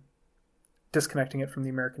 disconnecting it from the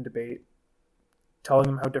American debate, telling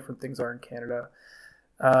them how different things are in Canada.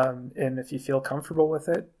 And if you feel comfortable with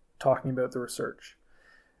it, talking about the research.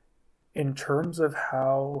 In terms of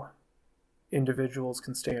how individuals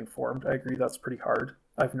can stay informed, I agree that's pretty hard.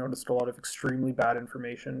 I've noticed a lot of extremely bad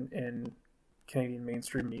information in Canadian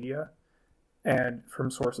mainstream media, and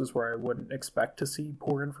from sources where I wouldn't expect to see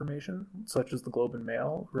poor information, such as the Globe and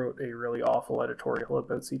Mail wrote a really awful editorial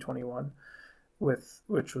about C21,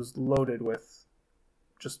 which was loaded with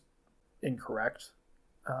just incorrect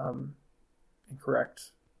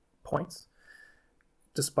points,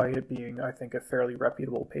 despite it being, I think, a fairly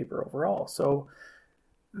reputable paper overall. So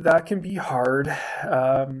that can be hard.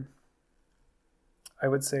 I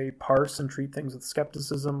would say parse and treat things with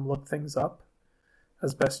skepticism, look things up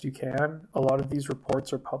as best you can. A lot of these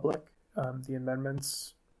reports are public. The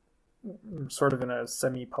amendments sort of in a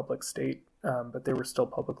semi-public state, but they were still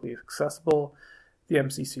publicly accessible. The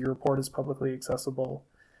MCC report is publicly accessible.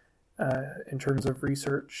 In terms of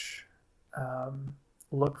research,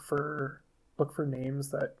 look for names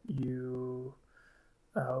that you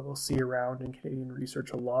will see around in Canadian research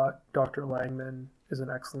a lot. Dr. Langman is an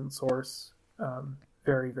excellent source,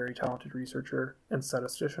 very, very talented researcher and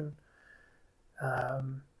statistician.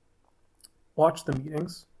 Watch the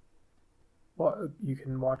meetings. You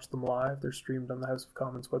can watch them live. They're streamed on the House of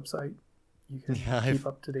Commons website. You can keep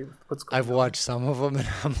up to date with what's going on. I've watched some of them and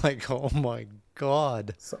I'm like, oh my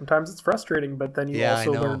God. Sometimes it's frustrating, but then you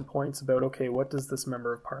also learn points about, okay, what does this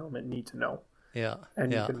member of parliament need to know? Yeah.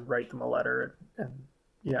 And you can write them a letter and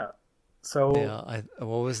yeah. So yeah,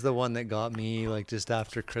 what was the one that got me, like, just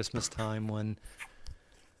after Christmas time, when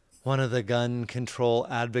one of the gun control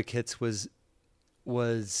advocates was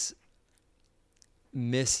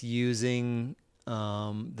misusing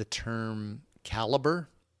the term caliber,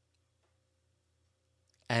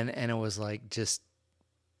 and it was like, just,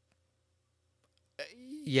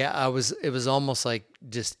 yeah, it was almost like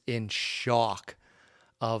just in shock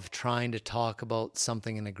of trying to talk about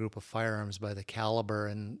something in a group of firearms by the caliber,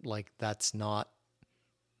 and like, that's not,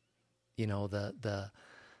 the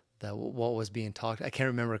what was being talked. I can't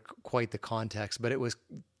remember quite the context, but it was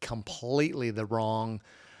completely the wrong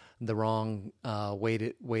way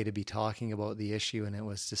to be talking about the issue. And it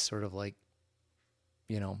was just sort of like,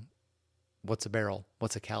 what's a barrel?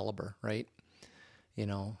 What's a caliber? Right.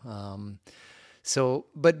 So,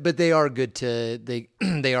 but they are good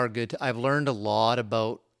they are good to, I've learned a lot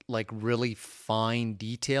about, like, really fine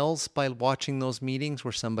details by watching those meetings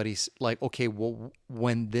where somebody's like, okay, well,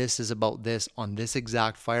 when this is about this on this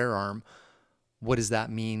exact firearm, what does that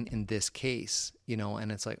mean in this case?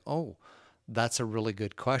 And it's like, oh, that's a really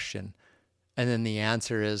good question. And then the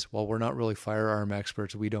answer is, well, we're not really firearm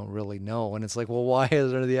experts. We don't really know. And it's like, well, why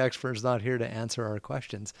are the experts not here to answer our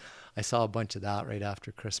questions? I saw a bunch of that right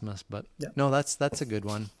after Christmas, but yeah. No, that's a good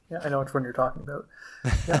one. Yeah, I know which one you're talking about.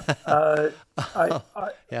 Yeah,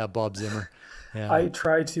 yeah, Bob Zimmer. Yeah. I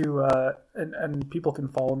try to, and people can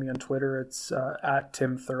follow me on Twitter. It's at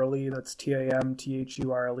Tim Thurley. That's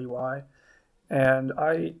TAMTHURLEY. And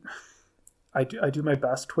I do my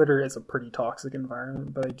best. Twitter is a pretty toxic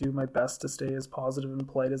environment, but I do my best to stay as positive and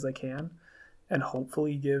polite as I can, and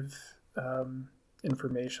hopefully give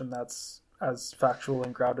information that's as factual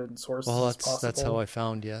and grounded in sources as possible. That's how I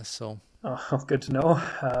found you. So good to know.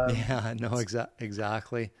 Yeah, no,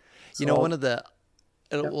 exactly. So one of the,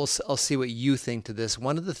 I'll see what you think to this.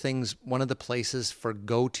 One of the places for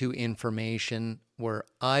go-to information where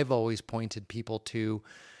I've always pointed people to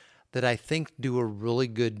that I think do a really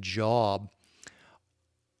good job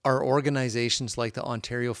are organizations like the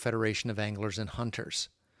Ontario Federation of Anglers and Hunters.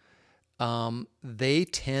 They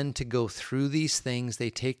tend to go through these things. They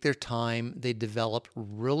take their time. They develop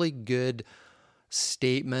really good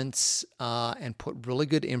statements and put really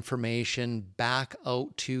good information back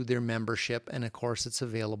out to their membership. And of course, it's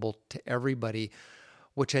available to everybody,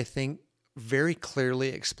 which I think very clearly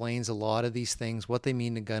explains a lot of these things, what they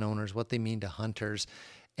mean to gun owners, what they mean to hunters.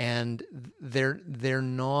 And they're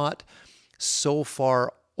not so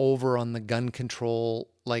far over on the gun control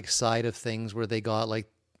side of things where they got like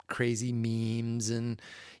crazy memes and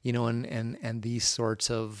and these sorts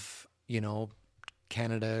of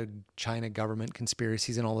Canada, China government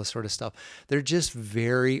conspiracies and all this sort of stuff. They're just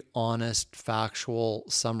very honest, factual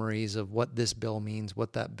summaries of what this bill means,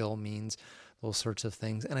 what that bill means, those sorts of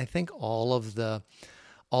things. And I think all of the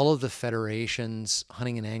federations,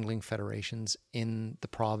 hunting and angling federations in the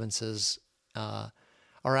provinces,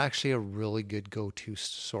 are actually a really good go-to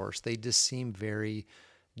source. They just seem very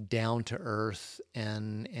down to earth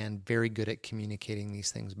and very good at communicating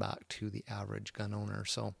these things back to the average gun owner.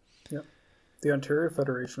 So, yeah, the Ontario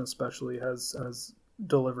Federation especially has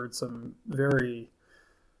delivered some very,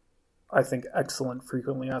 I think, excellent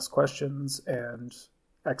frequently asked questions and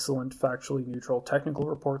excellent factually neutral technical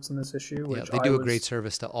reports in this issue. Which they do a great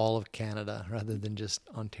service to all of Canada rather than just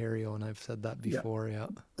Ontario, and I've said that before. Yeah.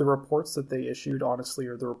 The reports that they issued, honestly,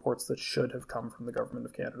 are the reports that should have come from the government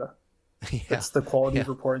of Canada. It's the quality of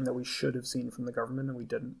reporting that we should have seen from the government, and we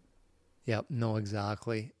didn't. Yep. No,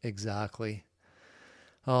 exactly.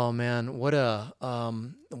 Oh man, what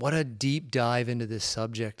a deep dive into this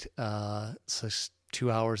subject. So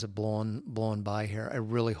 2 hours have blown by here. I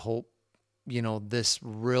really hope, this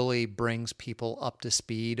really brings people up to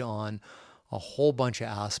speed on a whole bunch of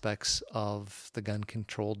aspects of the gun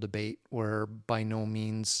control debate. We're by no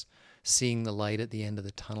means seeing the light at the end of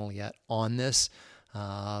the tunnel yet on this.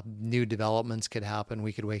 New developments could happen.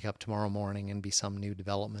 We could wake up tomorrow morning and be some new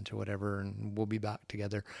development or whatever, and we'll be back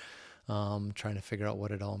together trying to figure out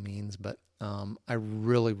what it all means. But I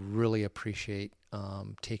really, really appreciate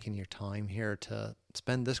taking your time here to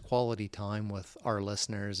spend this quality time with our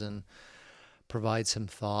listeners and provide some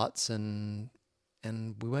thoughts. And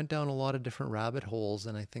we went down a lot of different rabbit holes,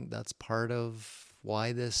 and I think that's part of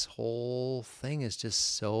why this whole thing is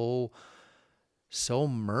just so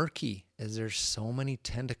murky, is there's so many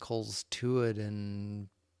tentacles to it, and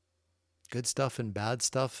good stuff and bad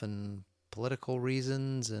stuff and political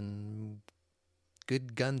reasons and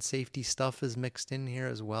good gun safety stuff is mixed in here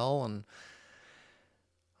as well. And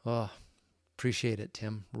appreciate it,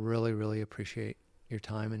 Tim. Really, really appreciate your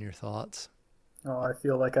time and your thoughts. Oh, I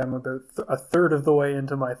feel like I'm about a third of the way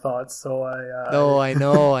into my thoughts, so I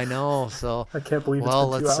know. So I can't believe it's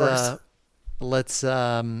been 2 hours.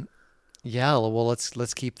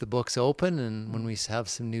 Let's keep the books open, and when we have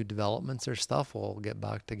some new developments or stuff, we'll get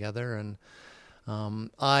back together. And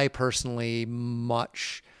I personally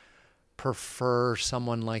much prefer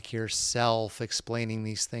someone like yourself explaining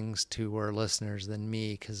these things to our listeners than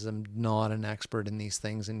me, because I'm not an expert in these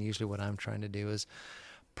things, and usually what I'm trying to do is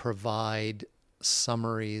provide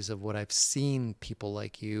summaries of what I've seen people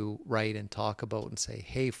like you write and talk about and say,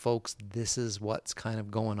 hey folks, this is what's kind of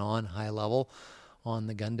going on high level on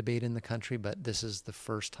the gun debate in the country. But this is the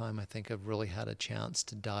first time I think I've really had a chance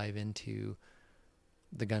to dive into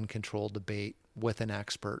the gun control debate with an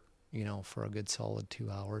expert, for a good solid 2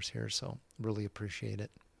 hours here. So really appreciate it.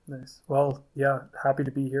 Nice. Well, yeah, happy to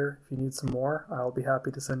be here. If you need some more, I'll be happy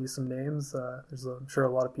to send you some names. I'm sure a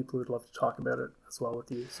lot of people who'd love to talk about it as well with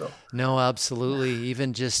you. So no, absolutely.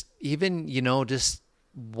 Even just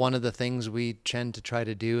one of the things we tend to try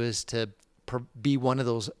to do is to be one of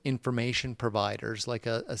those information providers, like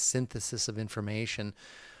a synthesis of information.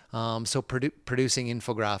 So producing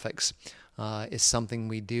infographics is something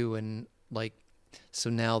we do, and so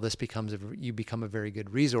now this you become a very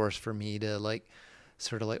good resource for me to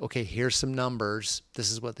okay, here's some numbers,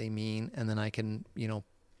 this is what they mean, and then I can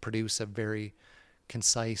produce a very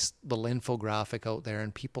concise little infographic out there,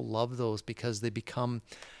 and people love those because they become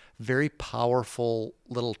very powerful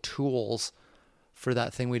little tools for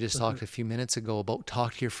that thing we just talked a few minutes ago about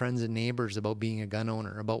talk to your friends and neighbors about being a gun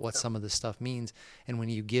owner, about what some of this stuff means. And when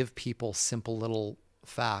you give people simple little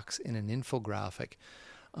facts in an infographic,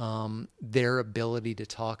 their ability to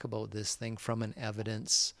talk about this thing from an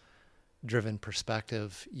evidence-driven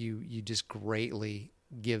perspective, you just greatly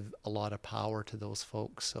give a lot of power to those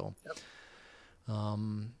folks. So,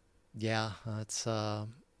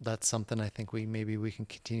 that's something I think we can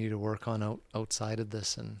continue to work on outside of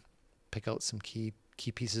this, and pick out some key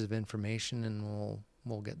pieces of information, and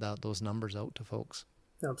we'll get those numbers out to folks.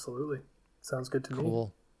 Absolutely. Sounds good to me.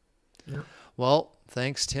 Cool. Yeah. Well,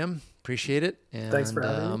 thanks, Tim. Appreciate it. And thanks for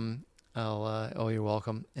having me. You're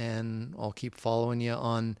welcome. And I'll keep following you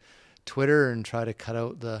on Twitter and try to cut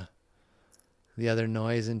out the other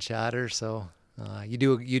noise and chatter. So you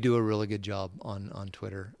do a really good job on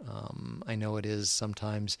Twitter. I know it is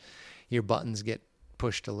sometimes your buttons get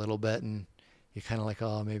pushed a little bit, and you're kind of like,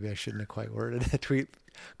 oh, maybe I shouldn't have quite worded a tweet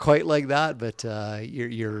quite like that. But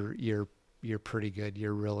you're pretty good.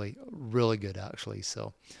 You're really, really good, actually.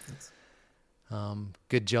 So,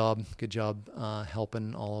 good job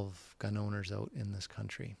helping all of gun owners out in this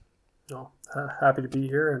country. Well, happy to be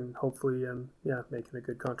here, and hopefully, making a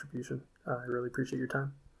good contribution. I really appreciate your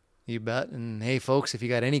time. You bet. And hey, folks, if you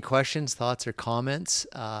got any questions, thoughts, or comments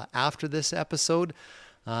after this episode,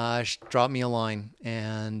 drop me a line,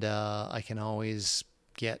 and I can always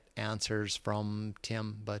get answers from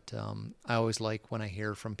Tim. But I always like when I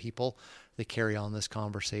hear from people that carry on this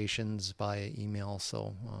conversations via email.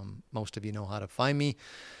 So most of you know how to find me.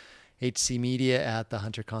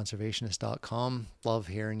 hcmedia@thehunterconservationist.com. Love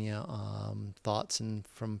hearing you thoughts and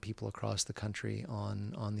from people across the country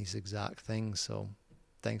on these exact things. So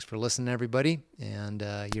thanks for listening, everybody, and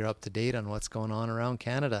you're up to date on what's going on around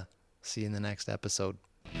Canada. See you in the next episode.